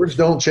 And the words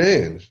don't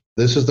change.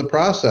 This is the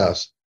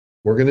process.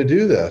 We're going to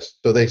do this.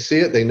 So they see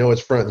it. They know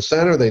it's front and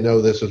center. They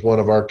know this is one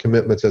of our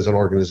commitments as an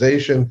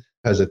organization,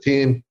 as a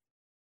team.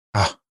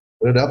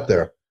 Put it up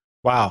there.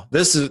 Wow.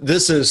 This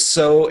is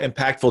so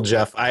impactful,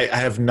 Jeff. I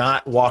have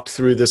not walked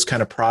through this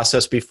kind of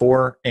process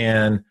before,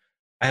 and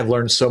I have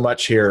learned so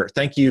much here.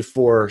 Thank you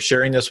for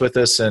sharing this with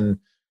us. And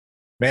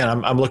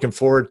man, I'm looking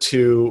forward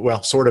to,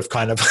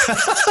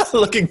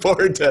 looking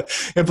forward to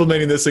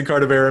implementing this in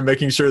Cardavera and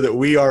making sure that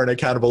we are an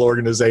accountable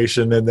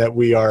organization and that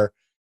we are,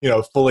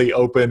 fully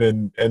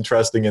open and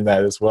trusting in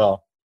that as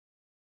well.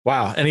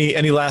 Wow.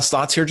 Any last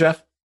thoughts here,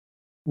 Jeff?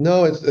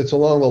 No, it's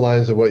along the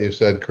lines of what you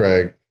said,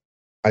 Craig.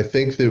 I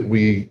think that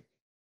we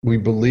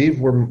believe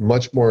we're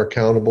much more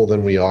accountable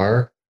than we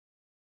are.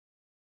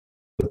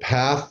 The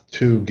path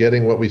to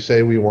getting what we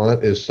say we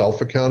want is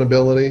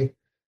self-accountability.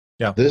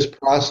 Yeah. This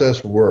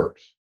process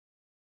works,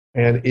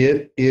 and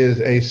it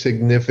is a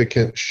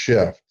significant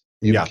shift.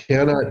 You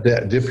cannot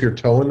dip your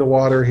toe in the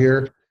water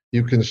here.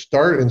 You can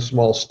start in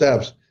small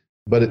steps,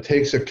 but it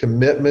takes a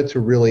commitment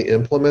to really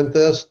implement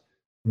this.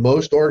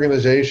 Most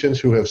organizations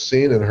who have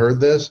seen and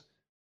heard this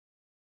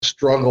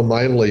struggle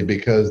mightily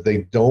because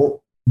they don't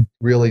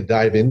really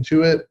dive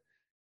into it,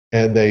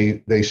 and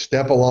they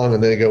step along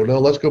and they go, no,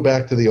 let's go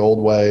back to the old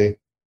way.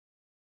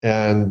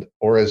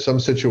 Or as some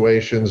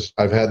situations,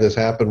 I've had this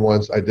happen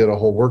once. I did a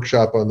whole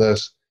workshop on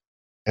this,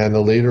 and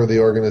the leader of the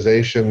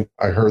organization,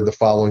 I heard the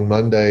following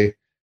Monday,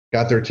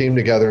 got their team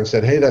together and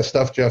said, hey, that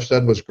stuff Jeff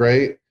said was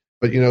great,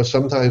 but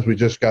sometimes we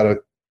just got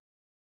to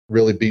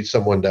really beat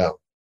someone down.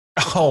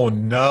 Oh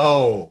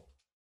no.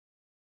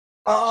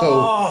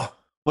 So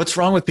what's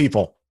wrong with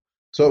people?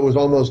 So it was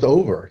almost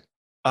over.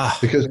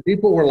 Because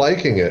people were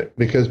liking it,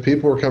 because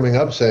people were coming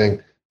up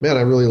saying, man,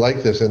 I really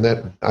like this. And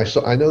that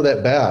I know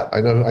that bat.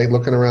 I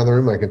looking around the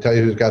room, I can tell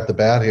you who's got the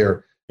bat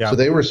here. Yeah. So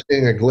they were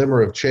seeing a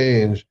glimmer of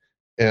change,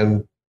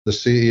 and the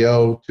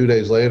CEO 2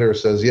 days later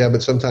says, yeah,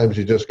 but sometimes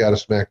you just got to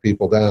smack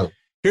people down.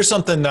 Here's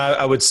something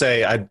I would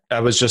say. I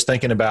was just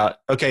thinking about,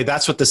 okay,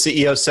 that's what the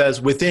CEO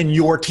says within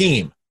your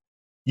team.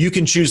 You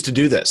can choose to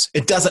do this.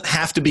 It doesn't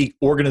have to be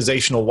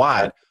organizational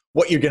wide.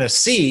 What you're going to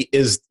see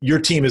is your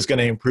team is going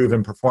to improve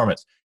in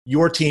performance.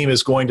 Your team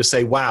is going to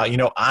say, wow,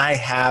 I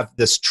have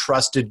this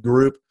trusted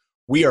group.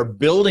 We are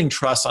building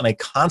trust on a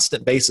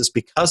constant basis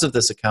because of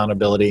this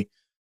accountability.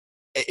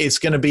 It's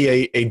going to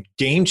be a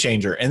game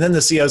changer. And then the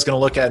CEO is going to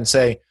look at it and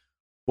say,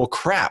 well,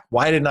 crap,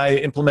 why didn't I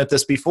implement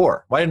this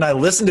before? Why didn't I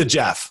listen to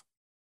Jeff?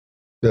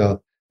 Yeah.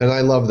 And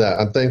I love that.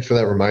 And thanks for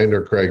that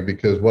reminder, Craig,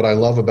 because what I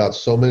love about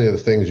so many of the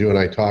things you and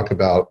I talk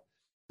about,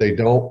 they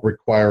don't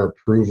require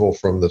approval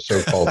from the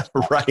so-called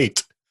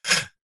right.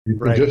 You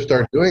can just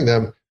start doing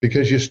them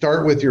because you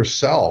start with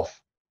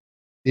yourself.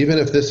 Even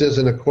if this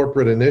isn't a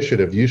corporate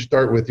initiative, you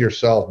start with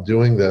yourself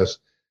doing this,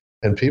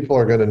 and people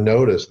are going to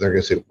notice. They're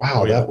going to say,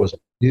 wow, that was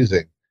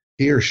amazing.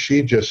 He or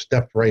she just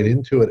stepped right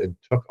into it and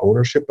took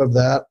ownership of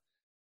that.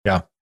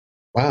 Yeah.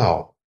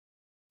 Wow.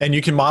 And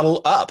you can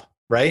model up,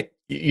 right?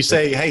 You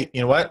say, hey, you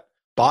know what,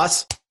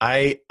 boss,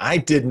 I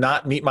did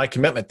not meet my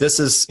commitment. This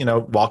is,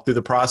 walk through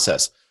the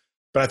process.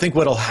 But I think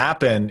what'll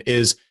happen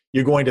is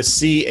you're going to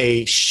see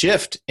a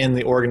shift in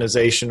the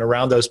organization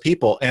around those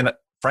people. And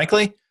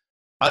frankly,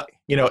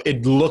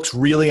 it looks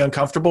really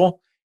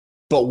uncomfortable.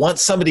 But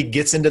once somebody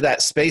gets into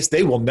that space,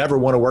 they will never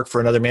want to work for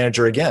another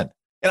manager again.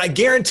 And I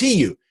guarantee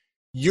you,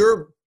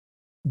 your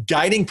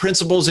guiding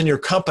principles in your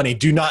company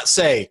do not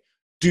say,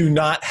 do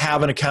not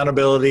have an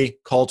accountability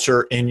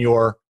culture in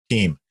your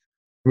team.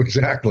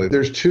 Exactly.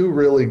 There's two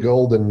really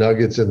golden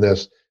nuggets in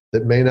this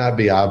that may not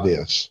be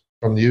obvious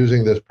from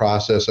using this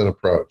process and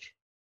approach.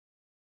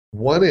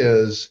 One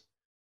is,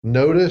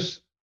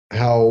 notice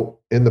how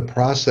in the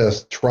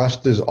process,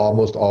 trust is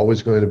almost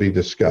always going to be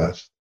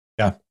discussed.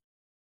 Yeah.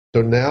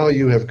 So now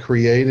you have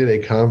created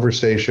a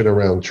conversation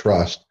around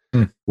trust,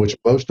 which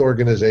most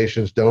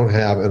organizations don't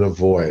have and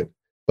avoid.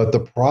 But the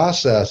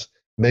process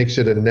makes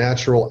it a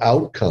natural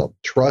outcome.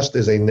 Trust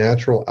is a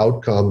natural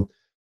outcome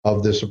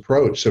of this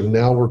approach. So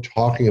now we're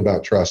talking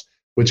about trust,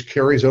 which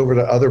carries over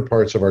to other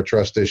parts of our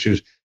trust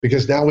issues,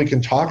 because now we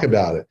can talk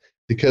about it.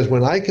 Because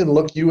when I can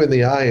look you in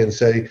the eye and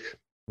say,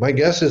 my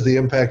guess is the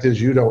impact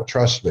is you don't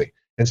trust me,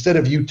 instead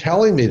of you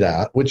telling me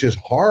that, which is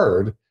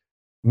hard,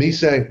 me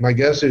saying, my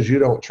guess is you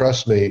don't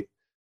trust me,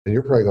 and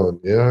you're probably going,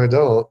 yeah, I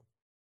don't.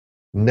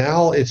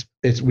 Now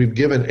we've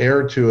given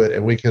air to it,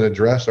 and we can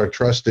address our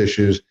trust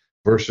issues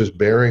versus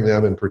burying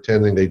them and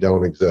pretending they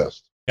don't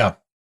exist. Yeah.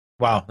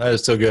 Wow. That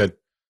is so good.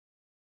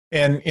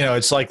 And,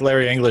 it's like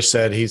Larry English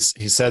said, he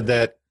said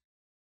that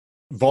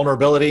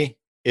vulnerability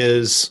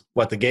is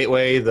the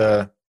gateway,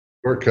 the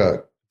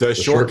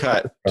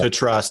shortcut to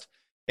trust.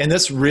 And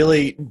this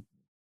really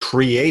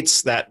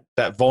creates that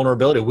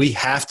vulnerability. We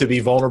have to be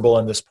vulnerable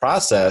in this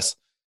process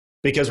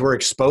because we're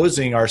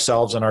exposing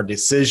ourselves and our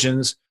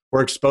decisions.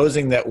 We're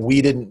exposing that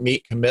we didn't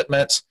meet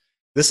commitments.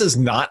 This is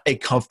not a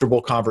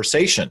comfortable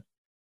conversation.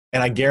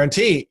 And I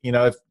guarantee,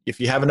 if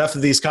you have enough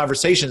of these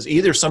conversations,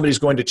 either somebody's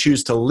going to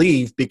choose to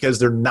leave because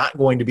they're not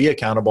going to be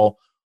accountable,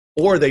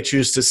 or they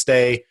choose to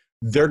stay,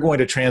 they're going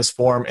to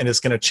transform, and it's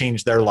going to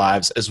change their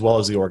lives as well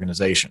as the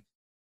organization.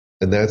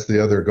 And that's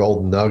the other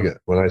golden nugget.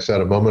 When I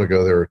said a moment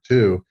ago, there are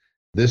two.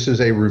 This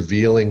is a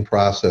revealing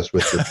process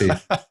with your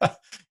people.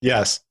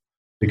 Yes.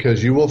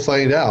 Because you will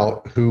find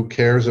out who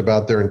cares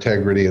about their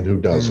integrity and who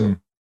doesn't.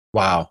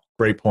 Wow.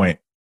 Great point.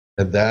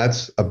 And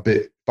that's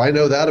if I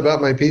know that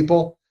about my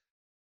people,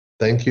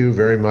 thank you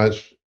very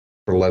much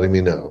for letting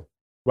me know.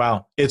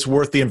 Wow. It's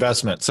worth the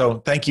investment. So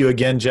thank you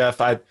again,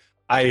 Jeff.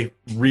 I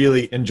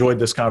really enjoyed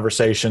this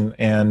conversation,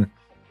 and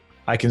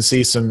I can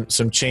see some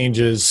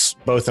changes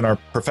both in our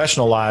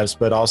professional lives,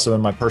 but also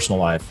in my personal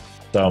life.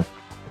 So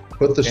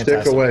put the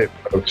stick away,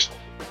 folks.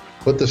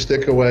 Put the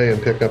stick away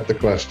and pick up the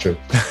question.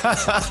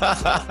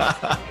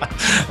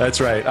 That's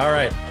right. All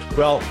right.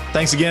 Well,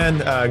 thanks again.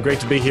 Great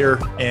to be here,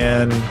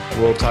 and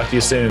we'll talk to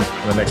you soon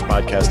on the next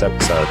podcast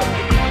episode.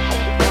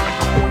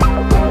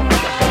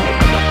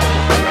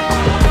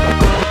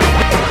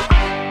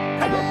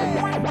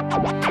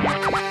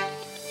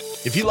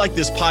 If you like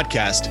this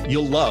podcast,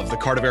 you'll love the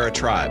Cardavera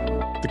Tribe.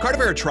 The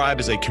Cardavera Tribe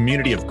is a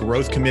community of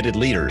growth-committed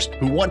leaders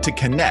who want to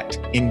connect,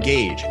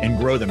 engage, and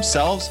grow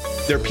themselves,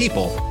 their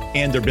people,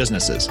 and their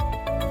businesses.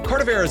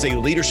 Cardavera is a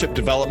leadership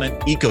development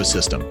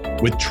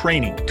ecosystem with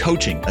training,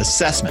 coaching,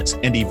 assessments,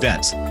 and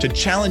events to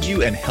challenge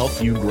you and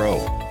help you grow.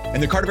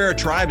 And the Cardavera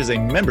Tribe is a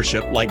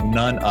membership like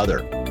none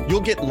other. You'll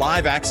get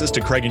live access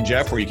to Craig and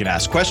Jeff, where you can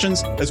ask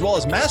questions, as well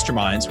as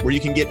masterminds where you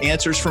can get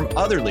answers from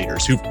other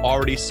leaders who've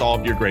already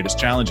solved your greatest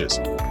challenges.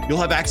 You'll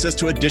have access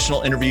to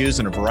additional interviews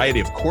and a variety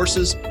of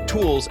courses,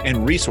 tools,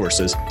 and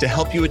resources to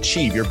help you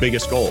achieve your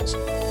biggest goals.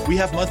 We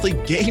have monthly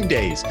game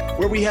days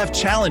where we have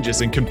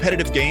challenges and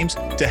competitive games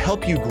to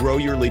help you grow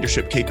your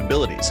leadership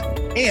capabilities.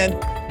 And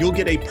you'll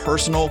get a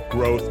personal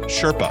growth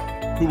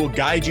Sherpa, who will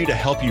guide you to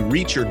help you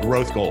reach your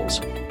growth goals.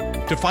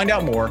 To find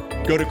out more,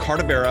 go to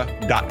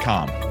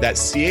cardivera.com.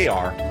 That's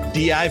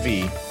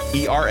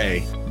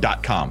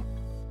CARDIVERA.com.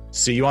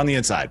 See you on the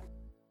inside.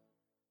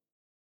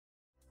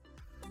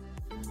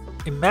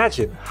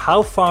 Imagine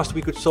how fast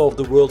we could solve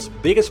the world's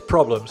biggest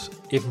problems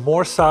if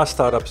more SaaS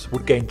startups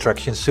would gain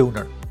traction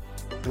sooner.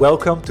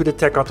 Welcome to the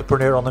Tech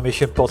Entrepreneur on a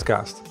Mission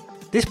podcast.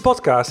 This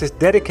podcast is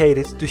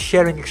dedicated to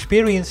sharing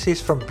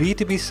experiences from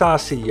B2B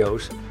SaaS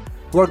CEOs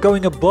who are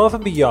going above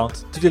and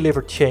beyond to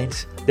deliver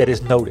change that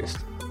is noticed.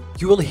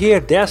 You will hear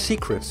their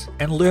secrets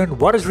and learn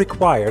what is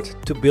required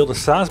to build a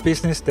SaaS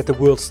business that the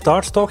world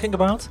starts talking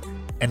about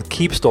and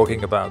keeps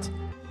talking about,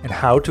 and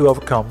how to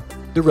overcome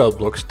the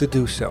roadblocks to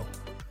do so.